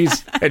healed her,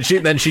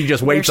 and then she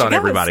just waits on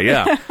everybody.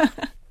 Yeah.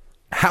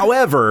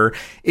 However,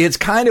 it's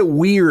kind of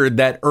weird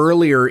that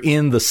earlier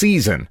in the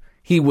season,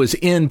 he was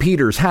in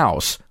Peter's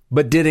house,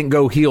 but didn't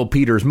go heal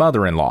Peter's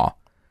mother-in-law.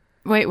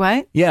 Wait,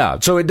 what? Yeah,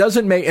 so it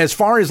doesn't make, as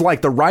far as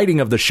like the writing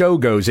of the show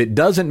goes, it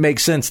doesn't make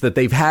sense that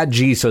they've had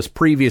Jesus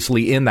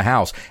previously in the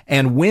house.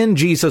 And when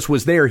Jesus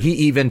was there, he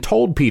even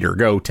told Peter,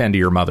 go tend to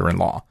your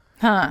mother-in-law.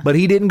 Huh. But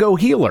he didn't go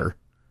heal her.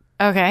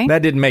 Okay.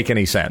 That didn't make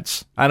any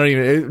sense.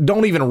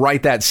 Don't even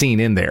write that scene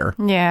in there.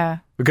 Yeah.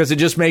 Because it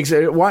just makes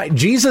it, why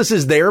Jesus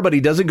is there, but he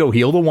doesn't go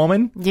heal the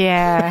woman?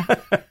 Yeah.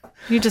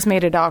 You just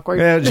made it awkward.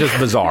 Yeah, it's just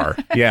bizarre.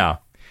 Yeah.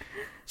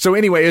 So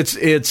anyway, it's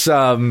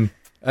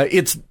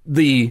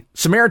the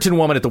Samaritan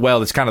woman at the well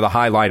that's kind of the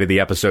highlight of the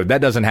episode. That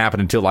doesn't happen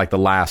until like the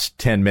last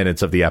 10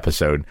 minutes of the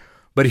episode.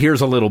 But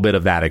here's a little bit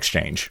of that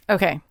exchange.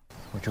 Okay.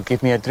 Would you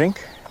give me a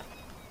drink?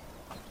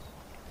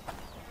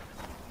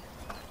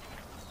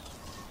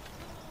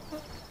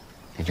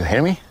 Did you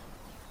hear me?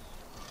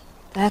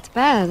 That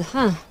bad,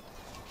 huh?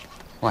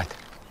 What?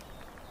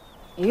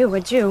 You, a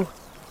Jew,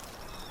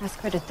 ask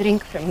for a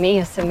drink from me,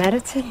 a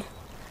Samaritan,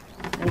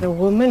 and a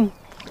woman.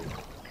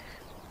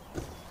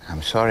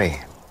 I'm sorry.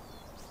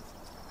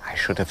 I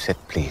should have said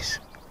please.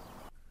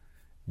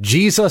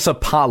 Jesus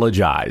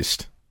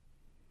apologized.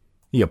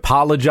 He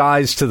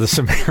apologized to the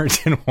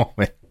Samaritan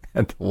woman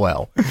at the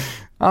well.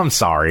 I'm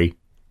sorry.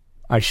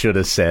 I should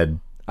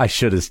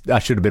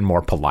have been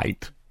more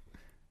polite.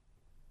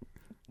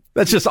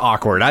 That's just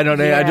awkward. I don't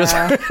know.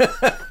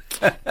 Yeah.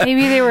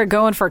 Maybe they were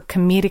going for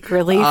comedic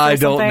relief or I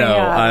something.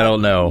 I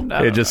don't know.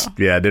 It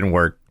didn't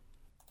work.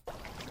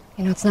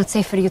 You know, it's not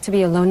safe for you to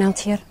be alone out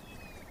here.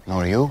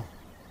 Nor you.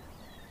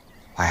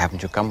 Why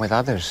haven't you come with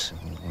others?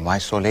 Why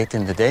so late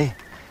in the day?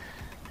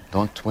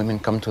 Don't women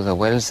come to the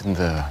wells in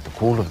the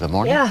cool of the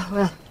morning? Yeah,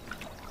 well,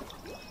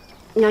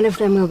 none of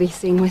them will be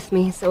seen with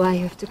me, so I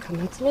have to come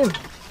out now,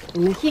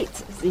 in the heat,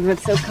 as you have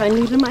so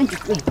kindly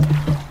reminded me.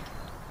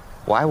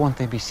 Why won't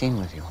they be seen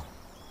with you?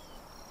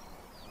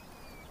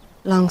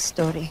 Long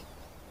story.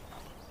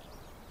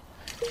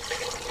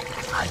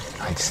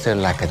 I'd still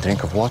like a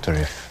drink of water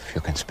if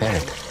you can spare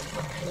it.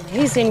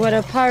 Amazing what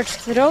a parched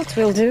throat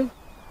will do.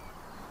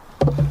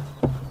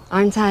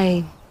 Aren't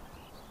I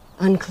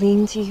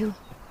unclean to you?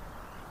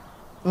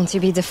 Won't you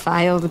be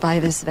defiled by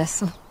this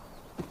vessel?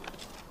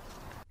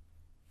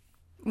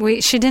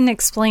 Wait, she didn't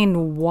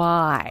explain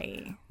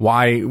why.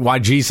 Why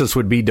Jesus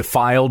would be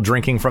defiled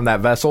drinking from that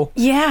vessel?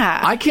 Yeah.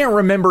 I can't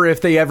remember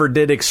if they ever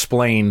did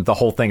explain the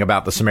whole thing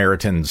about the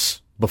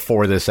Samaritans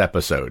before this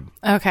episode.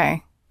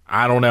 Okay.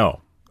 I don't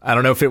know. I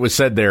don't know if it was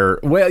said there.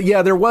 Well,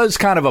 yeah, there was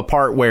kind of a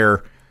part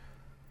where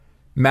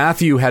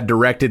Matthew had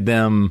directed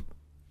them,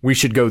 we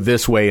should go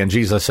this way, and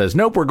Jesus says,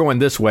 nope, we're going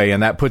this way,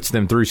 and that puts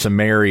them through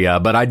Samaria.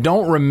 But I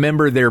don't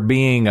remember there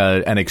being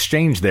an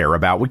exchange there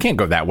about, we can't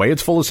go that way.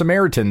 It's full of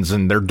Samaritans,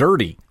 and they're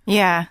dirty.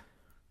 Yeah.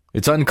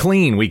 It's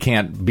unclean. We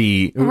can't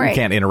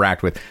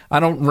interact with.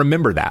 I don't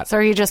remember that. So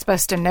are you just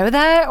supposed to know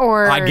that,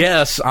 or? I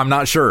guess. I'm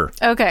not sure.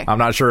 Okay. I'm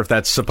not sure if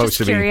that's supposed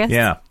to curious. be.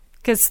 Yeah.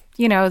 Because,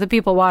 the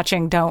people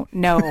watching don't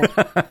know.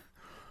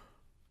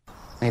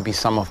 Maybe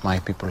some of my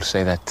people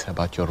say that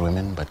about your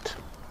women, but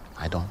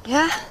I don't.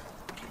 Yeah?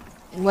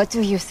 And what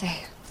do you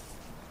say?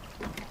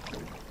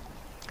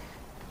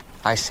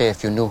 I say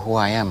if you knew who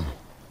I am,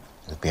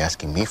 you'd be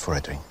asking me for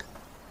a drink.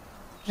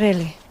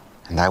 Really?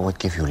 And I would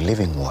give you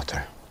living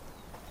water.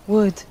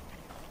 Would.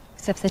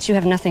 Except that you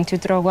have nothing to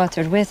draw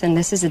water with, and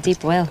this is a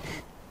deep well.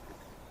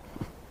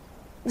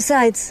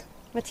 Besides,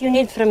 what do you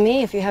need from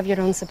me if you have your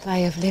own supply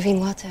of living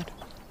water?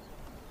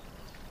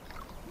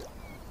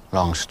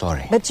 Long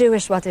story. But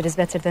Jewish water is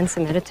better than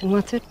Samaritan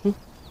water.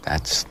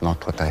 That's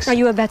not what I said. Are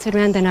you a better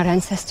man than our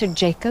ancestor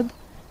Jacob,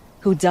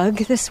 who dug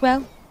this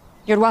well?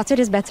 Your water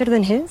is better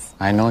than his?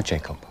 I know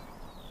Jacob.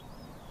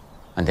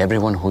 And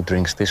everyone who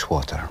drinks this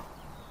water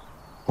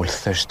will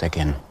thirst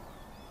again.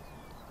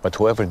 But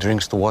whoever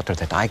drinks the water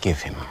that I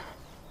give him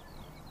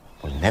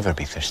will never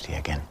be thirsty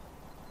again.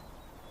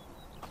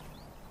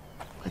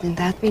 Wouldn't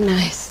that be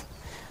nice?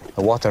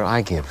 The water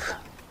I give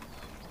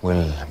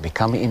will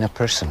become in a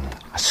person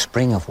a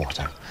spring of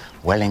water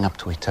welling up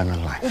to eternal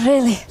life.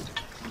 Really?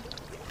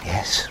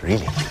 Yes,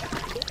 really.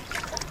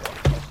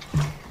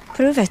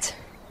 Prove it.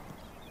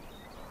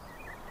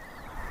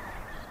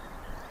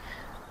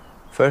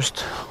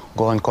 First,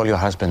 go and call your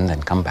husband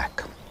and come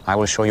back. I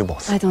will show you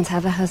both. I don't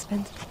have a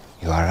husband.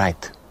 You are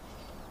right.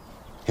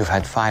 You've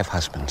had 5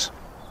 husbands.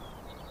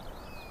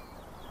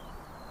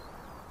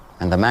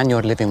 And the man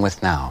you're living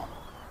with now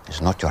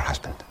is not your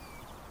husband.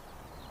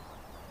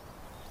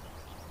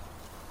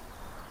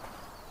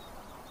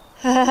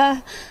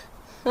 Oh,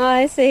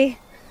 I see.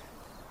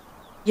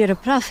 You're a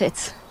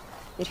prophet.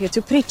 You're here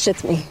to preach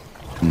at me.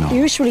 No.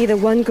 Usually the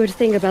one good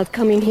thing about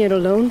coming here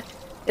alone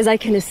is I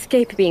can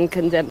escape being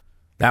condemned.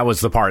 That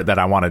was the part that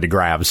I wanted to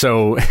grab.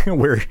 So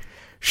where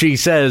she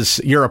says,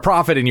 you're a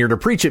prophet and you're to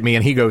preach at me,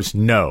 and he goes,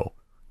 no.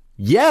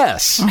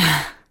 Yes.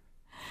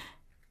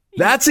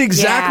 That's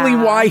exactly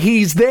why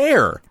he's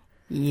there.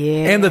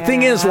 Yeah. And the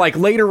thing is, like,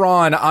 later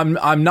on,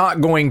 I'm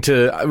not going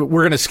to,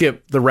 we're going to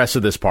skip the rest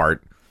of this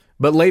part.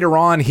 But later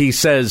on, he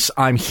says,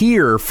 I'm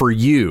here for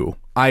you.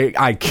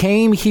 I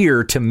came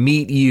here to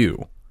meet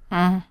you.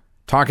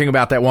 Talking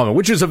about that woman,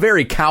 which is a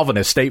very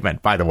Calvinist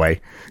statement, by the way.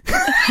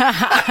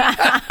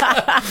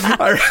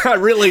 I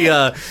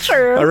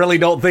really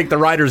don't think the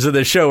writers of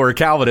this show are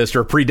Calvinist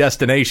or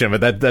predestination,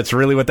 but that's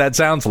really what that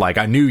sounds like.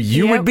 I knew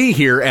you would be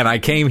here, and I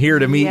came here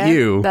to meet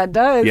you. That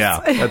does.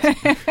 Yeah.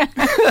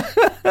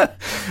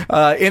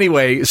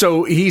 Anyway,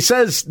 so he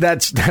says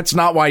that's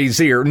not why he's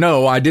here.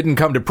 No, I didn't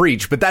come to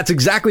preach, but that's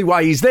exactly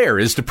why he's there,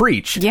 is to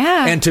preach.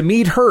 Yeah. And to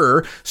meet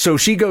her, so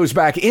she goes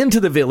back into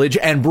the village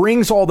and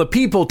brings all the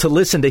people to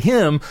listen to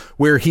him,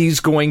 where he's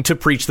going to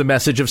preach the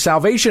message of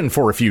salvation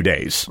for a few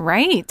days.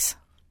 Right.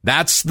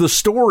 That's the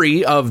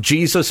story of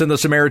Jesus and the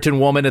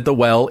Samaritan woman at the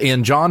well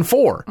in John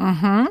 4.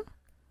 Mm-hmm.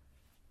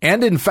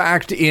 And in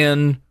fact,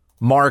 in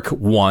Mark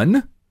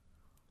 1,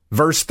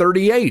 verse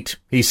 38,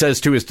 he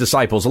says to his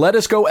disciples, let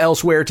us go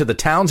elsewhere to the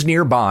towns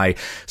nearby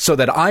so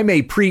that I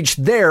may preach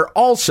there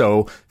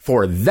also,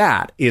 for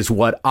that is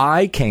what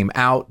I came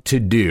out to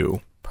do.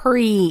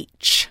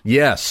 Preach.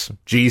 Yes,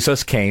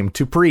 Jesus came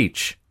to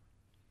preach.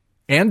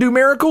 And do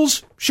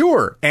miracles?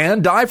 Sure.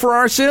 And die for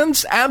our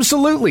sins?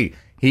 Absolutely.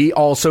 He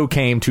also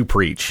came to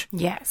preach.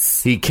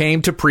 Yes. He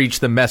came to preach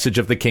the message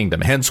of the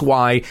kingdom. Hence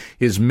why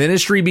his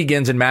ministry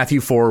begins in Matthew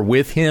 4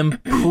 with him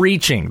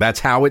preaching. That's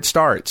how it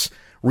starts.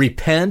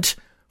 Repent,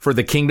 for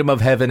the kingdom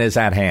of heaven is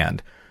at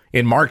hand.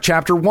 In Mark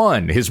chapter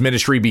 1, his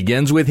ministry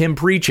begins with him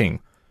preaching.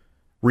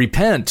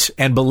 Repent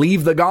and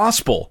believe the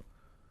gospel.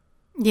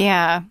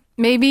 Yeah.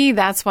 Maybe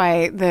that's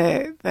why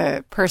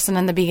the person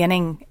in the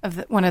beginning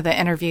of one of the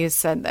interviews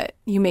said that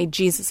you made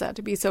Jesus out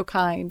to be so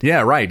kind.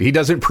 Yeah, right. He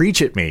doesn't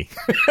preach at me.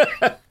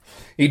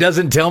 He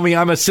doesn't tell me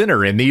I'm a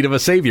sinner in need of a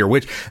savior,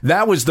 which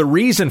that was the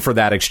reason for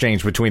that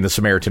exchange between the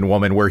Samaritan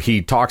woman, where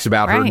he talks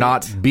about her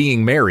not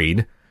being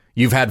married.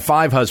 You've had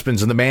 5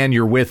 husbands, and the man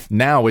you're with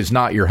now is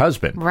not your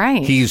husband.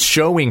 Right. He's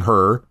showing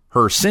her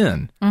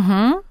sin.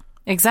 Mm-hmm.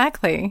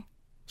 Exactly.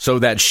 So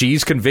that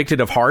she's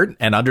convicted of heart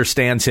and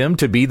understands him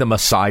to be the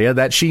Messiah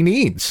that she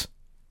needs.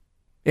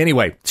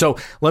 Anyway, so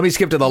let me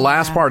skip to the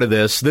last part of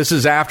this. This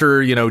is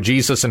after,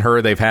 Jesus and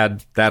her, they've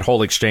had that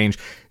whole exchange.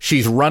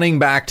 She's running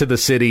back to the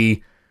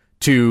city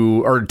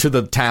to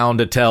the town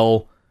to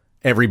tell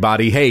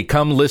everybody, hey,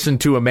 come listen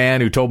to a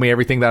man who told me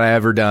everything that I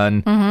ever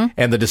done. Mm-hmm.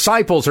 And the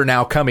disciples are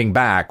now coming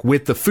back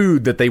with the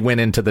food that they went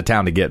into the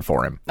town to get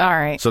for him. All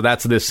right. So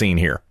that's this scene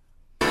here.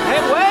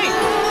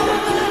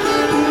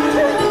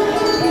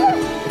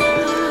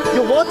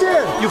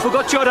 You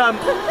forgot your, Come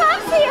see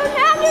you,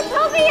 man. You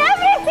told me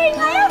everything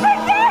I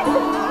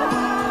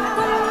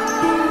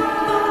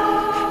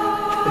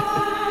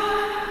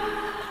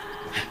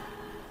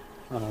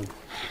ever did.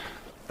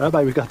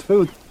 Rabbi, we got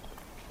food.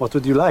 What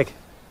would you like?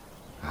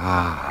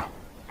 I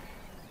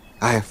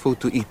have food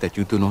to eat that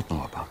you do not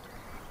know about.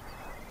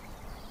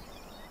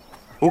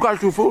 Who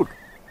got you food?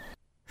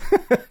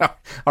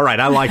 All right,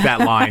 I like that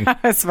line.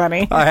 That's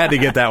funny. I had to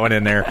get that one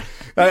in there.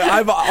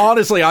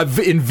 I've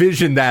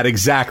envisioned that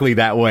exactly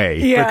that way.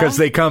 Yeah. Because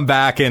they come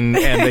back and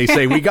they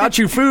say, we got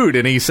you food.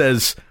 And he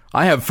says,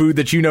 I have food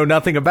that you know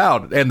nothing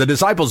about. And the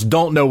disciples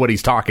don't know what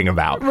he's talking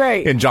about.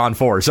 Right. In John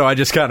 4. So I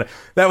just that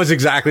was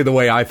exactly the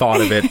way I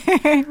thought of it.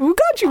 Who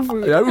got you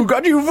food? Who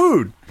got you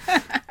food?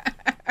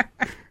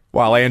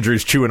 While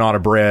Andrew's chewing on a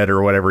bread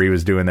or whatever he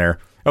was doing there.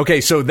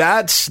 Okay, so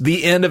that's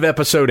the end of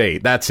episode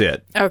 8. That's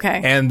it.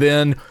 Okay. And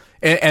then,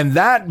 and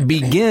that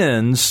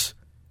begins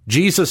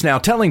Jesus now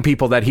telling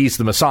people that he's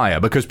the Messiah,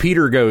 because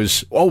Peter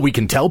goes, oh, we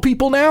can tell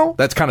people now?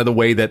 That's kind of the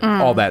way that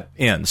all that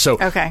ends. So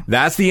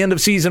that's the end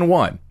of season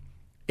 1.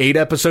 8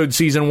 episode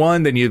season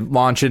 1, then you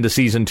launch into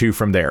season 2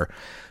 from there.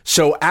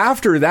 So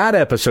after that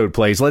episode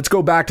plays, let's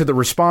go back to the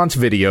response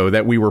video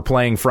that we were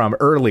playing from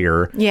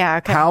earlier. Yeah.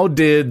 Okay. How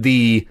did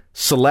the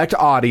select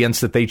audience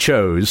that they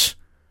chose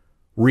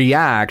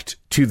react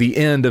to the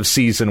end of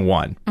season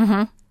 1?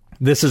 Mm-hmm.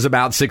 This is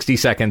about 60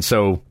 seconds,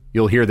 so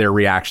you'll hear their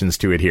reactions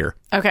to it here.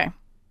 Okay.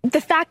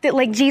 The fact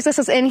that Jesus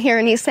is in here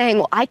and he's saying,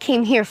 well, I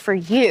came here for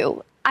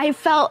you. I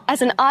felt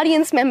as an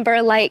audience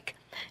member like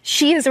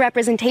she is a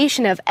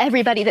representation of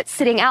everybody that's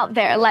sitting out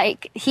there.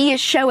 Like, he is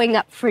showing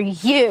up for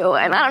you.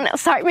 And I don't know,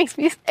 sorry, it makes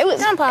me, it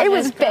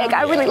was big.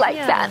 I really liked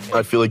that.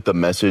 I feel like the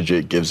message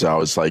it gives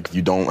out is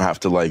you don't have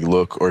to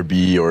look or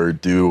be or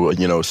do,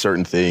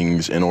 certain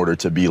things in order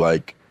to be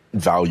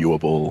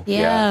valuable.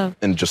 Yeah.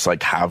 And just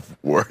like have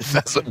worth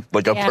as a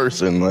Yeah.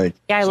 person. Like,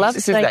 Yeah, I love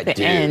Jesus is like that the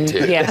dude, end.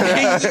 too.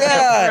 Yeah.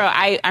 Yeah. Bro,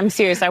 I'm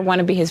serious. I want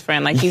to be his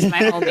friend. Like he's my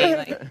homie.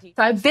 Like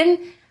So I've been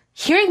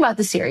hearing about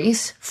the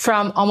series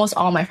from almost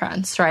all my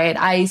friends, right?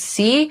 I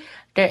see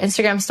their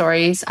Instagram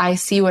stories, I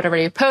see whatever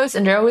they post,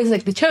 and they're always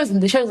like, The Chosen,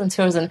 The Chosen,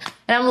 Chosen.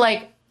 And I'm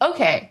like,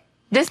 okay,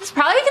 this is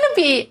probably going to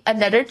be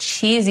another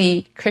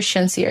cheesy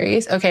Christian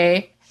series,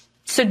 okay?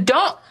 So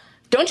don't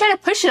try to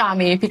push it on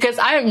me because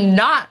I'm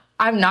not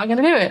going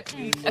to do it.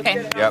 Okay.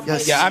 Yep.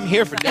 Yes. Yeah, I'm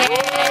here for that. Can we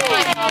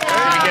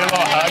get a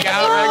little hug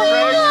out?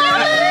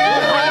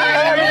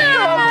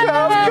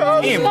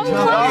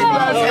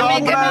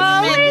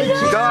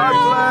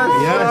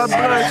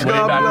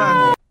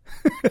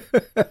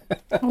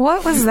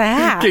 What was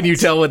that? Can you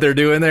tell what they're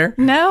doing there?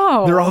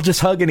 No. They're all just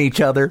hugging each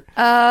other.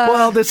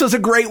 Well, this is a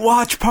great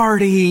watch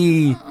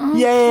party.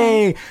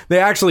 Yay. They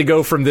actually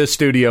go from this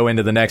studio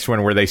into the next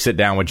one where they sit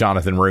down with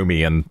Jonathan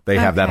Rumi and they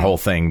have that whole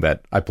thing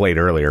that I played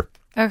earlier.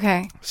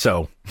 Okay.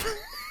 So,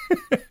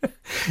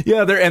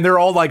 yeah, they're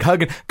all like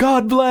hugging.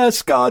 God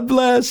bless. God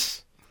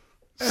bless.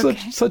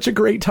 Such a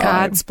great time.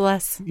 God's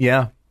bless.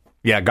 Yeah.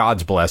 Yeah,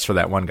 God's bless for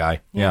that one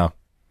guy. Yeah.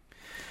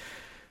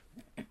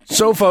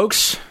 So,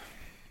 folks,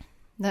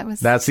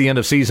 that's the end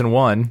of season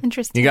 1.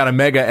 Interesting. You got a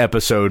mega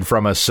episode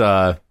from us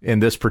in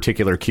this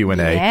particular Q&A.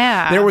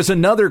 Yeah. There was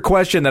another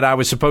question that I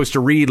was supposed to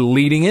read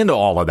leading into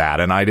all of that,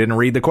 and I didn't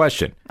read the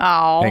question.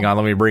 Oh. Hang on,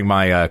 let me bring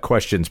my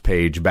questions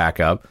page back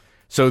up.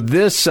 So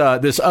this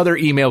other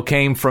email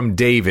came from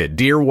David.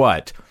 Dear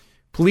What?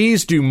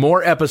 Please do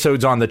more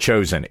episodes on The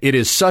Chosen. It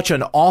is such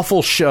an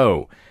awful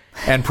show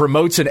and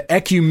promotes an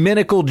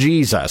ecumenical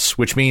Jesus,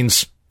 which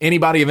means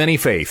anybody of any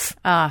faith.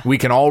 We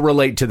can all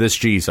relate to this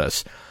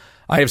Jesus.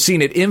 I have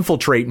seen it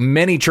infiltrate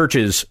many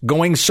churches,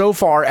 going so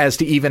far as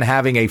to even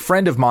having a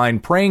friend of mine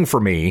praying for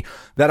me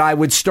that I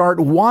would start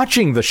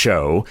watching the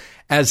show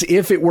as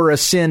if it were a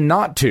sin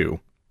not to.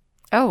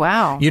 Oh,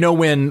 wow. You know,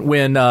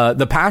 when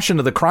The Passion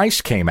of the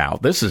Christ came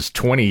out, this is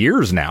 20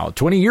 years now,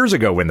 20 years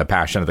ago when The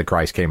Passion of the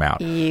Christ came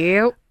out.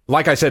 Yep.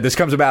 Like I said, this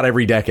comes about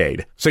every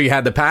decade. So you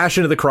had The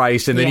Passion of the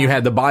Christ, and then you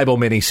had the Bible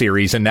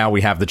miniseries, and now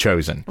we have The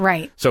Chosen.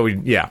 Right. So,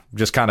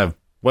 just kind of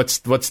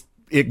what's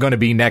it going to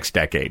be next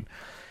decade?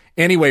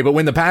 Anyway, but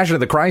when The Passion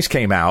of the Christ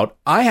came out,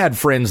 I had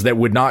friends that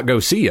would not go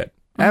see it.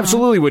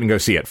 Absolutely wouldn't go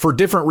see it for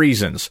different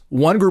reasons.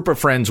 One group of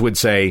friends would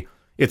say,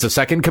 it's a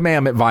second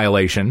commandment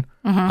violation.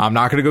 I'm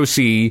not going to go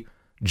see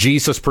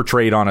Jesus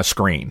portrayed on a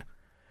screen.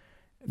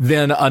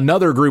 Then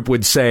another group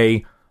would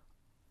say,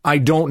 I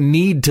don't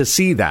need to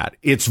see that.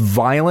 It's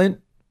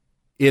violent.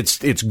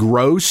 It's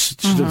gross.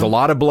 There's a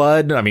lot of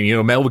blood. I mean, you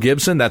know, Mel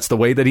Gibson, that's the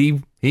way that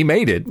he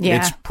made it. Yeah.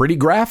 It's pretty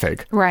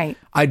graphic. Right.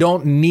 I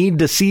don't need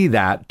to see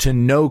that to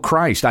know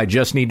Christ. I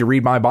just need to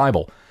read my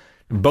Bible.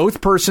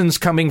 Both persons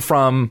coming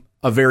from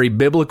a very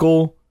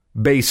biblical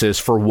basis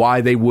for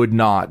why they would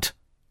not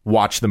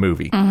watch the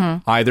movie.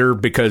 Either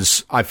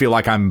because I feel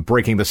like I'm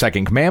breaking the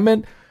second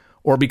commandment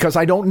or because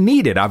I don't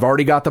need it. I've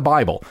already got the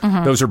Bible.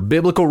 Those are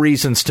biblical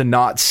reasons to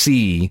not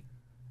see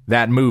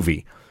that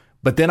movie.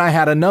 But then I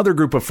had another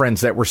group of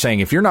friends that were saying,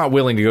 if you're not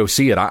willing to go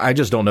see it, I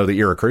just don't know that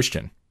you're a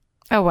Christian.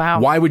 Oh,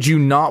 wow. Why would you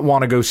not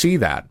want to go see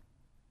that?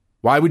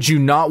 Why would you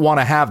not want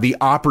to have the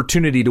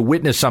opportunity to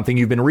witness something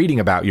you've been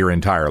reading about your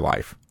entire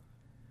life?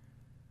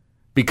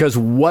 Because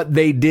what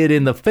they did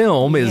in the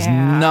film is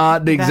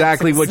not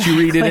exactly what you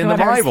read it in the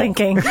Bible. I was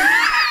thinking.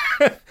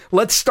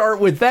 Let's start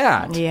with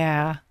that.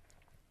 Yeah.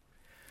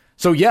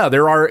 So yeah,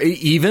 there are,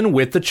 even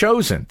with The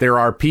Chosen, there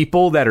are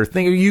people that are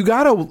thinking,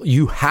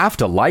 you have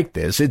to like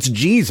this. It's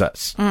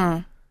Jesus.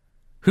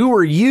 Who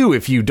are you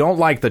if you don't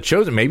like The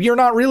Chosen? Maybe you're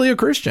not really a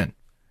Christian.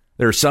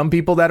 There are some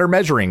people that are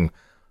measuring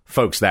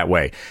folks that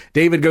way.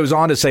 David goes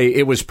on to say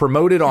it was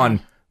promoted on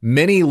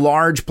many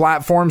large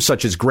platforms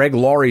such as Greg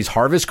Laurie's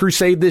Harvest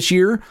Crusade this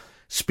year.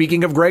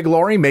 Speaking of Greg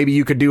Laurie, maybe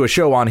you could do a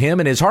show on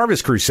him and his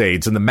Harvest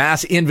Crusades and the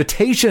mass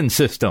invitation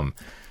system.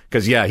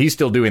 Because, he's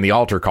still doing the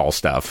altar call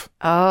stuff.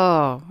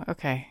 Oh,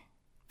 okay.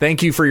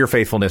 Thank you for your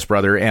faithfulness,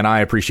 brother. And I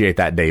appreciate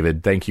that,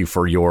 David. Thank you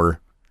for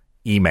your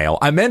email.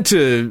 I meant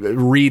to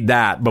read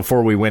that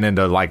before we went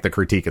into the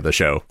critique of the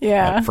show.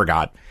 Yeah. I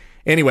forgot.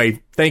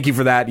 Anyway, thank you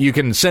for that. You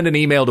can send an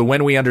email to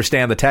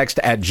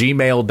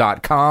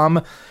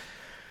whenweunderstandthetext@gmail.com.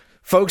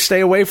 Folks, stay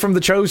away from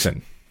The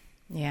Chosen.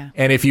 Yeah.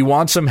 And if you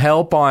want some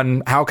help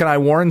on how can I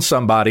warn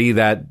somebody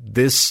that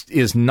this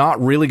is not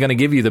really going to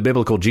give you the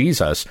biblical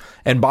Jesus,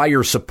 and by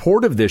your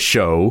support of this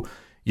show,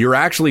 you're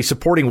actually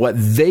supporting what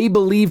they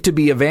believe to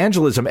be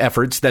evangelism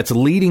efforts that's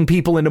leading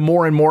people into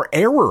more and more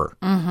error.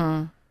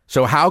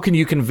 So how can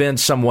you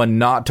convince someone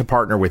not to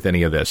partner with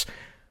any of this?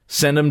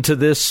 Send them to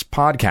this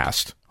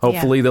podcast.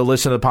 Hopefully they'll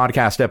listen to the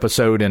podcast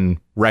episode and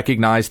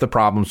recognize the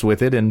problems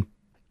with it, and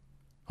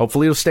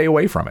hopefully they'll stay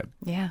away from it.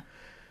 Yeah.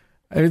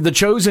 The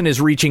Chosen is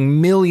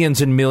reaching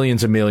millions and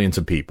millions and millions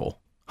of people,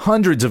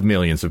 hundreds of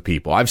millions of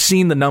people. I've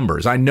seen the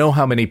numbers. I know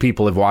how many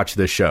people have watched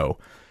this show.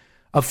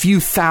 A few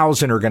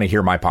thousand are going to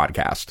hear my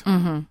podcast.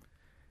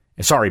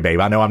 Sorry, babe.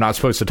 I know I'm not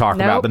supposed to talk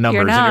about the numbers.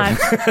 You're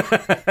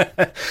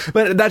not.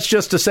 But that's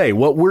just to say,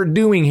 what we're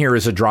doing here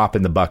is a drop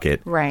in the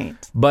bucket. Right.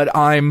 But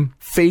I'm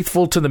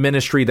faithful to the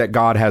ministry that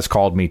God has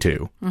called me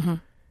to. Mm-hmm.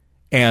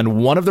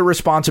 And one of the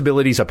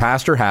responsibilities a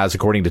pastor has,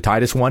 according to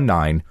Titus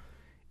 1:9,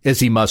 is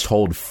he must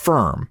hold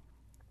firm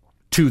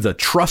to the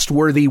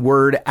trustworthy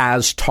word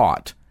as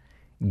taught,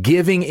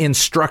 giving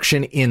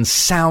instruction in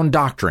sound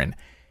doctrine,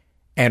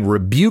 and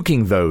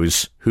rebuking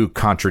those who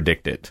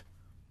contradict it.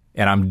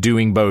 And I'm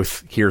doing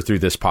both here through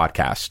this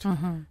podcast.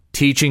 Mm-hmm.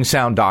 Teaching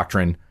sound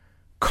doctrine,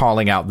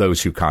 calling out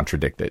those who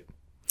contradict it.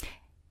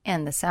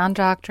 And the sound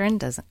doctrine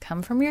doesn't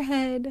come from your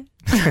head.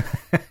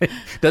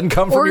 Doesn't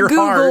come from your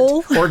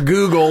Google. heart or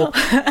Google.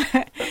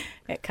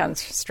 It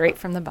comes straight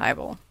from the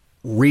Bible.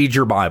 Read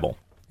your Bible.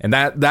 And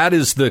that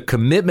is the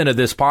commitment of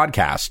this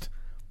podcast.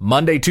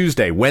 Monday,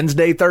 Tuesday,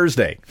 Wednesday,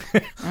 Thursday.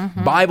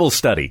 Mm-hmm. Bible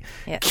study.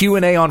 Yes.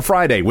 Q&A on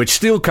Friday, which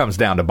still comes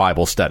down to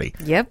Bible study.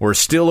 Yep. We're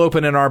still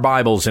opening our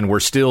Bibles and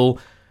we're still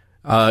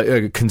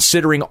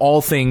considering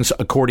all things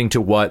according to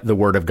what the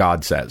Word of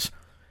God says.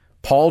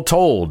 Paul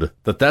told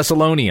the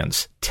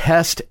Thessalonians,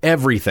 test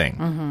everything,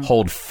 Mm-hmm.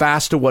 hold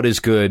fast to what is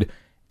good,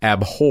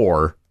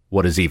 abhor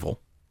what is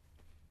evil.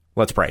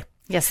 Let's pray.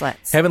 Yes,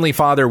 let's. Heavenly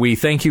Father, we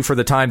thank you for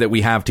the time that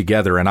we have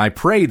together, and I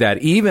pray that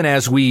even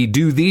as we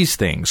do these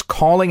things,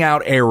 calling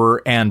out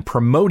error and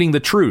promoting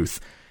the truth,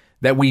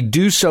 that we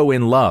do so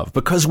in love,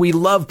 because we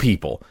love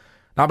people,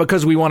 not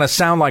because we want to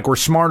sound like we're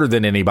smarter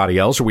than anybody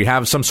else, or we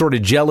have some sort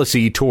of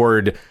jealousy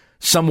toward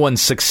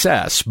someone's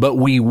success, but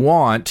we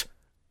want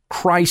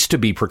Christ to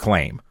be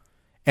proclaimed,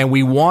 and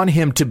we want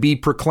him to be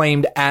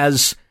proclaimed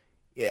as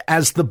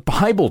the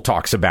Bible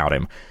talks about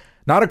him.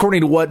 Not according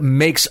to what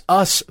makes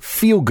us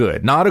feel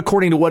good, not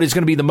according to what is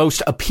going to be the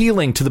most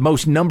appealing to the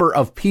most number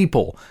of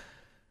people.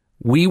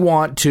 We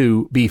want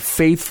to be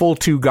faithful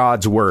to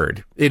God's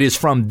word. It is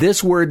from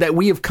this word that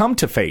we have come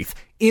to faith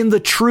in the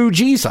true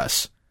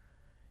Jesus.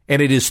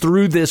 And it is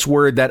through this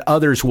word that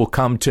others will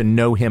come to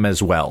know him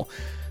as well.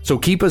 So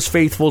keep us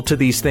faithful to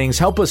these things.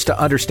 Help us to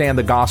understand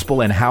the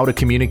gospel and how to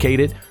communicate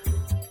it.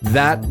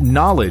 That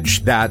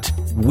knowledge that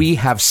we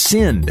have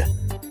sinned,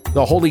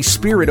 the Holy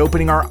Spirit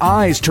opening our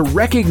eyes to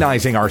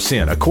recognizing our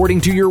sin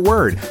according to your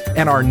word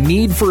and our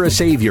need for a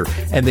Savior,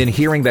 and then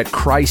hearing that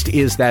Christ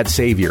is that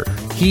Savior.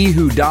 He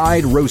who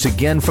died, rose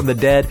again from the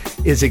dead,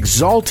 is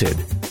exalted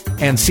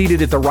and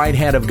seated at the right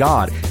hand of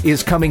God,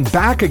 is coming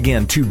back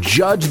again to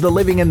judge the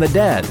living and the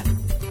dead.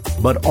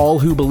 But all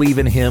who believe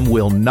in him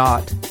will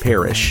not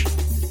perish,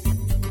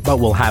 but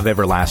will have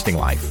everlasting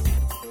life.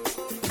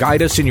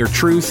 Guide us in your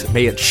truth.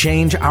 May it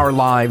change our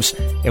lives,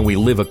 and we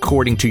live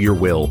according to your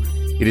will.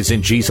 It is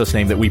in Jesus'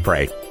 name that we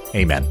pray.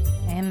 Amen.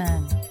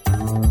 Amen.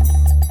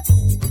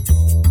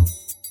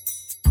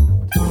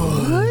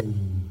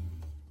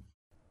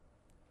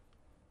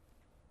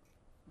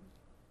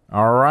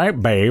 All right,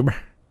 babe.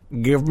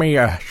 Give me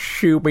a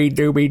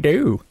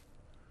shooby-dooby-doo.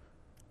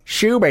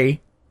 Shooby.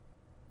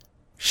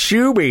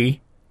 Shooby.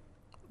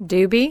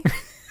 Doobie?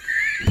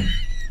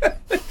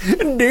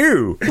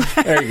 Do.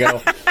 There you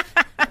go.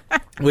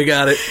 We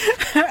got it.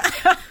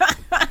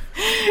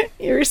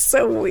 You're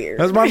so weird.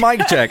 That's my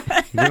mic check.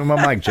 Doing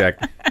my mic check.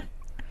 That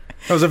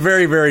was a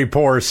very, very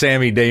poor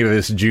Sammy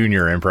Davis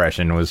Jr.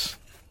 impression. Oh,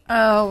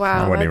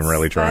 wow. I wasn't even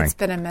really trying. That's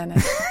been a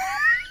minute.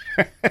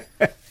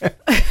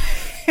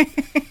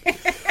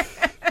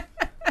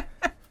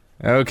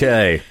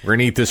 Okay, we're going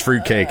to eat this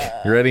fruitcake.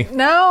 You ready?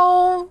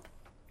 No.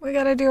 We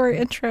got to do our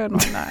intro and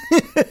whatnot.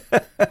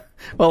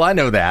 Well, I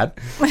know that.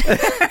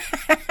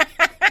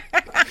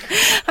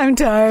 I'm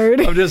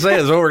tired. I'm just saying,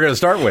 that's what we're going to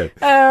start with.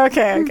 Oh,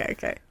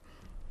 okay.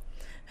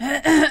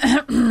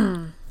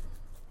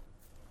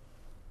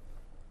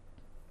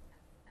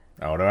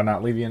 Oh, do I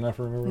not leave you enough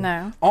room?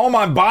 No. All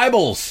my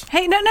Bibles.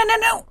 Hey, no.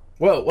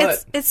 Whoa,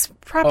 what? It's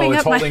propping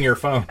it's up holding your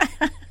phone.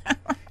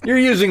 You're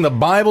using the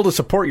Bible to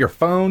support your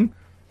phone?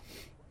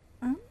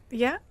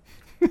 Yeah.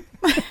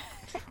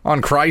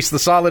 On Christ, the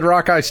solid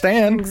rock I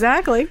stand.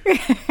 Exactly.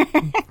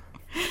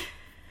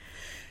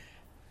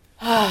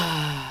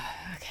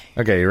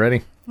 Okay, you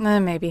ready?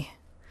 Maybe.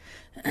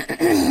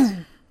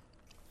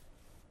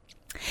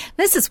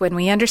 This is When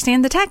We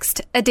Understand the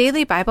Text, a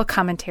daily Bible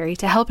commentary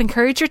to help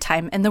encourage your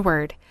time in the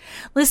Word.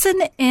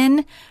 Listen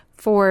in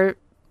for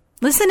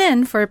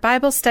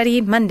Bible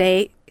study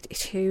Monday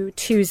to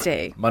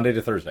Tuesday. Monday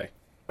to Thursday.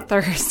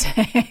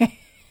 Thursday.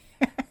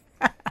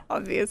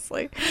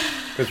 Obviously.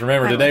 Because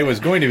remember, today was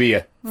going to be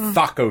a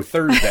Taco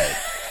Thursday.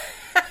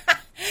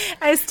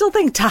 I still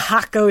think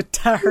Tahaco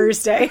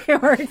Thursday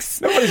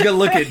works. Nobody's going to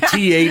look at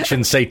TH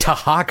and say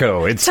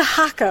Tahaco. It's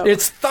Tahaco.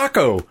 It's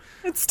Taco.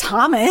 It's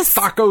Thomas.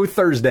 Taco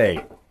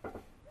Thursday.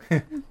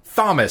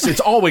 Thomas.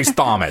 It's always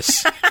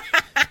Thomas.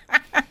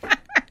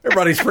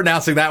 Everybody's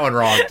pronouncing that one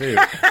wrong, too.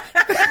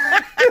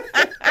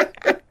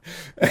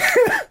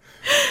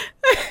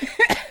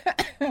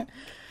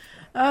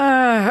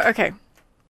 Okay.